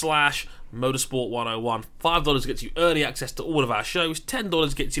 patreon.com/motorsport101. $5 gets you early access to all of our shows.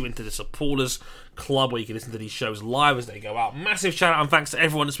 $10 gets you into the supporters club, where you can listen to these shows live as they go out. Massive shout out and thanks to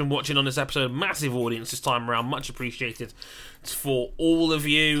everyone that's been watching on this episode. Massive audience this time around. Much appreciated for all of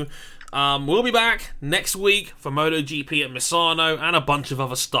you. We'll be back next week for MotoGP at Misano and a bunch of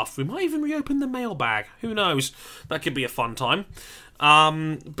other stuff. We might even reopen the mailbag. Who knows? That could be a fun time.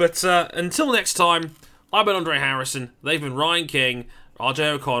 But until next time, I've been Andre Harrison. They've been Ryan King,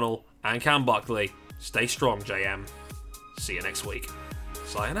 RJ O'Connell, and Cam Buckley. Stay strong, JM. See you next week.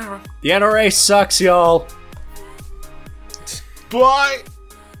 Sayonara. The NRA sucks, y'all. Bye.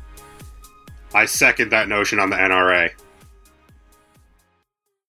 I second that notion on the NRA.